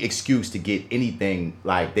any excuse to get anything,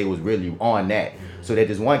 like, they was really on that. So that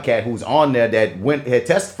there's one cat who's on there that had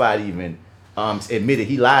testified even, admitted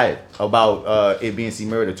he lied about it being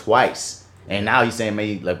C-Murder twice. And now he's saying,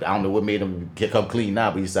 man, like, I don't know what made him come clean now,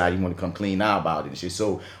 but he decided he wanted to come clean now about it and shit.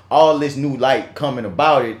 So all this new light coming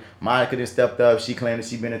about it, Monica then stepped up. She claimed that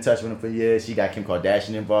she been in touch with him for years. She got Kim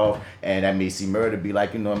Kardashian involved, and that made C-Murder be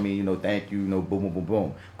like, you know what I mean, you know, thank you, you know, boom, boom, boom,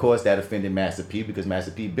 boom. Of course, that offended Master P because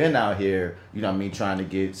Master P been out here, you know what I mean, trying to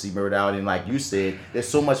get C-Murder out. And like you said, there's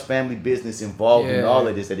so much family business involved in all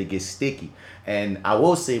of this that it gets sticky. And I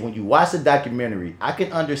will say, when you watch the documentary, I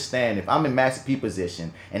can understand if I'm in Master P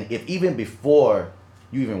position, and if even before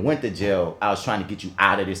you even went to jail, I was trying to get you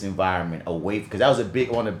out of this environment, away, because that was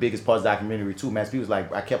one of the biggest parts of the documentary too. Master P was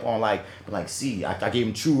like, I kept on like, see, I gave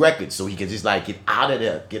him true records so he could just like get out of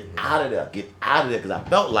there, because I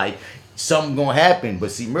felt like something gonna happen.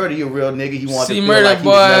 But C-Murder, you a real nigga. He wanted to feel like he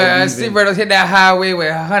was never leaving. C-Murder hit that highway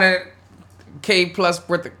with 100K plus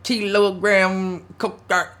worth of kilogram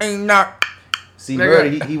cocaine. See,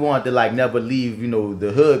 Murder, he wanted to like never leave, you know,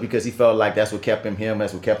 the hood because he felt like that's what kept him,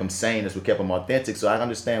 that's what kept him sane, that's what kept him authentic. So I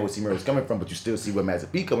understand where C Murder is coming from, but you still see where Master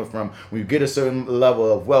P coming from. When you get a certain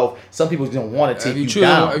level of wealth, some people don't want to take you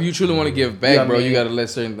down. If you truly want to give back, you know, bro, you got to let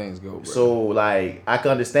certain things go, bro. So like I can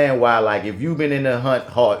understand why, like if you've been in the hunt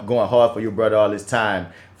hard, going hard for your brother all this time,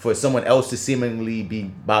 for someone else to seemingly be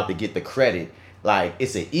about to get the credit. Like,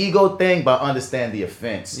 it's an ego thing, but I understand the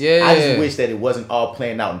offense. Yeah. I just wish that it wasn't all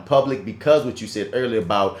playing out in public because what you said earlier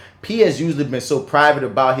about P has usually been so private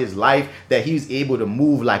about his life that he's able to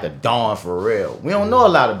move like a Don for real. We don't know a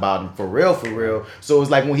lot about him for real. So it's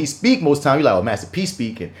like when he speak most time, you're like, oh, Master P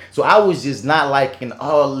speaking. So I was just not liking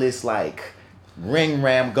all this like ring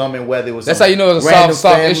ram gumming, whether it was that's how you know it's a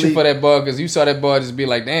soft issue for that bug, because you saw that bug just be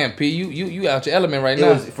like, damn, P, you out your element right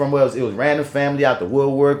now. It was random family out the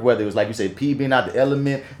woodwork, whether it was like you said, P being out the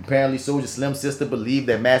element. Apparently Soulja Slim's sister believed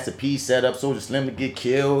that Master P set up Soulja Slim to get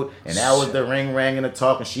killed, and that was the ring rang and the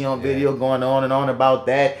talk, and she on video going on and on about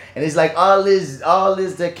that. And it's like all this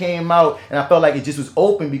that came out, and I felt like it just was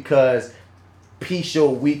open because P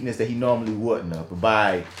showed weakness that he normally wouldn't have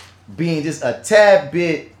by being just a tad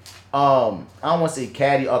bit I don't want to say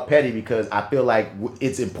catty or petty because I feel like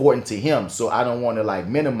it's important to him, so I don't want to like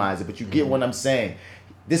minimize it, but you get what I'm saying.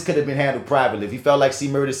 This could have been handled privately. If he felt like C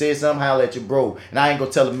Murder said something, holla at your bro. And I ain't gonna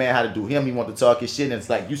tell a man how to do him. He want to talk his shit, and it's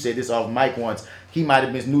like you said this off mic once. He might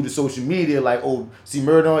have been new to social media, like, oh, C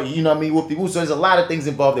Murder, you know what I mean? Whoop-de-whoop. So there's a lot of things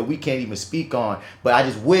involved that we can't even speak on. But I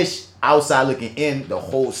just wish, outside looking in, the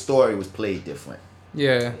whole story was played different.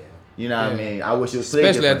 Yeah. You know what I mean? I wish it was played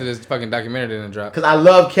especially different. after this fucking documentary didn't drop. Because I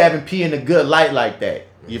love Kevin P in a good light like that.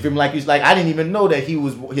 You feel me? Like he's like, I didn't even know that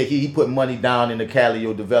he put money down in the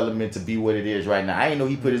Calio development to be what it is right now. I didn't know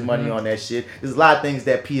he put his money on that shit. There's a lot of things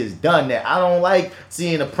that P has done that I don't like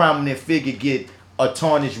seeing a prominent figure get a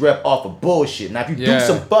tarnished rep off of bullshit. Now if you do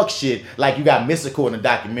some fuck shit, like you got Mystical in the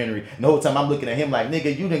documentary, and the whole time I'm looking at him like,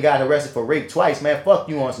 nigga, you done got arrested for rape twice, man. Fuck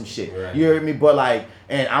you on some shit. Right. You heard me? But like,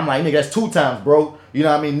 and I'm like, nigga, that's 2 times, bro. You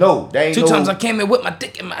know what I mean? No, they ain't 2 times I came in with my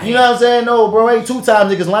dick in my hand. You know what I'm saying? No, bro, ain't 2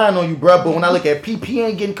 times niggas lying on you, bro. But when I look at P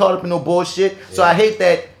ain't getting caught up in no bullshit. So I hate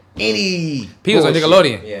that any P was on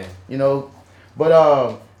Nickelodeon. Yeah. You know?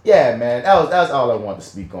 But yeah, man. That's all I want to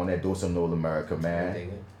speak on that Dose of Noel America,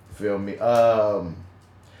 man. Feel me?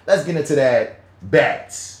 Let's get into that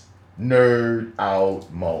Bats Nerd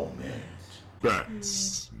Out moment.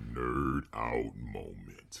 Bats Nerd Out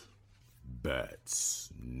moment. Bats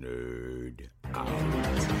Nerd Out.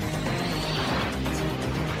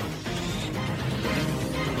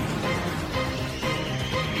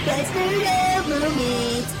 Bats Nerd Out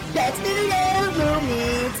moment. Bats Nerd Out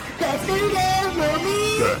moment. Bats Nerd Out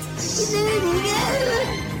moment. Bats Nerd Out.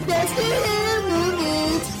 Bats Nerd Out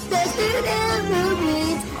moment. Bats Nerd Out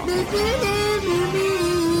moment. Bats Nerd Out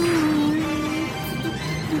moment.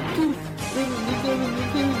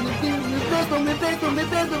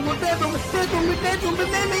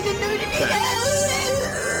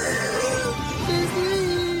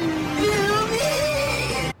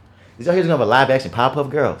 Did y'all hear there's a live action Powerpuff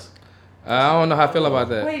Girls? I don't know how I feel about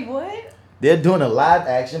that. Wait, what? They're doing a live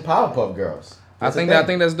action Powerpuff Girls. I think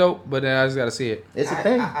that's dope, but then I just gotta see it. It's a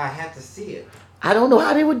thing. I have to see it. I don't know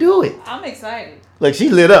how they would do it. I'm excited. Like she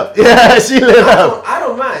lit up. Yeah, she lit up. I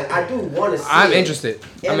don't mind. I do want to see it. I'm interested.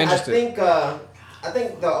 And I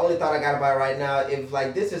think the only thought I got about it right now, if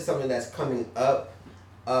like this is something that's coming up,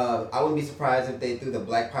 I wouldn't be surprised if they threw the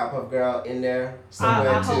Black Pop-Up Girl in there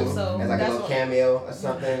somewhere I too, hope so. as like a little cameo or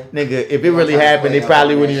something. Nigga, if it really happened, they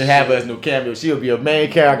probably wouldn't even have her as no cameo. She would be a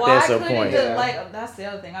main character at some point. Like that's the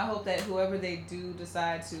other thing. I hope that whoever they do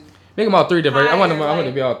decide to make them all 3 different. I want them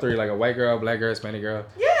to be all 3, like a white girl, black girl, Hispanic girl.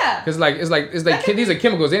 Yeah. Cause it's like these are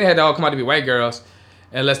chemicals. They didn't have to all come out to be white girls,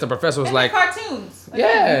 unless the professor was like cartoons. Like,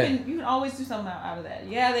 yeah. You can always do something out of that.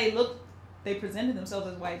 Yeah, they presented themselves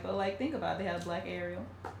as white, but like think about it, they had a black Ariel,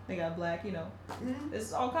 they got black, you know.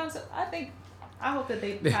 It's all kinds of. I hope that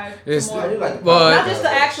they hire more. Not just the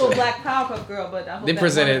actual Black Powerpuff Girl, but I hope that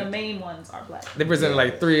one of the main ones are black. They presented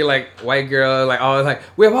like 3 like white girls, like all like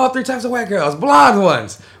we have all 3 types of white girls: blonde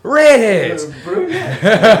ones, redheads,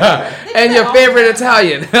 and your favorite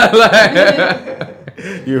Italian.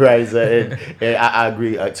 You're right, sir. And I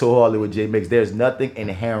agree. Totally with J Mix. There's nothing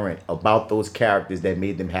inherent about those characters that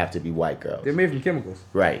made them have to be white girls. They're made from chemicals,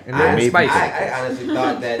 right? And they're spicy. I honestly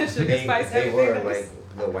thought that they were like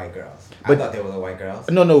little white girls. But- I thought they were little white girls.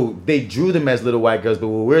 No, they drew them as little white girls. But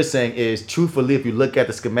what we're saying is, truthfully, if you look at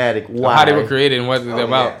the schematic, why How they were created and what they're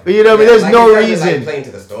about. Yeah. You know what I mean? There's Like, no it doesn't, reason like, play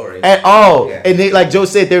into the story at all. Yeah. And they, like Joe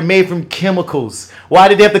said, they're made from chemicals. Why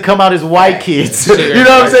did they have to come out as white Right. kids? Sugar You know what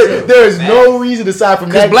I'm and saying? spice. There is no reason aside from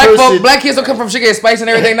Because that black kids don't come from sugar and spice and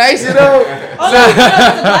everything nice. You know? Oh, no,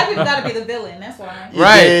 the black people gotta be the villain. That's why.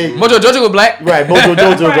 Right. Yeah. Mojo Jojo was black. Right, Mojo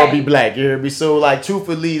Jojo Right. gonna be black. You hear me? So like,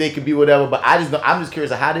 truthfully, they could be whatever. But I'm just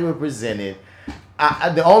curious of how they were presented.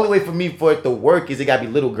 The only way for me for it to work is it gotta be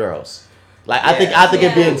little girls. Like I think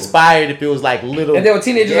it'd be inspired if it was like little. And they were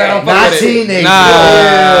teenagers. Yeah. I don't Not fuck with it. teenagers.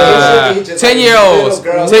 Nah. It should be just 10-year-olds. little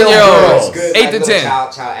girls. 10-year-olds. Good, 8 like, to little 10.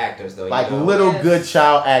 Child actors though. Like you know? little Yes. good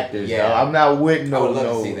child actors. Yeah. Yo. I'm not with I would love to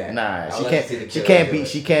no. see that. Nah, I would she love can't. to see the She killer can't do be. it.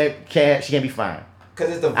 She can't be fine.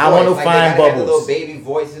 Because it's the voice. I want no like, fine they gotta have the bubbles. little baby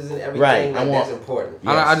voices and everything. Right, Like, I want- that's important.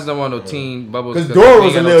 I just don't want no teen bubbles. Because 'cause Dora we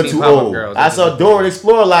was a ain't got no little teen too pop-up old. girls. I saw Dora the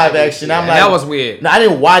Explorer live action. I'm And like, that was weird. No, I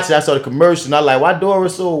didn't watch it. I saw the commercial. And I'm like, why Dora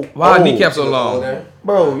so Why her old? kneecap so She was long? older.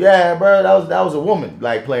 Bro, yeah, bro, that was a woman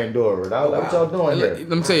like playing Dora. That was like, what y'all doing here?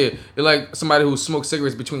 Let me tell you, you're like somebody who smokes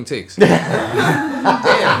cigarettes between takes. Damn.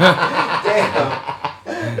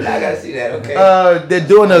 I gotta see that. Okay.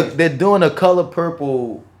 They're doing a Color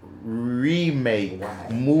Purple remake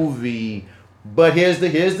movie, but here's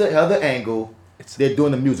the other angle. They're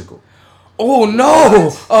doing a musical. Oh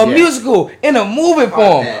no! A Yeah. musical in a movie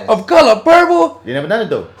form Podcast. of Color Purple. You never done it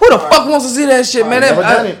though. Who the fuck wants to see that shit, man? never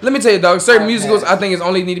done it. Let me tell you, dog. Certain Podcast. musicals, I think, is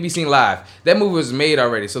only need to be seen live. That movie was made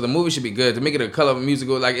already, so the movie should be good. To make it a color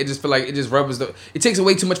musical, like it just feel like it just rubs the. It takes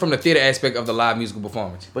away too much from the theater aspect of the live musical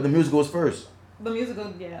performance. But the musical was first. The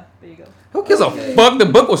musical, yeah, there you go. Who gives a fuck? The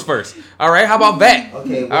book was first. All right, how about that?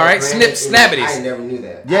 Okay. All right, granted, snip I snappities. never knew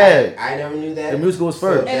that. Yeah. I never knew that. The musical was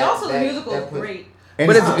first. And also the musical is great. And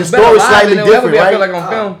But the it's story better is live slightly than it will ever different, be, I right? feel like on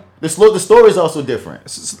film. The story is also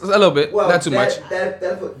different. A little bit, Well, not too much.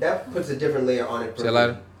 That puts a different layer on it. For Say it me.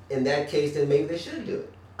 louder. In that case, then maybe they should do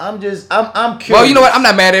it. I'm curious. Well, you know what? I'm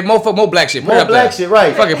not mad at it. More black shit. Put it More up black there. shit,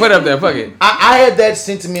 right? Fuck it. Put it up there. Fuck it. I had that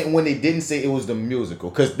sentiment when they didn't say it was the musical,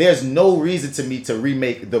 because there's no reason to me to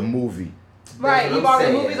remake the movie, Right, what you've I'm already,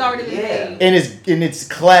 the saying. movie's already been Yeah. made. and it's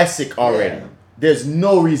classic already. Yeah. There's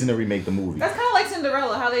no reason to remake the movie. That's kind of like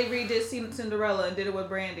Cinderella, how they redid Cinderella and did it with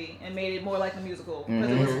Brandy and made it more like a musical because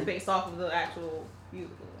it was based off of the actual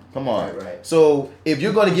musical. Come on. Right. So if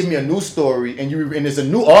you're gonna give me a new story and it's a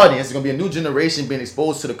new audience, it's gonna be a new generation being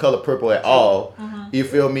exposed to the Color Purple at all. You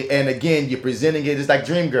feel me? And again, you're presenting it. It's like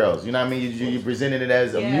Dreamgirls. You know what I mean? You're presenting it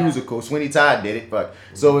as a Yeah. musical. Sweeney Todd did it. Fuck.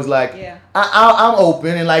 So it's like Yeah. I'm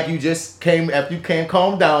open, and like you just came after you came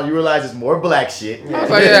calm down. You realize it's more black shit. I was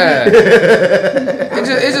like, yeah.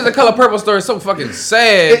 It's just a Color Purple story. It's so fucking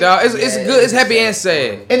sad, dog. It's good. It's happy and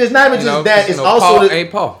sad. And it's not even You just know, that. 'cause, It's you know, also Paul the,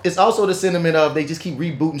 ain't Paul. It's also the sentiment of they just keep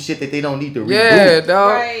rebooting shit that they don't need to reboot. Yeah,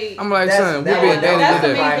 dog. Right. I'm like, That's- son, we that being one- Danny That's the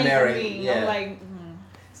did main that. thing for Primary, me. yeah. I'm like,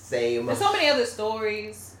 Same. there's so many other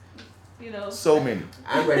stories, you know. So many.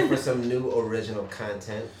 I'm ready for some new original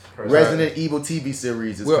content. personally. Resident Evil TV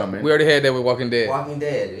series is coming. We already had that with Walking Dead. Walking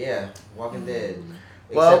Dead, yeah. Walking Dead.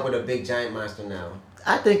 Well- Except with a big giant monster now.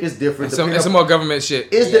 I think it's different. It's some more government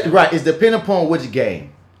shit. Right. It's depending upon which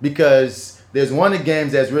game, because there's one of the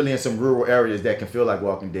games that's really in some rural areas that can feel like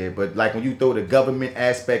Walking Dead, but like when you throw the government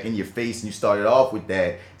aspect in your face and you started off with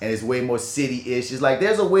that, and it's way more city-ish. It's like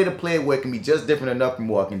there's a way to play it where it can be just different enough from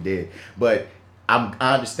Walking Dead, but I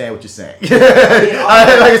understand what you're saying. Like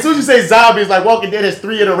as soon as you say zombies, like Walking Dead has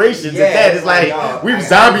 3 iterations, Yeah, and that is like we've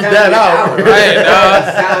zombied that out.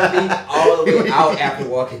 Zombie all the way out after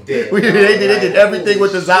Walking Dead. They did everything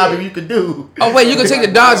with the zombie you could do. Oh wait, you can take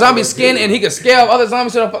the dog zombie skin and he can scale other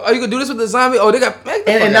zombies. Oh, you can do this with the zombie. Oh, they got.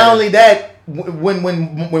 And not only that, when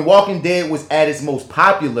Walking Dead was at its most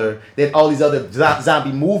popular, then all these other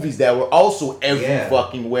zombie movies that were also every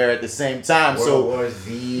fucking where at the same time. World War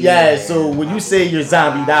Z. Yeah, so when you say you're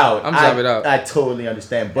zombied out, I'm zombied out. I totally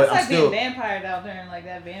understand, but It's I'm like still being vampired out during like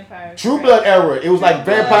that vampire. True Blood era. It was like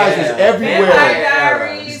vampires was everywhere. Vampire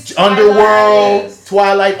Diaries, Underworld, Twilight.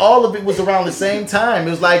 Twilight, all of it was around the same time.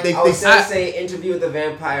 It was like I would still say Interview with the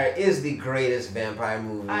Vampire is the greatest vampire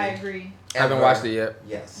movie. I agree. I haven't watched it yet.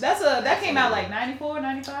 Yes. That came out like 94,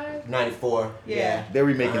 95? 94. Yeah. They're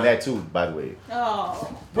remaking that too, by the way.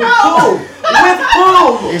 Oh. With who? With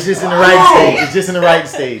who? It's just in the right stage. It's just in the right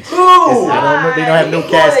stage. Who? I don't know. They don't have no Who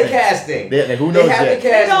are casting. they casting? Who knows They have yet? to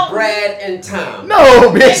cast Brad and Tom. No,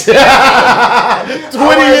 bitch.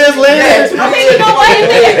 20 years later. I mean, you know what?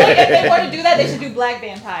 If they were to do that, they should do black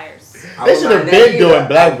vampires. They should have been doing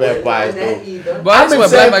black vampires though. But that's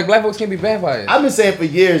what black folks can't be vampires. I've been saying for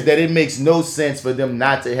years that it makes no sense for them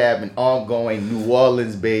not to have an ongoing New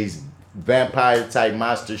Orleans-based vampire type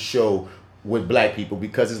monster show with black people,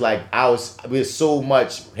 because it's like there's so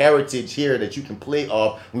much heritage here that you can play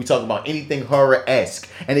off when we talk about anything horror-esque,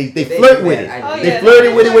 and they flirt with it. They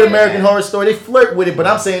flirted with it with American Horror Story. They flirt with it, but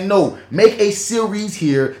I'm saying no. Make a series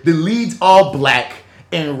here. The lead's all black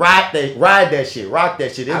and ride that shit, rock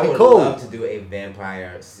that shit. It'd be cool. I would love to do a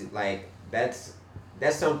vampire like that's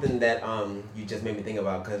something that you just made me think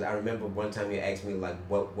about, because I remember one time you asked me like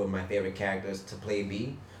what would my favorite characters to play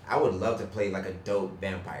be. I would love to play like a dope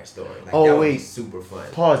vampire story. Like, that would be super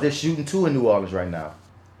fun. Pause. They're shooting 2 in New Orleans right now.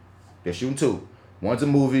 They're shooting 2. One's a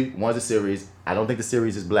movie, one's a series. I don't think the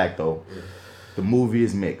series is black though. The movie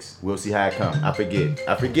is mixed. We'll see how it comes. I forget.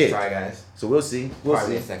 Sorry, guys. So we'll see.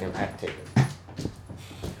 Probably a second. I have to take it.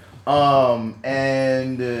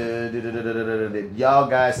 And y'all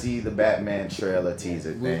guys see the Batman trailer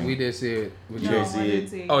teaser thing? We did see it. You did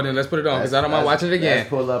see it? Oh, then let's put it on, because I don't mind watching it again. Let's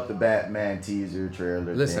pull up the Batman teaser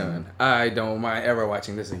trailer. Listen, I don't mind ever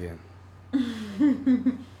watching this again.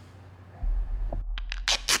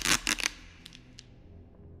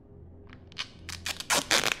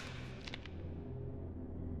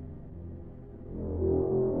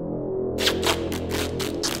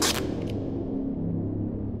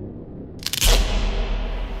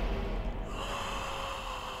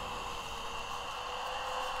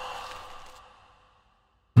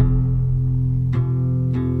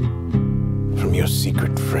 Your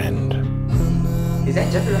secret friend. Is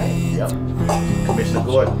that Jeffrey Wright? Yep. Commissioner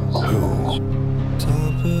Gordon.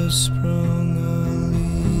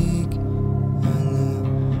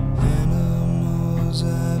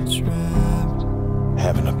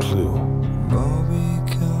 Haven't a clue.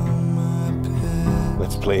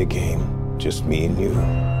 Let's play a game. Just me and you.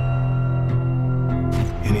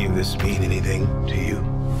 Any of this mean anything to you?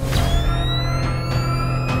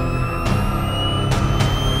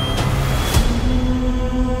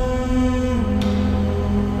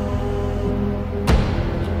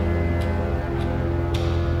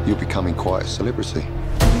 You're becoming quite a celebrity.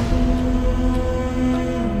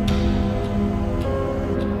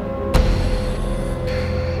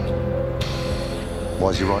 Why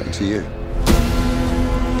is he writing to you?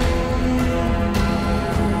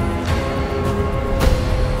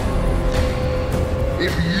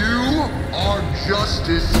 If you are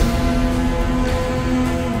justice,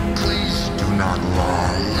 please do not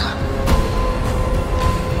lie.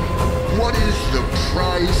 What is the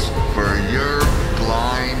price for your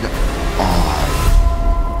blind eye?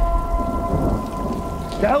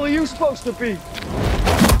 The hell are you supposed to be?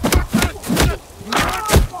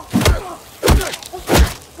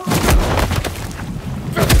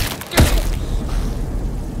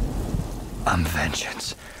 I'm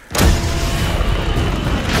vengeance.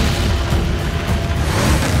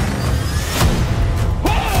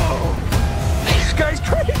 Whoa! This guy's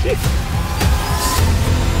crazy!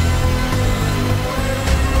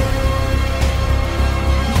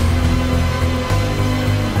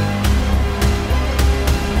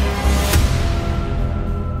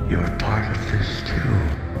 You're part of this too.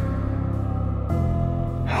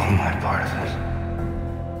 How am I part of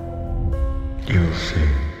it? You'll see.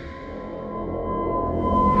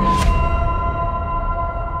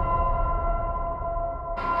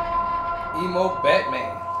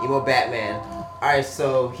 Emo Batman. All right,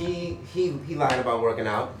 so he lied about working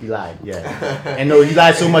out. He lied, yeah. And no, he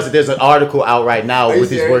lied so much that there's an article out right now with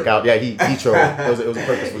his workout. Yeah, he trolled. It was a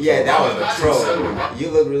purposeful troll. Yeah, that was a troll. You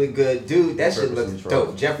look really good, dude. That shit looks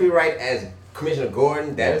dope. Jeffrey Wright as Commissioner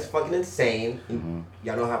Gordon. That is fucking insane. Mm-hmm.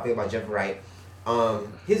 Y'all know how I feel about Jeffrey Wright.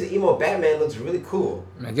 His emo Batman looks really cool.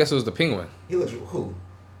 I guess it was the Penguin. He looks who?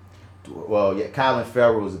 Well, yeah, Colin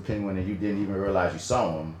Farrell was a Penguin, and you didn't even realize you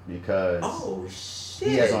saw him because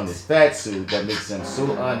he has on this fat suit that makes him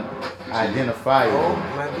so unidentifiable. Oh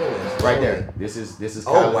my goodness! Right there. This is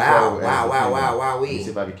Oh Colin wow! Farrell. Wow! Let me see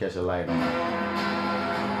if I can catch a light on it.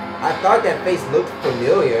 I thought that face looked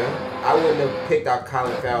familiar. I wouldn't have picked out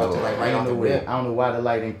Colin Farrell to like right off the rip. I don't know why the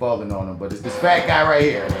light ain't falling on him, but it's this fat guy right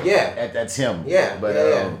here. Yeah, that's him. Yeah, but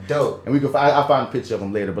dope. And I'll find a picture of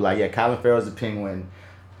him later. But like, yeah, Colin Farrell's a Penguin.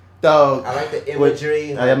 Dog. I like the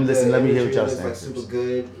imagery. Let me hear what y'all saying. Like super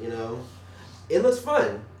good, you know. It looks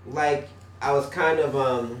fun. Like I was kind of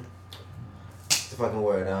what's the fucking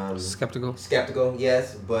word? Skeptical. Skeptical,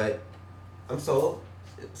 yes, but I'm sold.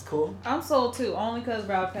 It's cool. I'm sold too, only because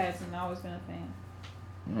Robert Pattinson. I've always been a fan.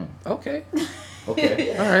 Okay.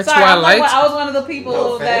 Okay. All right. Sorry, Twilight. I was one of the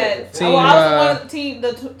people that. Team, I was one of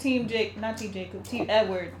Team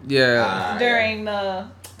Edward. Yeah. During the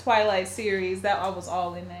Twilight series, that I was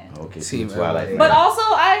all in that. Okay. Team Twilight. But also,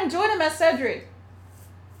 I enjoyed him as Cedric.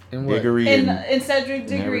 In what? Diggory in Cedric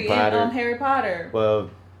Diggory in Harry Potter. Well,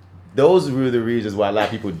 those were the reasons why a lot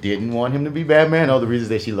of people didn't want him to be Batman. All the reasons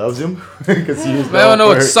that she loves him because he was. I don't know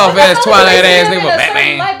what soft ass Twilight ass nigga about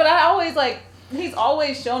Batman. Light, but I always he's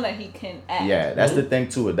always shown that he can act. Yeah, that's the thing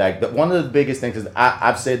too. Like one of the biggest things is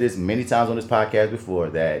I've said this many times on this podcast before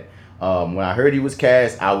that when I heard he was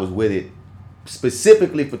cast, I was with it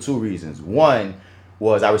specifically for two reasons. One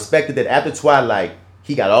was I respected that after Twilight,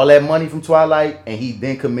 he got all that money from Twilight, and he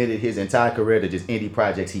then committed his entire career to just indie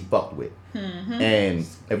projects he fucked with. And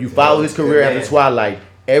if you follow his career after Twilight,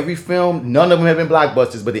 every film, none of them have been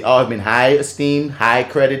blockbusters, but they all have been high esteemed, high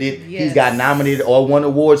credited. Yes. He's got nominated or won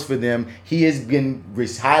awards for them. He has been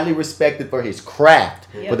highly respected for his craft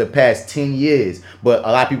for the past 10 years. But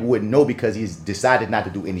a lot of people wouldn't know because he's decided not to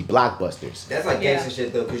do any blockbusters. That's like gangster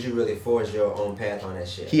shit though, because you really forged your own path on that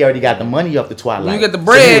shit. He already got the money off the Twilight. You get the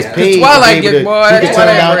bread. So Twilight get boy. That's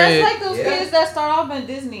like those kids that start off in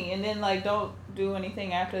Disney and then like don't do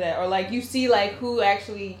anything after that, or like you see like who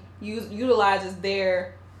actually utilizes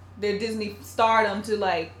their Disney stardom to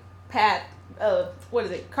like carve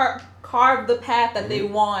the path that they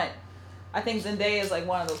want. I think Zendaya is like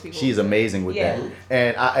one of those people. She's amazing with that,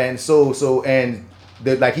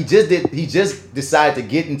 he just decided to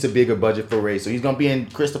get into bigger budget for Ray, so he's gonna be in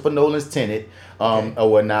Christopher Nolan's Tenet, or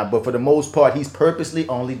whatnot. But for the most part, he's purposely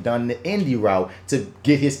only done the indie route to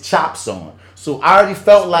get his chops on. So I already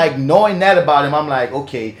felt like knowing that about him, I'm like,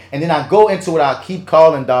 okay. And then I go into what I keep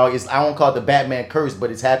calling, dog, is I won't call it the Batman curse,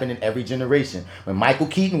 but it's happened in every generation. When Michael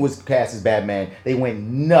Keaton was cast as Batman, they went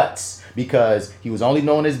nuts because he was only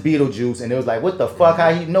known as Beetlejuice, and it was like, what the fuck?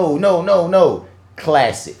 How he? No.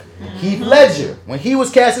 Classic. Heath Ledger, when he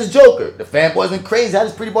was cast as Joker, the fanboys went crazy. I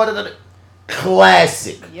just pretty boy.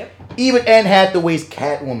 Classic. Yep. Even Anne Hathaway's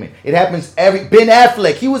Catwoman. It happens Ben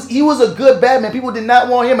Affleck. He was a good Batman. People did not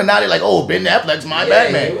want him, and now they're like, oh, Ben Affleck's my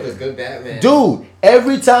Batman. He was a good Batman. Dude,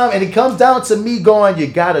 every time, and it comes down to me going, you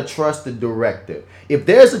gotta trust the director. If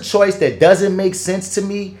there's a choice that doesn't make sense to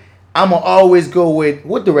me, I'm gonna always go with,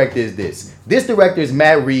 what director is this? This director is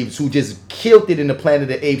Matt Reeves, who just killed it in the Planet of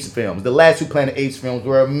the Apes films. The last two Planet of the Apes films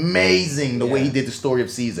were amazing, the way he did the story of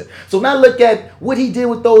Caesar. So now look at what he did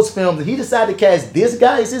with those films, and he decided to cast this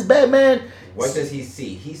guy as his Batman. What does he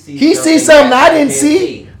see? He sees something I didn't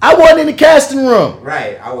see. I wasn't in the casting room.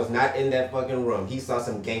 Right, I was not in that fucking room. He saw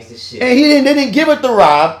some gangster shit. And they didn't give it to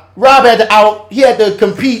Rob. Rob had to he had to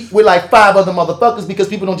compete with like 5 other motherfuckers because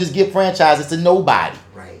people don't just give franchises to nobody.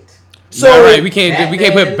 So we can't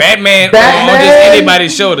put Batman on just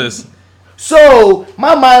anybody's shoulders. So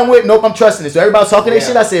my mind went, nope, I'm trusting it. So everybody's talking that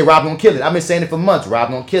shit. I said, Rob gonna kill it. I've been saying it for months. Rob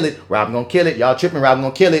gonna kill it. Rob gonna kill it. Y'all tripping. Rob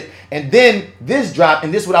gonna kill it. And then this dropped,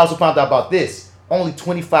 and this is what I also found out about this. Only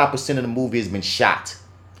 25% of the movie has been shot.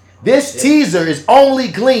 This teaser is only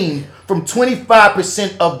gleaned from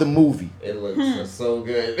 25% of the movie. It looks so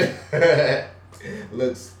good.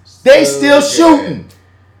 They still shooting.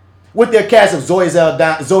 With their cast of Zoe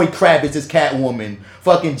Kravitz as Catwoman,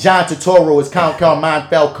 fucking John Turturro as Count Carmine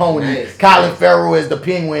Falcone, Colin Farrell as the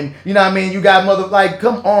Penguin. You know what I mean? You got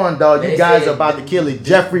come on, dog. You guys are about to kill it.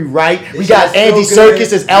 Jeffrey Wright. We got Andy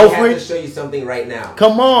Serkis as Alfred. We have to show you something right now.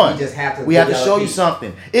 Come on. We have to show you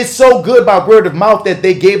something. It's so good by word of mouth that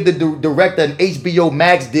they gave the director an HBO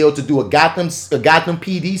Max deal to do a Gotham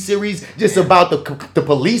PD series just about the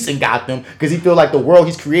police in Gotham, because he feel like the world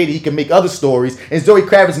he's created, he can make other stories. And Zoe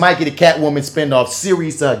Kravitz might get a Catwoman spinoff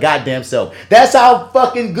series to her goddamn self. That's how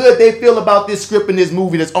fucking good they feel about this script in this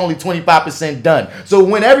movie that's only 25% done. So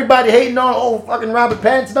when everybody hating on fucking Robert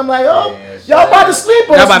Pattinson, I'm like, y'all about to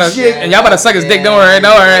sleep on some shit. And y'all about to suck his dick, don't worry.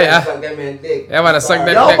 Suck that man's dick. Y'all about to suck that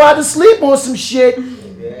dick. Y'all about to sleep on some shit.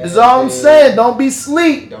 That's all I'm saying. Don't be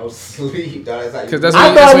sleep. Don't sleep. I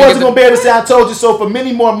thought I wasn't going to be able to say I told you so for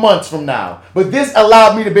many more months from now. But this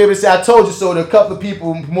allowed me to be able to say I told you so to a couple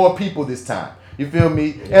of more people this time. You feel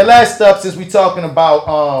me? Yeah. And last up, since we talking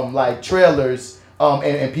about like trailers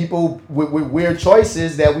and people with weird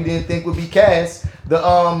choices that we didn't think would be cast,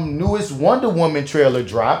 the newest Wonder Woman trailer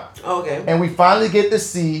dropped. Oh, okay. And we finally get to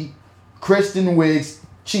see Kristen Wiig's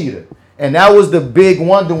Cheetah. And that was the big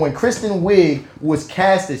wonder when Kristen Wiig was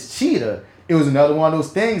cast as Cheetah. It was another one of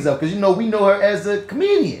those things because we know her as a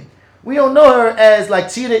comedian. We don't know her as like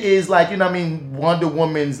Cheetah is like, Wonder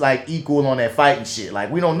Woman's like equal on that fighting shit.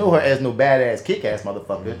 Like we don't know her as no badass kick-ass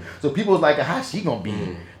motherfucker. So people was like, how she gonna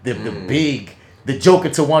be the Joker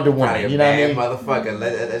to Wonder Woman? You know what I mean? Motherfucker.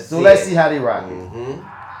 Let's see how they rock it.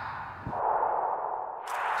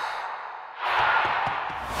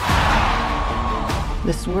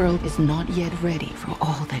 This world is not yet ready for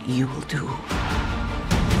all that you will do.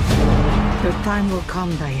 Your time will come,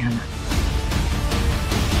 Diana.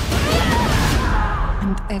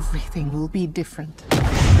 And everything will be different.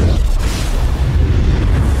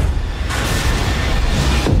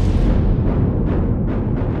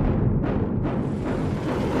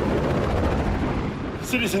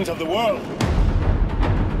 citizens of the world.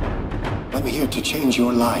 I'm here to change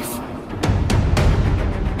your life.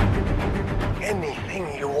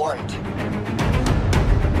 Anything you want.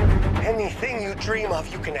 Anything you dream of,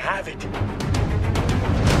 you can have it.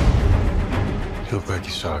 You look like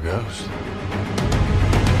you saw a ghost.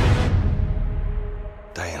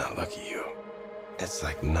 Diana, look at you. It's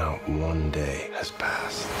like not one day has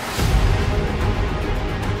passed.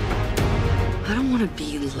 I don't want to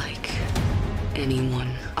be like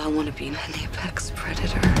anyone. I want to be an apex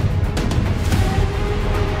predator.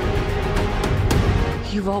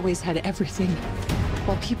 You've always had everything,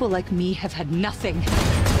 while people like me have had nothing.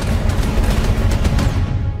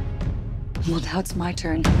 Well, now it's my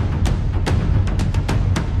turn.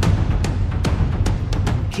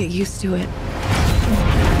 Get used to it.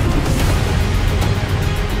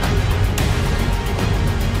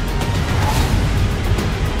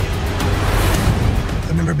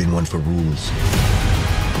 I've never been one for rules.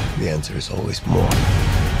 The answer is always more.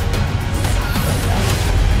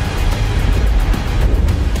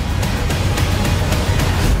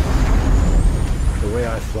 The way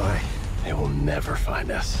I fly, they will never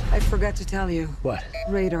find us. I forgot to tell you. What?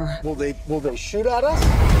 Radar. Will they shoot at us?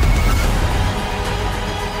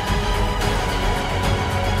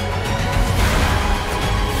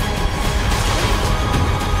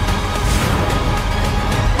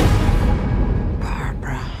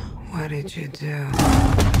 Barbara, what did you do?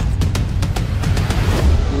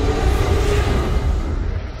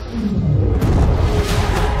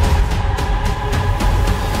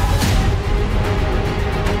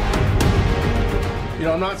 You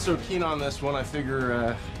know, I'm not so keen on this one. I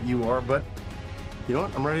figure you are, but you know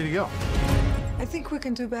what? I'm ready to go. I think we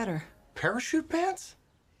can do better. Parachute pants?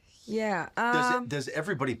 Yeah, Does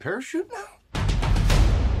everybody parachute now?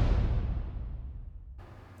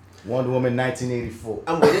 Wonder Woman 1984.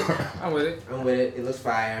 I'm with it. I'm with it. I'm with it. It looks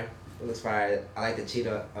fire. It looks fire. I like the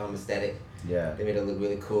cheetah aesthetic. Yeah. They made it look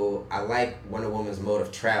really cool. I like Wonder Woman's mode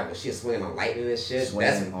of travel. She's swinging on lightning and shit.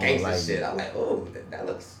 Swinging That's on gangster lightning. shit. I'm like, oh, that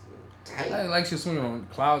looks tight. I like she was swinging on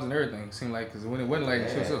clouds and everything. It seemed like, because when it wasn't like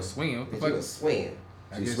she was still swinging. What the She fuck? was swinging.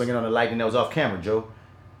 She was swinging on the lightning that was off camera, Joe.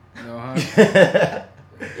 No, huh?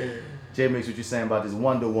 Jay Mix, what you saying about this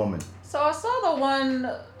Wonder Woman? So I saw the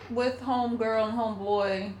one with Homegirl and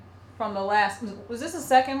Homeboy from the last. Was this the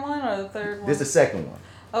second one or the third one? This is the second one.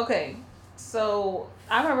 Okay, so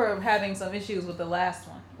I remember having some issues with the last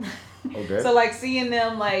one. Okay. So like seeing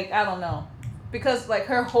them, like, I don't know, because like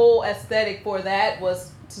her whole aesthetic for that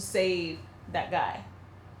was to save that guy,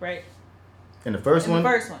 right? In the first one? The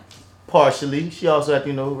first one. Partially. She also had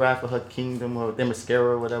to, ride for her kingdom or their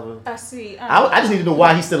mascara or whatever. I see. I just need to know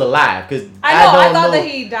why he's still alive, because I thought that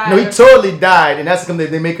he died. No, he totally died, and that's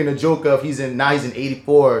something they're making a joke of. He's in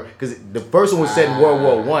 84, because the first one was set in World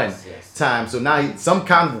War One time. So now some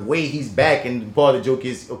kind of way he's back, and part of the joke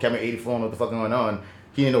is, okay, I'm in 84, I don't know what the fuck going on.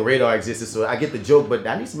 He didn't know radar existed, so I get the joke, but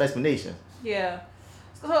I need some explanation. Yeah.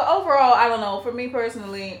 So overall, I don't know. For me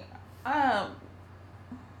personally,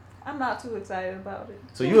 I'm not too excited about it.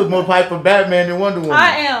 So you was more hyped for Batman than Wonder Woman.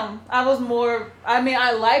 I am. I was more. I mean,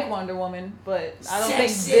 I like Wonder Woman, but I don't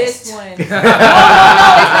think this one. No, it's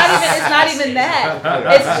not even that.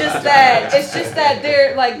 It's just that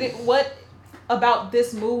they're like, what about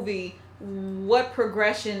this movie? What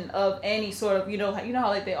progression of any sort of, you know how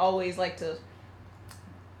like they always like to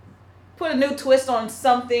put a new twist on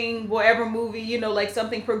something, whatever movie, like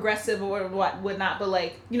something progressive or whatnot. But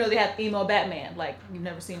like, they have emo Batman. Like, you've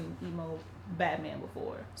never seen emo Batman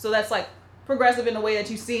before, so that's like progressive in the way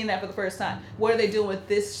that you've seen that for the first time. What are they doing with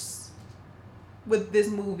this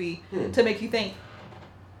movie to make you think,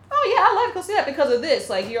 oh yeah, I like to see that because of this?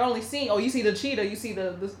 Like, you're only seeing, you see the cheetah, you see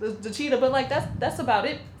the cheetah, but like that's about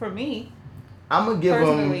it for me. I'm gonna give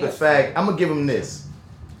him the fact. I'm gonna give him this.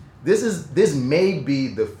 This may be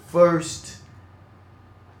the first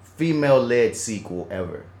female-led sequel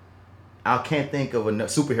ever. I can't think of a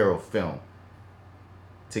superhero film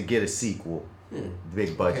to get a sequel,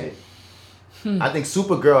 big budget. Okay. I think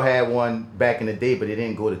Supergirl had one back in the day, but it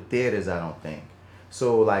didn't go to theaters, I don't think.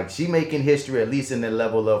 So like, she making history, at least in the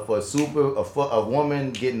level of a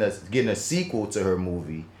woman getting a sequel to her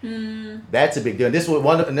movie. That's a big deal. And this was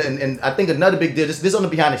one, and I think another big deal. This on the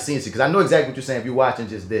behind the scenes, because I know exactly what you're saying if you're watching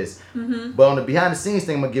just this. But on the behind the scenes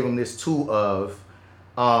thing, I'm gonna give them this too. Of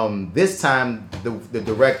this time the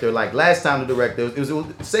director, like last time the director, it was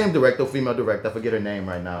the same director, female director. I forget her name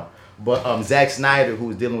right now. But Zack Snyder, who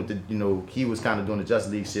was dealing with he was kind of doing the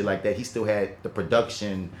Justice League shit like that. He still had the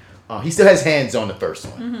production. He still has hands on the first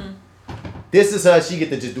one. This is her. She get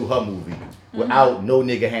to just do her movie without no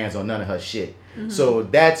nigga hands on none of her shit. So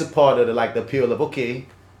that's a part of the appeal of, okay,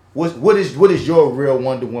 what is your real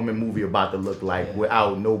Wonder Woman movie about to look like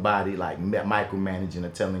without nobody like micromanaging or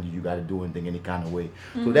telling you got to do anything any kind of way?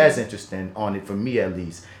 Mm-hmm. So that's interesting on it for me at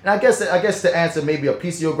least. And I guess to answer maybe a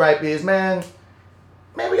piece of your gripe is, man,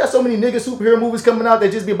 we got so many nigga superhero movies coming out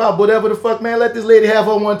that just be about whatever the fuck, man. Let this lady have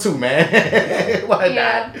her one too, man. Why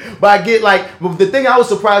not? But I get like, the thing I was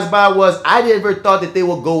surprised by was I never thought that they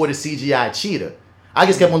would go with a CGI cheetah. I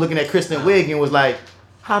just kept on looking at Kristen Wiig and was like,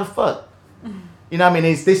 how the fuck? You know what I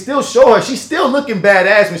mean? They still show her. She's still looking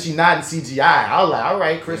badass when she's not in CGI. I was like, all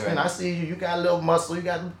right, Kristen, I see you. You got a little muscle. You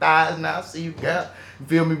got some thighs now. I see you got. You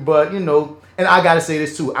feel me? But, you know, and I got to say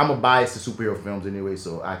this too. I'm a bias to superhero films anyway,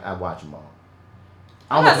 so I watch them all.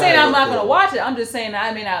 I'm not saying I'm not going to watch it. I'm just saying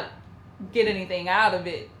I may not get anything out of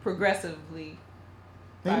it progressively.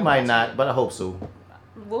 You might not, but I hope so.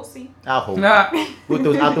 We'll see. I'll hope.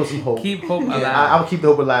 I'll throw some hope. Keep hope alive. I'll keep the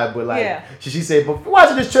hope alive, but like she said, but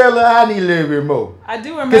watching this trailer, I need a little bit more. I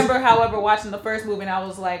do remember, however, watching the first movie, and I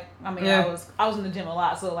was like, I was in the gym a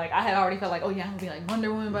lot, so like I had already felt like, oh yeah, I'm gonna be like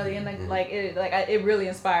Wonder Woman by the end, it really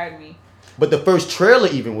inspired me. But the first trailer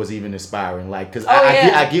was inspiring, like, because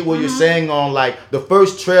I get what you're saying on, like, the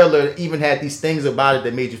first trailer even had these things about it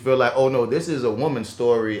that made you feel like, oh no, this is a woman's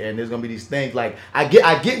story, and there's gonna be these things, like, I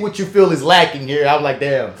get what you feel is lacking here. I'm like,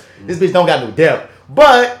 damn, this bitch don't got no depth,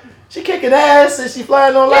 but she kicking ass and she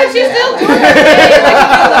flying on like she's still doing it.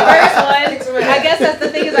 Like the first one. I guess that's the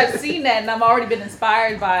thing is I've seen that and I've already been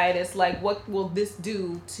inspired by it. It's like, what will this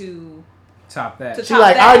do to top that? She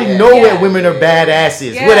like, I already know that women are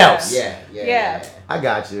badasses. Yeah. What else? Yeah. I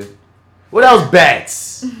got you. What else,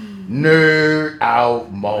 Bats? Nerd out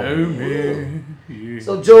mode.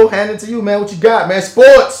 So, Joe, hand it to you, man. What you got, man?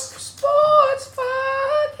 Sports, fuck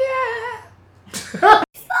yeah.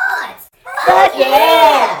 Sports, fuck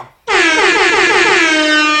yeah.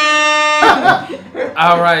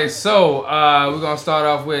 All right, so we're gonna start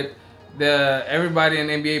off with everybody in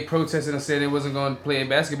the NBA protesting and saying they wasn't going to play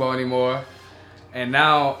basketball anymore, and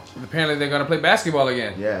now apparently they're gonna play basketball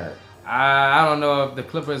again. Yeah. I don't know if the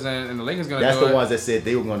Clippers and the Lakers gonna do it. That's the ones that said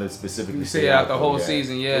they were gonna specifically stay out the whole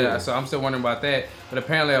season. Yeah. So I'm still wondering about that. But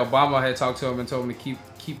apparently Obama had talked to him and told him to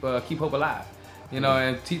keep hope alive. You know,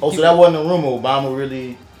 and so that wasn't a rumor. Obama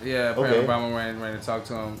really. Yeah, apparently Obama ran to talk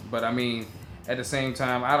to him. But I mean, at the same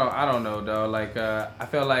time, I don't know, though. Like I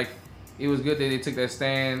felt like it was good that they took that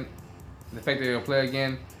stand. The fact that they'll play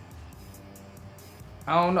again.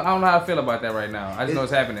 I don't know how I feel about that right now. I just know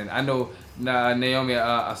it's happening. I know Naomi.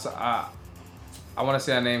 I want to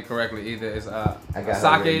say her name correctly. Either it's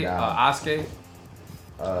Asake or Asuke.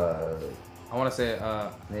 I want to say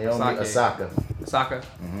Naomi Osaka. Osaka.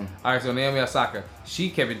 Mm-hmm. All right, so Naomi Osaka. She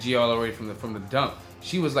kept it G all the way from the dump.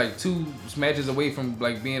 She was like 2 matches away from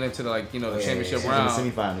like being into the the championship round,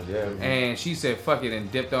 the semifinals, and she said fuck it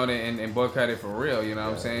and dipped on it and boycotted for real. You know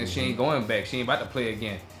what I'm saying? She ain't going back. She ain't about to play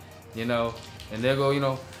again. You know, and there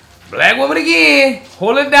go black woman again,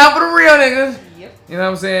 hold it down for the real niggas. Yep. You know what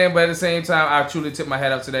I'm saying? But at the same time, I truly tip my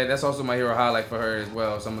hat up to that. That's also my hero highlight for her as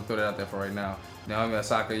well. So I'm gonna throw that out there for right now. Naomi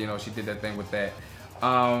Osaka, she did that thing with that.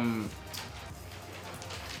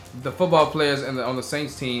 The football players on the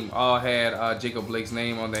Saints team all had Jacob Blake's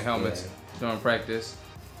name on their helmets during practice.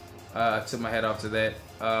 I took my hat off to that.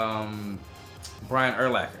 Brian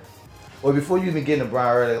Urlacher. Well, before you even get into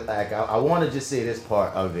Brian Urlacher, I want to just say this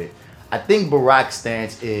part of it. I think Barack's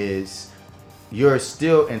stance is you're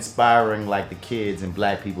still inspiring like the kids and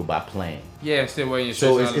black people by playing. Yeah, still wearing your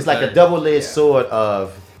So it's like a double-edged sword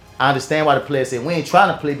of, I understand why the players say we ain't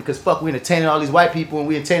trying to play because fuck, we entertaining all these white people and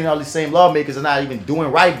we entertaining all these same lawmakers are not even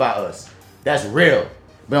doing right by us. That's real.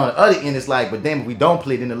 But on the other end, it's like, but damn, if we don't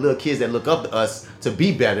play, then the little kids that look up to us to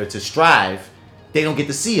be better, to strive, they don't get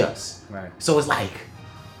to see us. Right. So it's like,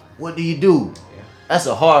 what do you do? Yeah. That's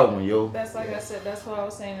a hard one, yo. That's like I said. That's what I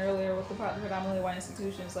was saying earlier with the predominantly white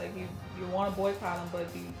institutions. Like you want to boycott them, but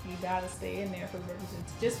you gotta stay in there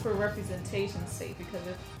for representation's sake. Because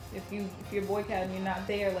if you're boycotting, you're not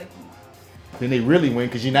there. Like then they really win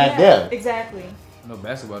because you're not there. Exactly. No,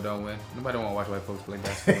 basketball don't win. Nobody want to watch white folks play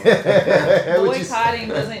basketball. Boycotting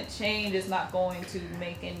doesn't change. It's not going to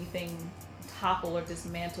make anything topple or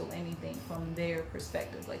dismantle anything from their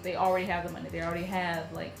perspective. Like they already have the money. They already have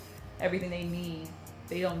like everything they need.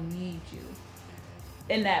 They don't need you.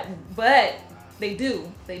 In that, but they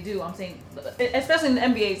do. I'm saying, especially in the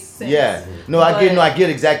NBA sense. Yeah. No, I get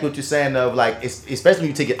exactly what you're saying. Of like, especially when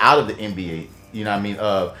you take it out of the NBA. You know what I mean?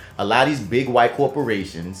 A lot of these big white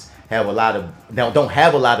corporations don't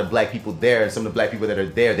have a lot of black people there, and some of the black people that are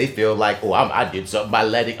there, they feel like, oh, I did something by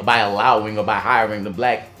allowing or by hiring the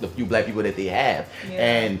few black people that they have. Yeah.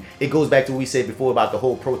 And it goes back to what we said before about the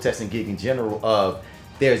whole protesting gig in general of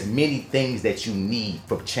there's many things that you need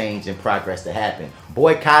for change and progress to happen.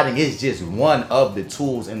 Boycotting is just one of the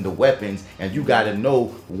tools and the weapons, and you got to know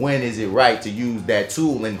when is it right to use that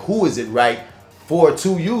tool and who is it right for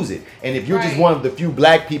to use it. And if you're just one of the few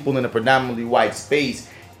black people in a predominantly white space,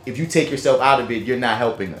 if you take yourself out of it, you're not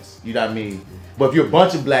helping us. You know what I mean? But if you're a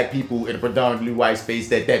bunch of black people in a predominantly white space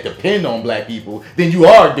that depend on black people, then you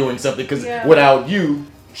are doing something, because without you,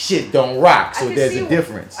 shit don't rock. So there's a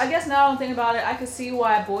difference. I guess now I'm thinking about it, I can see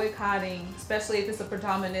why boycotting, especially if it's a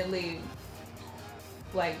predominantly,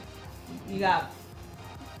 like, you got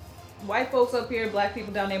white folks up here, black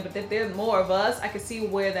people down there, but if there's more of us, I can see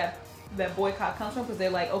where that boycott comes from, because they're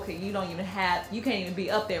like, okay, you can't even be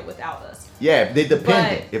up there without us. Yeah, if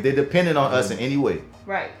they're dependent on us in any way.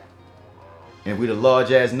 Right. And we the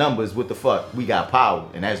large ass numbers, what the fuck? We got power,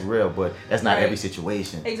 and that's real, but that's not every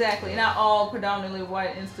situation. Exactly. Not all predominantly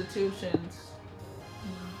white institutions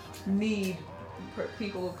need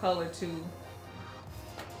people of color to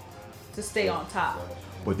stay on top.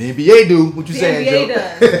 But the NBA do. What you saying, Joe? The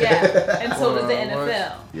NBA does, yeah. And so does the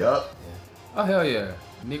NFL. Yup. Oh, hell yeah.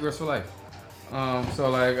 Negroes for life. Oh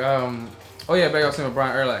yeah, back I was saying with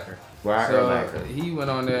Brian Urlacher. Urlacher. He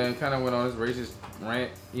went on there and kind of went on his racist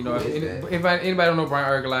rant. You know, if anybody don't know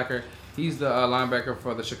Brian Urlacher, he's the linebacker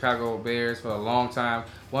for the Chicago Bears for a long time.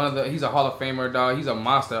 He's a Hall of Famer, dog. He's a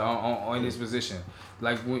monster on his position.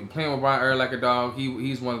 Like when playing with Brian Urlacher, dog,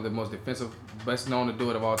 he's one of the most defensive, best known to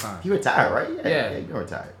do it of all time. He retired, right? Yeah, he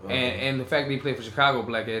retired. And the fact that he played for Chicago,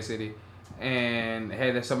 black ass city, and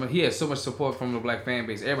he had so much support from the black fan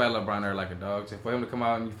base. Everybody loved Brian Urlacher, dog. So for him to come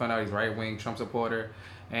out and you find out he's right wing Trump supporter,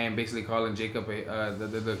 and basically calling Jacob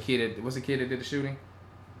the kid what's the kid that did the shooting?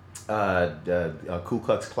 Ku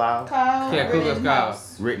Klux Klan. Yeah, Ku Klux Klan.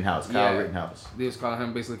 Rittenhouse. Kyle Rittenhouse. They was calling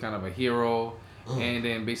him basically kind of a hero. And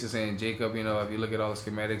then basically saying Jacob, you know, if you look at all the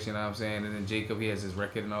schematics, you know what I'm saying, and then Jacob, he has his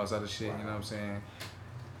record and all this other shit, you know what I'm saying.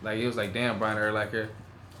 Like, it was like, damn, Brian Urlacher,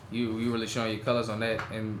 you really showing your colors on that,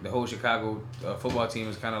 and the whole Chicago football team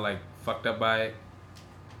is kind of like fucked up by it.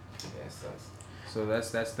 Yeah, it sucks. So that's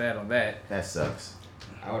that on that. That sucks.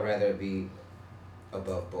 I would rather be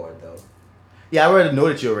above board though. Yeah, I'd rather know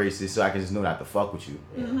that you're racist so I can just know not to fuck with you.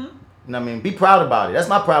 Yeah. Mm-hmm. You know what I mean? Be proud about it. That's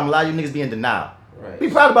my problem. A lot of you niggas be in denial. Right.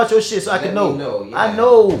 Be proud about your shit so I can know. Yeah. I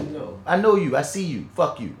know. I know you. I see you.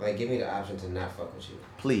 Fuck you. Like, give me the option to not fuck with you.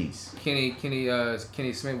 Please. Kenny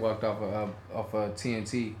Smith walked off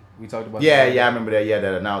TNT. We talked about. Yeah, I remember that. Yeah,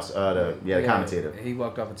 that announced the commentator. He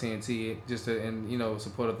walked off of TNT just in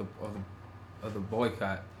support of the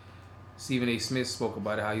boycott. Stephen A. Smith spoke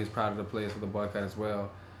about it, how he was proud of the players for the boycott as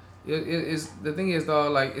well. The thing is,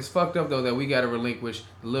 though, like, it's fucked up though that we got to relinquish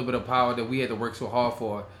a little bit of power that we had to work so hard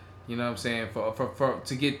for. You know what I'm saying? For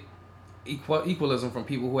to get equalism from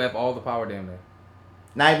people who have all the power down there.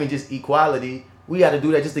 Not even just equality. We got to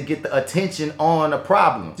do that just to get the attention on a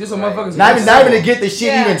problem. Just so motherfuckers. Not even to get the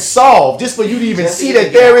shit even solved. Just for you to even see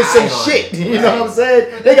that there is some shit. You know what I'm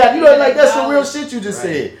saying? They got, like, that's some real shit you just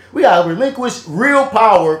said. We got to relinquish real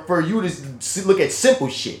power for you to look at simple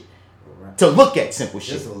shit. To look at simple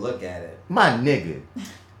shit. Just to look at it. My nigga.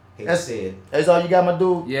 That's all you got, my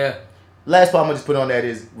dude? Yeah. Last part I'm gonna just put on that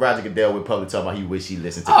is Roger Goodell with public talking about he wish he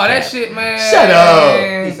listened to Cap. That shit, man. Shut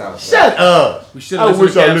up. Shut up. We should have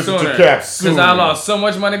listened to Cap sooner. Because I lost so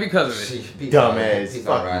much money because of it. Dumbass.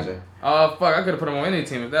 Fuck Roger. Fuck, I could have put him on any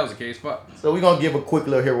team if that was the case. Fuck. So we're gonna give a quick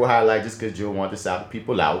little hero highlight just because Joe wanted to shout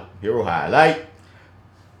people out. Hero highlight.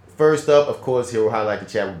 First up, of course, hero highlight the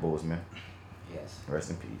Chadwick Boseman. Yes.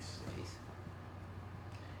 Rest in peace.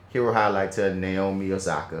 Hero highlight to Naomi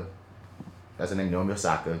Osaka. That's her name, Naomi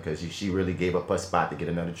Osaka, because she really gave up her spot to get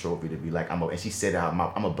another trophy to be like, and she said I'm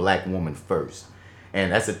a black woman first.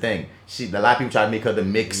 And that's the thing. A lot of people try to make her the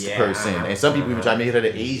mixed person, and some people even try to make her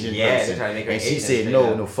the Asian person. Try to make her and she Asian said,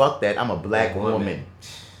 no, fuck that. I'm a black woman.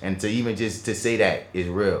 And to even just to say that is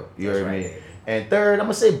real. You know what I mean? And third, I'm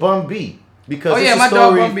gonna say Bun B. Because it's a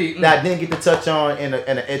story that I didn't get to touch on in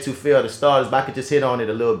an etouffee the starters, but I could just hit on it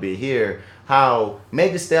a little bit here. How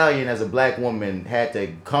Meg Thee Stallion, as a black woman, had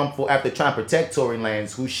to come for after trying to protect Tory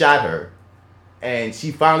Lanez, who shot her, and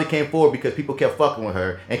she finally came forward because people kept fucking with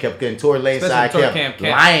her and kept getting Tory Lanez side, kept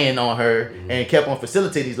lying on her and kept on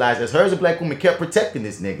facilitating these lies. As her as a black woman kept protecting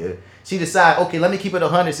this nigga, she decided, okay, let me keep it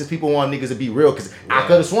 100 since people want niggas to be real. Because I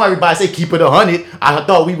could have sworn everybody say keep it 100. I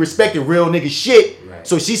thought we respected real nigga shit. Right.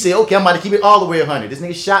 So she said, okay, I'm about to keep it all the way 100. This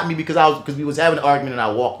nigga shot me because we was having an argument and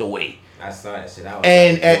I walked away. I saw that shit.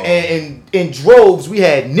 And in droves, we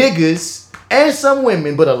had niggas and some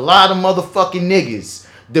women, but a lot of motherfucking niggas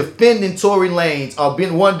defending Tory Lanez or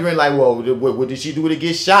been wondering like, well, what did she do to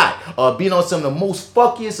get shot? Or being on some of the most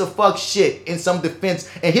fuckiest of fuck shit in some defense.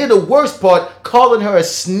 And here the worst part, calling her a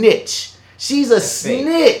snitch. She's a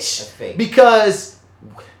snitch. Because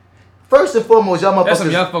first and foremost, y'all motherfuckers. That's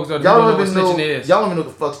some young folks that y'all don't even know know what snitching is. Y'all don't even know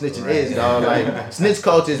what the fuck snitching is, dog. Like snitch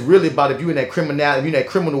culture is really about if you in that criminality, if you in that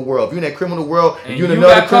criminal world. If you in that criminal world, and you in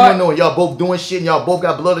another criminal, and y'all both doing shit, and y'all both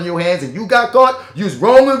got blood on your hands, and you got caught, you's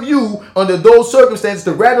wrong of you under those circumstances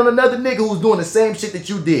to rat on another nigga who's doing the same shit that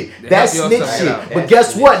you did. That's snitch shit. But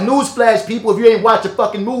guess what? Newsflash, people, if you ain't watch a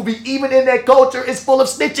fucking movie, even in that culture, it's full of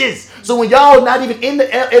snitches. So when y'all not even in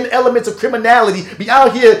the elements of criminality, be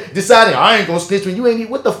out here deciding I ain't gonna snitch when you ain't.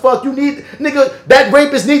 What the fuck you need, nigga? That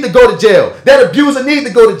rapist need to go to jail. That abuser need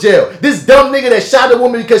to go to jail. This dumb nigga that shot a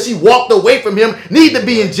woman because she walked away from him need to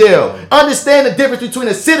be in jail. Understand the difference between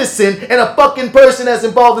a citizen and a fucking person that's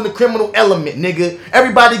involved in the criminal element, nigga.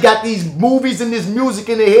 Everybody got these movies and this music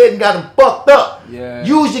in their head and got them fucked up. Yeah.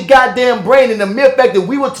 Use your goddamn brain. And the mere fact that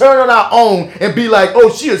we will turn on our own and be like,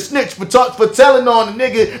 oh, she a snitch for telling on the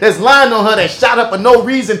nigga that's lying on her that shot her for no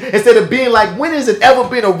reason, instead of being like, when has it ever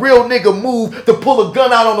been a real nigga move to pull a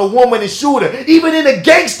gun out on a woman and shoot her? Even in the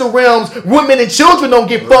gangster realms, women and children don't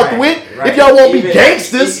get fucked with. If y'all won't be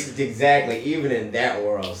gangsters. Exactly. Even in that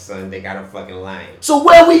world, son, they got a fucking line. So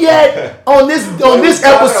where we at on this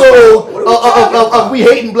episode of we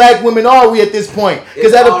hating black women are we at this point?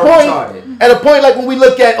 Because at a point like when we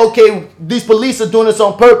look at, okay, these police are doing this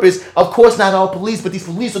on purpose. Of course not all police, but these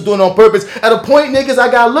police are doing it on purpose. At a point, niggas, I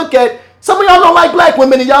gotta look at, some of y'all don't like black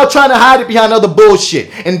women and y'all trying to hide it behind other bullshit.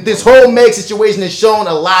 And this whole Meg situation has shown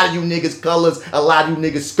a lot of you niggas colors, a lot of you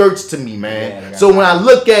niggas skirts to me, man. Yeah, so when I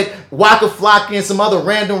look at Waka Flocka and some other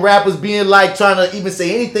random rappers being like trying to even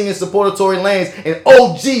say anything in support of Tory Lanez, and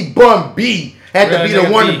OG Bun B had to be the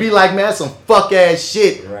one to be like, man, that's some fuck ass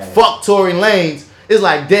shit. Right. Fuck Tory Lanez. It's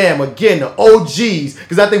like, damn, again, the OGs.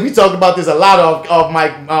 Because I think we talked about this a lot off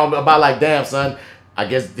mic about like, damn, son. I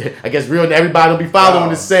guess real everybody don't be following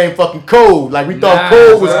the same fucking code. Like we thought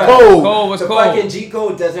code was code. Code was code. Fucking G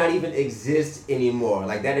code does not even exist anymore.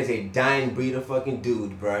 Like that is a dying breed of fucking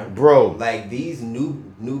dude, bro. Like these new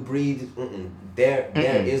breeds, there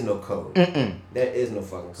is no code. There is no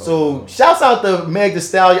fucking code. So shouts out to Meg Thee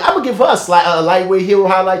Stallion. I'm gonna give her a lightweight hero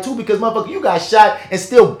highlight too, because motherfucker, you got shot and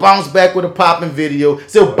still bounced back with a popping video,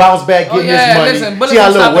 still bounced back getting this money. She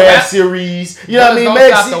got a little web series. You know what I mean?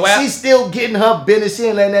 Meg, she's still getting her business. She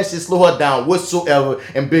ain't letting that shit slow her down whatsoever.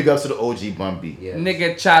 And big ups to the OG Bun B. Yeah.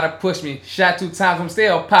 Nigga try to push me. Shot 2 times. I'm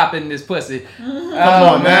still popping this pussy. Come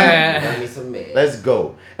on, man. Let's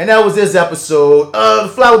go. And that was this episode of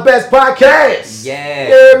the Fly With Bats podcast. Yeah.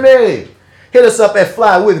 Hear me? Hit us up at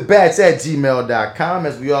flywithbats@gmail.com.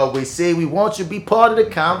 As we always say, we want you to be part of the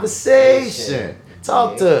conversation.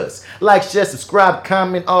 Talk to us. Like, share, subscribe,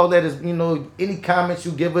 comment. All that is, any comments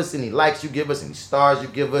you give us, any likes you give us, any stars you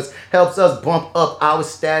give us, helps us bump up our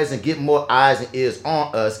status and get more eyes and ears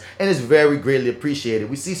on us. And it's very greatly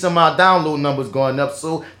appreciated. We see some of our download numbers going up,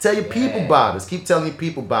 so tell your people about us. Keep telling your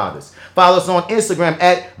people about us. Follow us on Instagram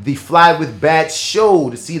at The Fly With Bats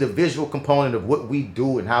Show to see the visual component of what we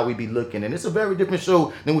do and how we be looking. And it's a very different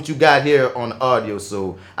show than what you got here on the audio.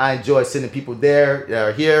 So I enjoy sending people there that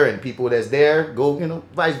are here and people that's there. Go,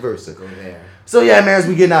 vice versa. Go there. So yeah, man, as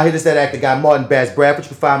we getting out here, this that actor guy, Martin Bats Bradford. You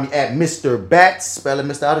can find me at Mr. Bats. Spelling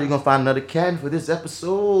Mr. Out, you're going to find another cat for this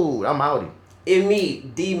episode. I'm outie. It's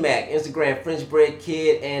me, D-Mac, Instagram, French Bread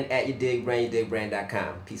Kid, and at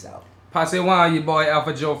YouDigBrand.com. Peace out. Passe one, your boy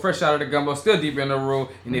Alpha Joe, fresh out of the gumbo, still deep in the room.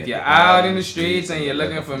 And if you're out in the streets and you're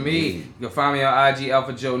looking for me, you can find me on IG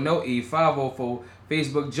Alpha Joe, no E, 504,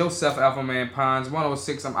 Facebook Joseph Alpha Man Pons,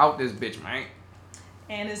 106. I'm out this bitch, man.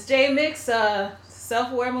 And it's J-Mix,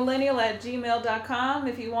 selfawaremillennial@gmail.com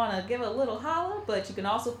if you want to give a little holler. But you can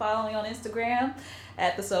also follow me on Instagram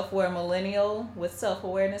at the Self-Aware Millennial. With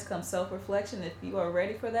self-awareness comes self-reflection. If you are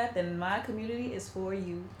ready for that, then my community is for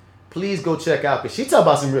you. Please go check out, because she talked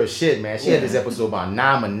about some real shit, man. She had this episode about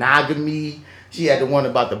non-monogamy. She had the one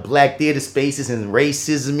about the black theater spaces and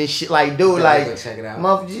racism and shit. Like, dude, like, check it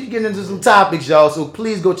out. You getting into some topics, y'all. So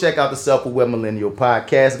please go check out the Self-Aware Millennial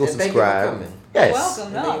podcast. Go subscribe. Yes.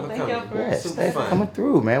 Welcome. Thank y'all for thanks for coming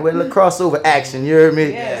through, man. We're a little crossover action. You heard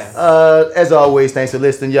me? Yes. As always, thanks for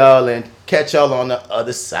listening, y'all, and catch y'all on the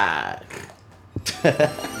other side.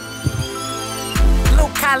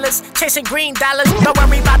 Collars, chasing green dollars. Don't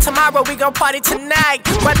worry about tomorrow, we gon' party tonight.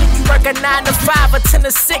 Whether you work a 9 to 5 or 10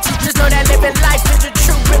 to 6, just know that living life is a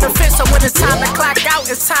true benefit. So when it's time to clock out,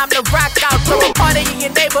 it's time to rock out. Throw a party in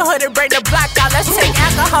your neighborhood and bring the block out. Let's take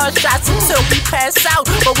alcohol shots until we pass out.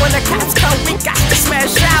 But when the cops come, we got to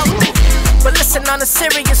smash out. But listen on a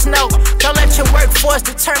serious note, don't let your workforce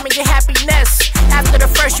determine your happiness. After the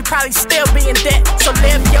first, you probably still be in debt. So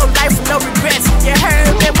live your life with no regrets. You heard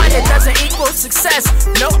that money doesn't equal success.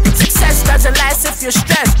 Nope, success doesn't last if you're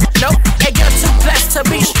stressed. Nope, and you're too blessed to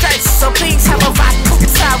be stretched. So please have a vodka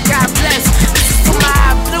top, God bless. This is for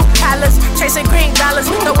my blue collars, chasing green dollars.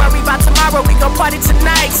 Don't worry about tomorrow, we gon' party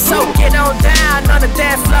tonight. So get on down on the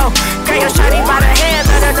dance floor. Grab your shawty by the hand,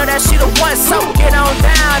 let her know that she the one. So get on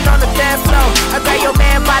down on the dance floor. Grab your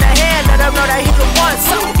man by the hand, let him know that he the one.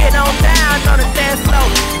 So get on down on the dance floor.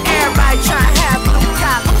 Everybody tryna have blue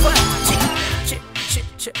collar, but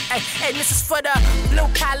hey, this is for the blue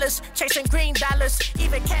collars, chasing green dollars.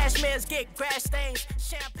 Even cashmere's get grass stains,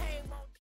 champagne.